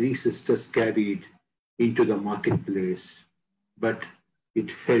that 3 sisters carried into the marketplace, but it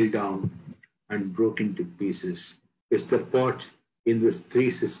fell down and broke into pieces. It's the pot in which 3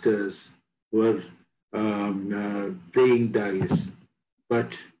 sisters were playing dice,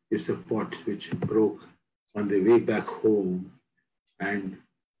 but it's a pot which broke on the way back home. And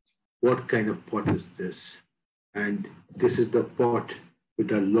what kind of pot is this? And this is the pot with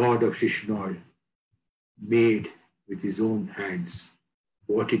the Lord of Shishnal made with his own hands.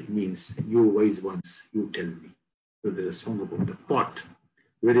 What it means, you wise ones, you tell me. So there's a song about the pot,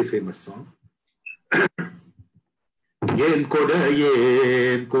 very famous song. Yen kodava,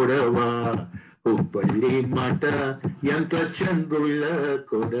 Hubballi mata, yanta chandulla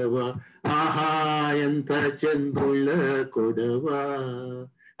kodava, aha, yanta chandulla kodava,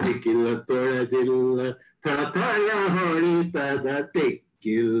 tikilla toradilla, tarataya horitada,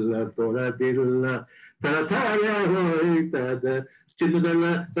 tikilla toradilla, tarataya horitada,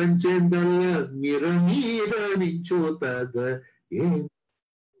 Chindala, Panchendala, Mira Ninchotada, Yen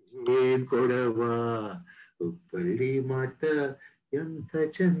Kodava, Uppalli Mata, Yanta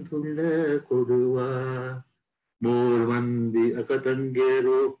Chandula Kodava, Morvandi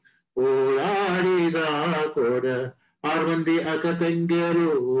Akatangero, Olarida Koda, Arvandi Akatangero,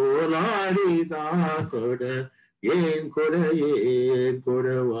 Olarida Koda, Yen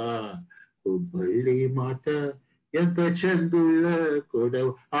Kodava, Uppalli Mata, ఎంత చందుల కొడవ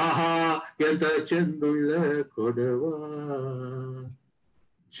ఆహా ఎంత చందుల కొడవ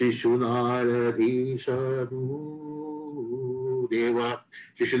శిశునారధీశాను దేవా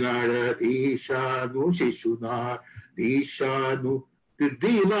శిశునారధీశాను శిశునారధీశాను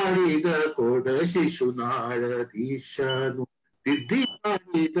తిద్దిమారిద కొడ శిశునారధీశాను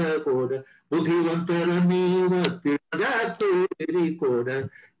తిద్దిమారిద కొడ బుద్ధివంತರ ನೀವ ತಿಳಿದಾತೇರಿ ಕೊಡ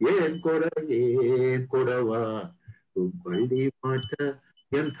ಏನ್ ಕೊಡವ ಬಳ್ಳಿ ಮಾಟ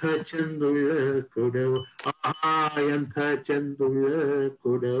ಎಂಥ ಚಂದುಳ್ಳ ಕೊಡವ ಆಹಾ ಎಂಥ ಚಂದುಳ್ಳ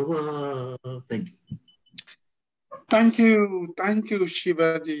Kodava. Thank you. Thank you,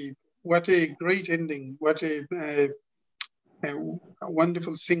 Shivaji. What a great ending. What a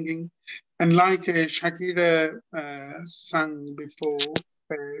wonderful singing. And like Shakira sang before,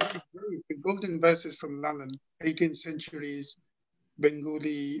 the golden verses from Lalan, 18th century's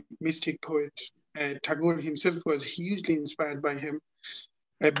Bengali mystic poet. Tagore himself was hugely inspired by him.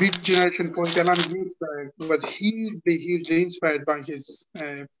 A big generation poet Alan Ginsberg was hugely inspired by his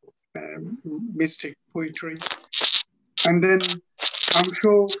mystic poetry. And then I'm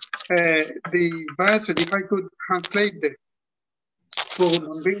sure the verses, if I could translate this for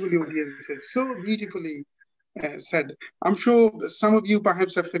non-Bengali audiences, so beautifully said. I'm sure some of you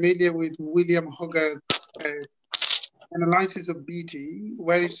perhaps are familiar with William Hogarth's analysis of beauty,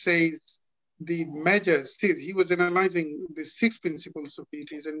 where it says the measure six. He was analyzing the 6 principles of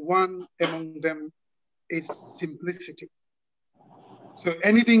beauty, and one among them is simplicity. So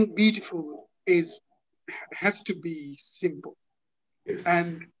anything beautiful has to be simple. Yes. And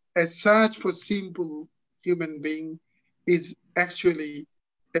a search for simple human being is actually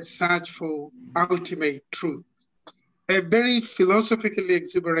a search for ultimate truth. A very philosophically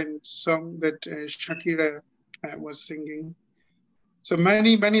exuberant song that Shakira was singing. So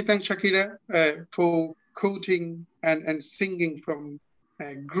many thanks, Shakira, for quoting and singing from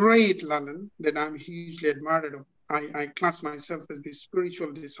great Lalan that I'm hugely admired of. I class myself as the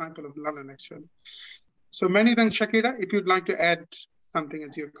spiritual disciple of Lalan, actually. So many thanks, Shakira. If you'd like to add something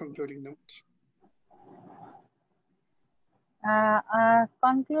as your concluding note.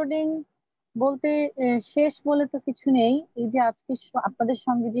 Concluding বলতে শেষ বলে তো কিছু নেই। এই যে আজকে আপনাদের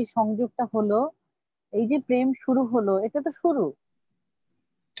সঙ্গে যে সংযোগটা হলো, এই যে প্রেম শুরু হলো, এটা তো শুরু।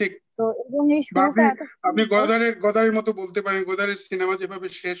 ঠিক। তো এবং এই শুরুটা আপনি গদারের মতো বলতে পারেন, গদারের সিনেমা যেভাবে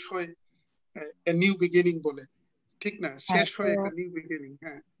শেষ হয় a new beginning বলে, ঠিক না? শেষ হয় একটা নিউ বিগিনিং।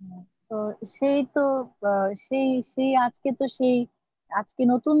 হ্যাঁ, তো সেই আজকে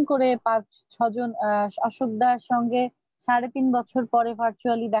নতুন করে 5-6 জন অশোকদার সঙ্গে 3.5 বছর পরে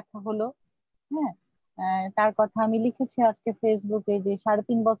ভার্চুয়ালি দেখা হলো। হ্যাঁ, তার কথা আমি লিখেছি আজকে ফেসবুকে যে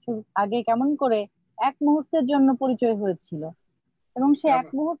 3.5 বছর আগে কেমন করে এক মুহূর্তের জন্য পরিচয় হয়েছিল, এবং সে এক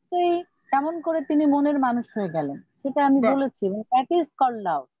মুহূর্তেই কেমন করে তিনি মনের মানুষ হয়ে গেলেন সেটা আমি বলেছি। দ্যাট ইজ কল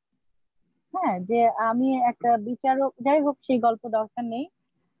লাভ। হ্যাঁ, যে আমি একটা বিচারক, যাই হোক সেই গল্প দরকার নেই।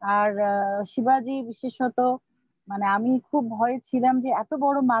 আর শিবাজি বিশেষত, মানে আমি খুব ভয়ে ছিলাম যে এত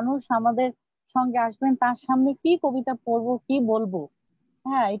বড় মানুষ আমাদের সঙ্গে আসবেন, তার সামনে কি কবিতা পড়বো, কি বলবো।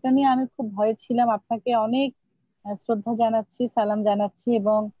 হ্যাঁ, এটা নিয়ে আমি খুব ভয়ে ছিলাম। আপনাকে অনেক শ্রদ্ধা জানাচ্ছি, সালাম জানাচ্ছি,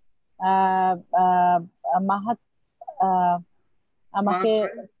 এবং আমাকে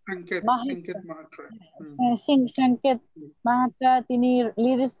সংকেত মাহাত্রা, তিনি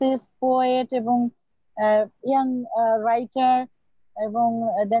লিরিসিস্ট, পোয়েট এবং ইয়াং রাইটার, এবং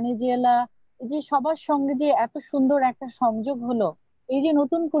দানিজেলা, এই যে সবার সঙ্গে যে এত সুন্দর একটা সংযোগ হলো, এই যে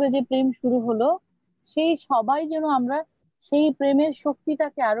নতুন করে যে প্রেম শুরু হলো, সেই সবাই যেন আমরা সেই প্রেমের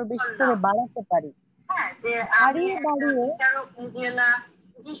শক্তিটাকে আরো বেশি করে বাড়াতে পারি। বাড়িয়ে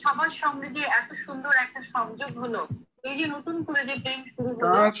যে সবার সঙ্গে যে এত সুন্দর একটা সংযোগ হলো, এই যে নতুন করে যে প্রেম শুরু হলো।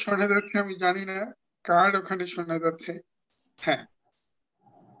 কার শোনা যাচ্ছে আমি জানি না, কার ওখানে শোনা যাচ্ছে। হ্যাঁ,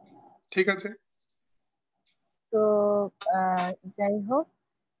 ঠিক আছে। তো যাই হোক,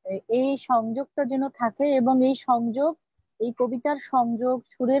 এই সংযোগটা যেন থাকে, এবং এই সংযোগ, এই কবিতার সংযোগ,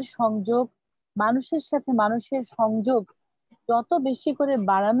 সুরের সংযোগ, মানুষের সাথে মানুষের সংযোগ যত বেশি করে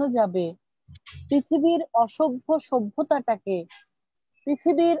বাড়ানো যাবে, পৃথিবীর অসভ্য সভ্যতাটাকে,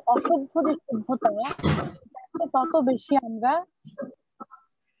 পৃথিবীর অসভ্য যে সভ্যতা, তত বেশি আমরা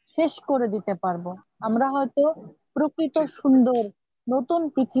শেষ করে দিতে পারবো। আমরা হয়তো প্রকৃত সুন্দর নতুন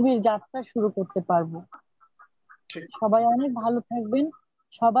পৃথিবীর যাত্রা শুরু করতে পারবো। সবাই অনেক ভালো থাকবেন,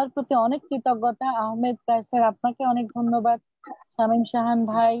 সবার প্রতি অনেক কৃতজ্ঞতা। আহমেদ কায়সার, আপনাকে অনেক ধন্যবাদ। শামীম শাহান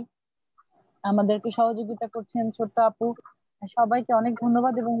ভাই আমাদেরকে সহযোগিতা করছেন, ছোট্ট আপু, সবাইকে অনেক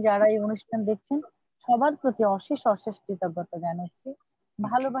ধন্যবাদ, এবং যারা এই অনুষ্ঠান দেখছেন সবার প্রতি অশেষ কৃতজ্ঞতা জানাচ্ছি,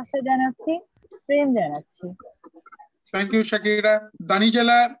 ভালোবাসা জানাচ্ছি, প্রেম জানাচ্ছি। Thank you, Shakira.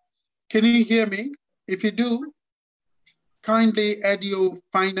 Danijela, can you hear me? If you do, kindly add your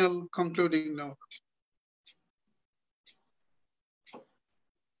final concluding note.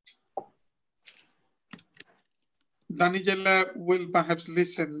 Danijela will perhaps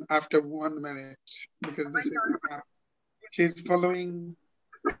listen after 1 minute because this is she's following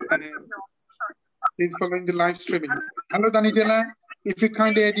the live streaming. Hello, Danijela. If you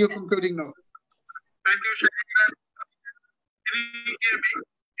kindly add your concluding note. Thank you, Shakira. Can you hear me?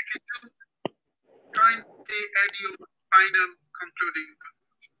 If you do, kindly add your final concluding note.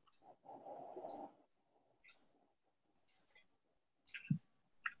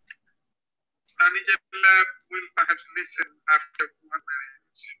 Danijela will perhaps listen after 1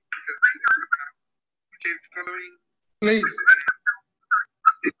 minute because she's following. Please.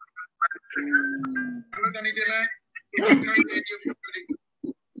 Hello, Danijela. If you kindly add your concluding note.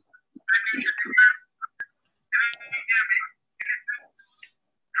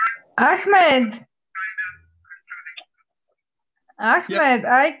 Ahmed. Ahmed,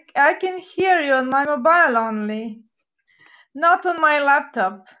 I can hear you on my mobile only, not on my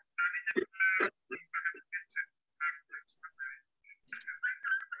laptop.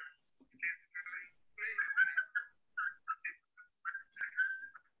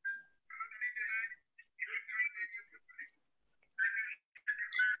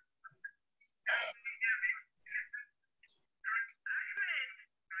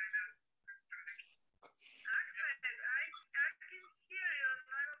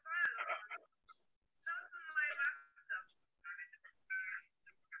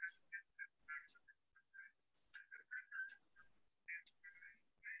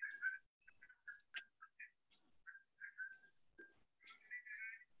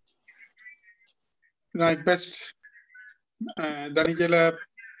 Right, best, Danijela,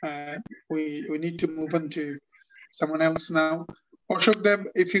 we need to move on to someone else now. Asoke Deb,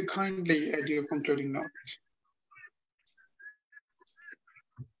 if you kindly add your concluding note.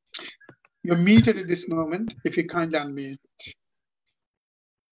 You're muted at this moment, if you kindly unmute.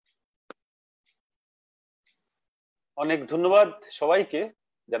 অনেক ধন্যবাদ সবাইকে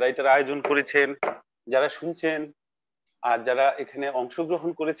যারা এটার আয়োজন করেছেন, যারা শুনছেন আর যারা এখানে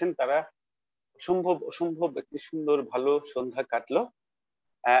অংশগ্রহণ করেছেন, তারা অসম্ভব একটি সুন্দর ভালো সন্ধ্যা কাটলো।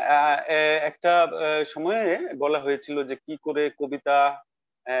 একটা সময়ে বলা হয়েছিল যে কি করে কবিতা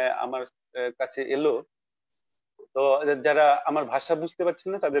আমার কাছে এলো, তো যারা আমার ভাষা বুঝতে পারছেন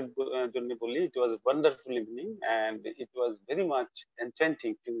না তাদের জন্য বলি, it was a wonderful evening and it was very much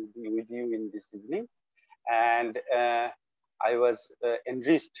enchanting to be with you in this evening, and I was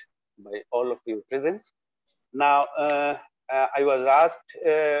enriched by all of your presence. Now I was asked,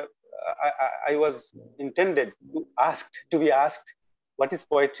 I was intended to be asked what is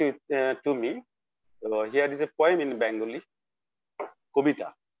poetry to me. So here is a poem in Bengali. কবিতা।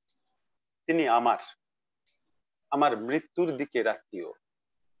 তিনি আমার মৃত্যুর দিকে রাত্রিও,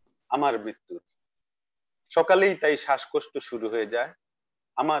 আমার মৃত্যু সকালেই তাই শ্বাসকষ্ট শুরু হয়ে যায়,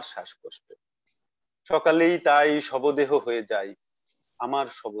 আমার শ্বাসকষ্ট সকালেই তাই শবদেহ হয়ে যায়, আমার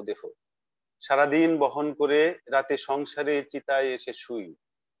শবদেহ সারাদিন বহন করে রাতে সংসারে চিতায় এসে শুই,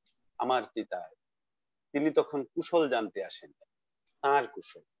 আমার চিতায় তিনি তখন কুশল জানতে আসেন, তাঁর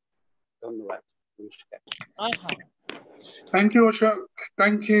কুশল। ধন্যবাদ, নমস্কার। Thank you, Asoke.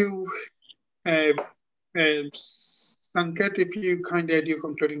 Thank you, Sanket. If you kindly add your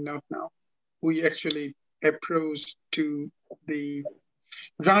concluding note now. We actually approach to the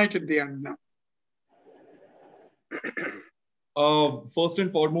right at the end now. First and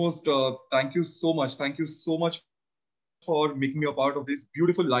foremost, thank you so much. Thank you so much for making me a part of this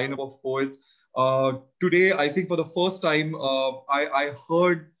beautiful lineup of poets. Today, I think for the first time, I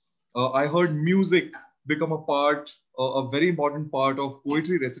heard music become a very important part of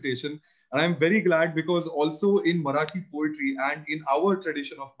poetry recitation. And I'm very glad because also in Marathi poetry and in our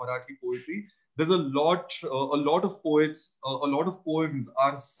tradition of Marathi poetry, there's a lot of poets, a lot of poems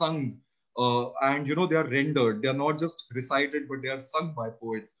are sung, and they are rendered. They are not just recited, but they are sung by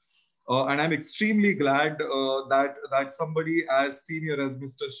poets. And I'm extremely glad that somebody as senior as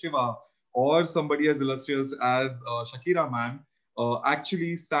Mr. Shiva or somebody as illustrious as Shakira ma'am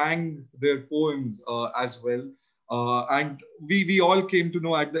actually sang their poems as well. And we all came to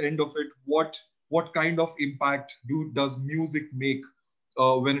know at the end of it what kind of impact does music make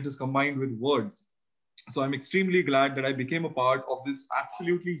when it is combined with words. So I'm extremely glad that I became a part of this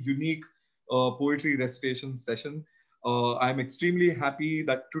absolutely unique poetry recitation session. I'm extremely happy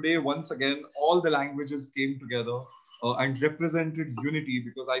that today, once again, all the languages came together and represented unity,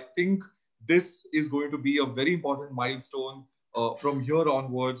 because I think this is going to be a very important milestone from here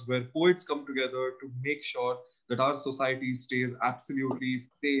onwards, where poets come together to make sure that our society stays absolutely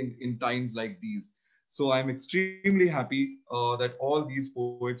sane in times like these. So I'm extremely happy that all these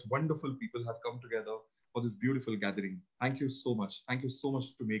poets, wonderful people have come together for this beautiful gathering. Thank you so much. Thank you so much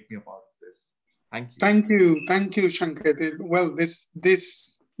to make me a part of this. Thank you. Thank you, Sanket. Well,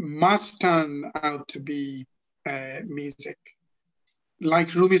 this must turn out to be music.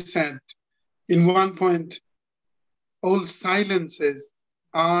 Like Rumi said, in one point, all silences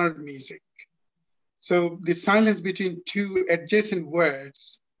are music. So the silence between two adjacent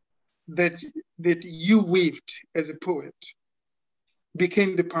words that you weaved as a poet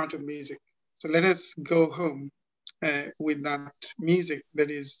became the part of music. So let us go home with that music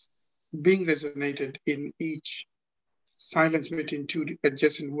that is being resonated in each silence between two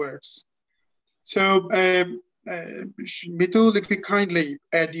adjacent words. So Mitul, if you kindly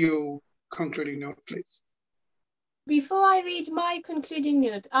add your concluding note, please. Before I read my concluding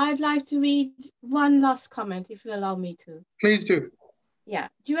note, I'd like to read one last comment, if you allow me to. Please do. Yeah,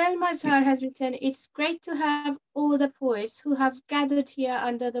 Joel Mazhar has written, "It's great to have all the poets who have gathered here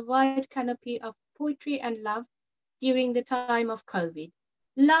under the wide canopy of poetry and love during the time of COVID.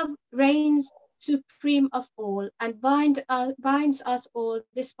 Love reigns supreme of all and binds us all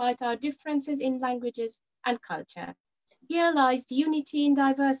despite our differences in languages and culture. Here lies unity in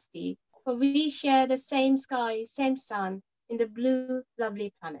diversity, for we share the same sky, same sun, in the blue, lovely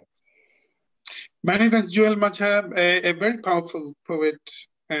planet." Many thanks, Joel Mazhar, a very powerful poet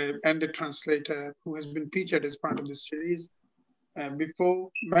and a translator who has been featured as part of this series before.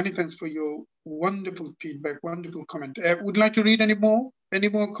 Many thanks for your wonderful feedback, wonderful comment. Would you like to read any more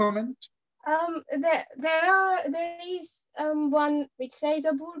comment? There is one which says,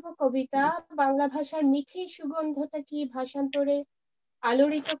 "অপূর্ব কবিতা বাংলা ভাষার মিঠে সুগন্ধটা কি ভাষান্তরে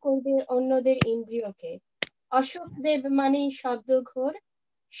আলোড়িত করবে অন্যদের ইন্দ্রিয়কে। অশোক দেব মানে শব্দঘোর,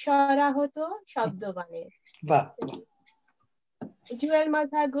 সরাহত শব্দবাণে." Joel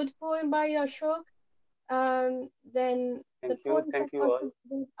Mazhar, good poem by Ashok. Then the poems that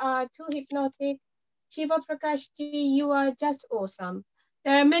contributed are too hypnotic. Shivaprakash ji, you are just awesome.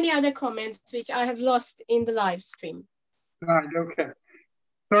 There are many other comments which I have lost in the live stream. Right, okay.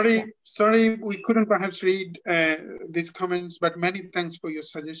 Sorry, we couldn't perhaps read these comments, but many thanks for your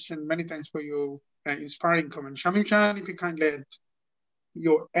suggestion. Many thanks for your inspiring comment. Shamim Shahan, if you kindly add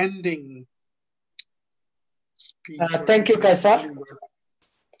your ending speech. Thank you, Kaysher.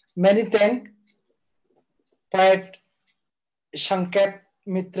 Many thanks, poet Sanket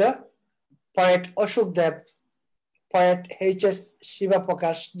Mhatre, poet Asoke Deb, poet HS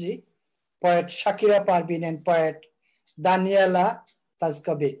Shivaprakash ji, poet Shakira Parvin, and poet Danijela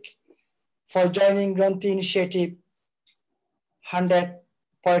Trajkovic for joining Gronthee initiative 100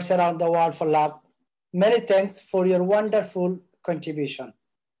 Poets Around the World for Love. Many thanks for your wonderful contribution.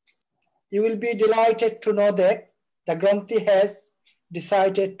 You will be delighted to know that the Gronthee has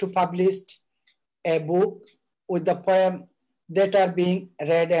decided to publish a book with the poem that are being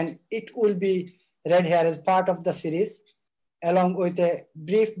read, and it will be read here as part of the series, along with a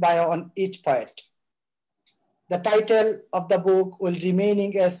brief bio on each poet. The title of the book will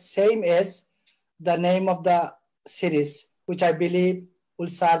remaining as same as the name of the series, which I believe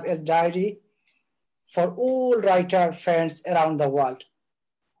will serve as diary for all writer friends around the world.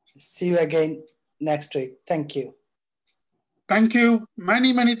 See you again next week. Thank you. Thank you.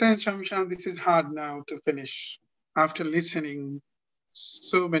 Many thanks, Shamim Shahan. This is hard now to finish after listening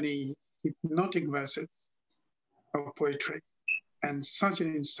so many hypnotic verses of poetry and such an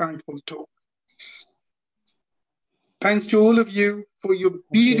insightful talk. Thanks to all of you for your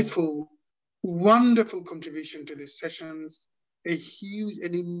beautiful, wonderful contribution to these sessions. A huge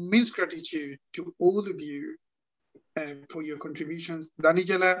and immense gratitude to all of you for your contributions.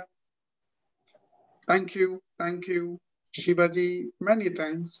 Danijela, thank you. Shivaji, many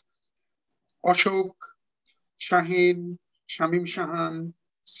thanks. Ashok, Shaheen, Shamim Shahan,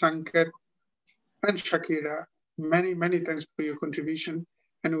 Sanket, and Shakira, many thanks for your contribution.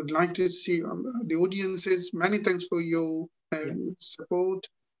 And would like to see the audiences, many thanks for your support.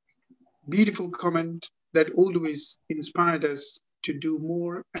 Beautiful comment that always inspired us to do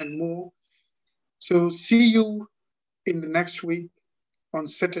more and more. So see you in the next week on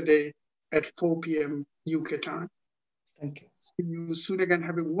Saturday at 4 p.m. UK time. Thank you. See you soon again.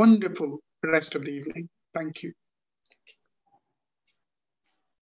 Have a wonderful rest of the evening. Thank you.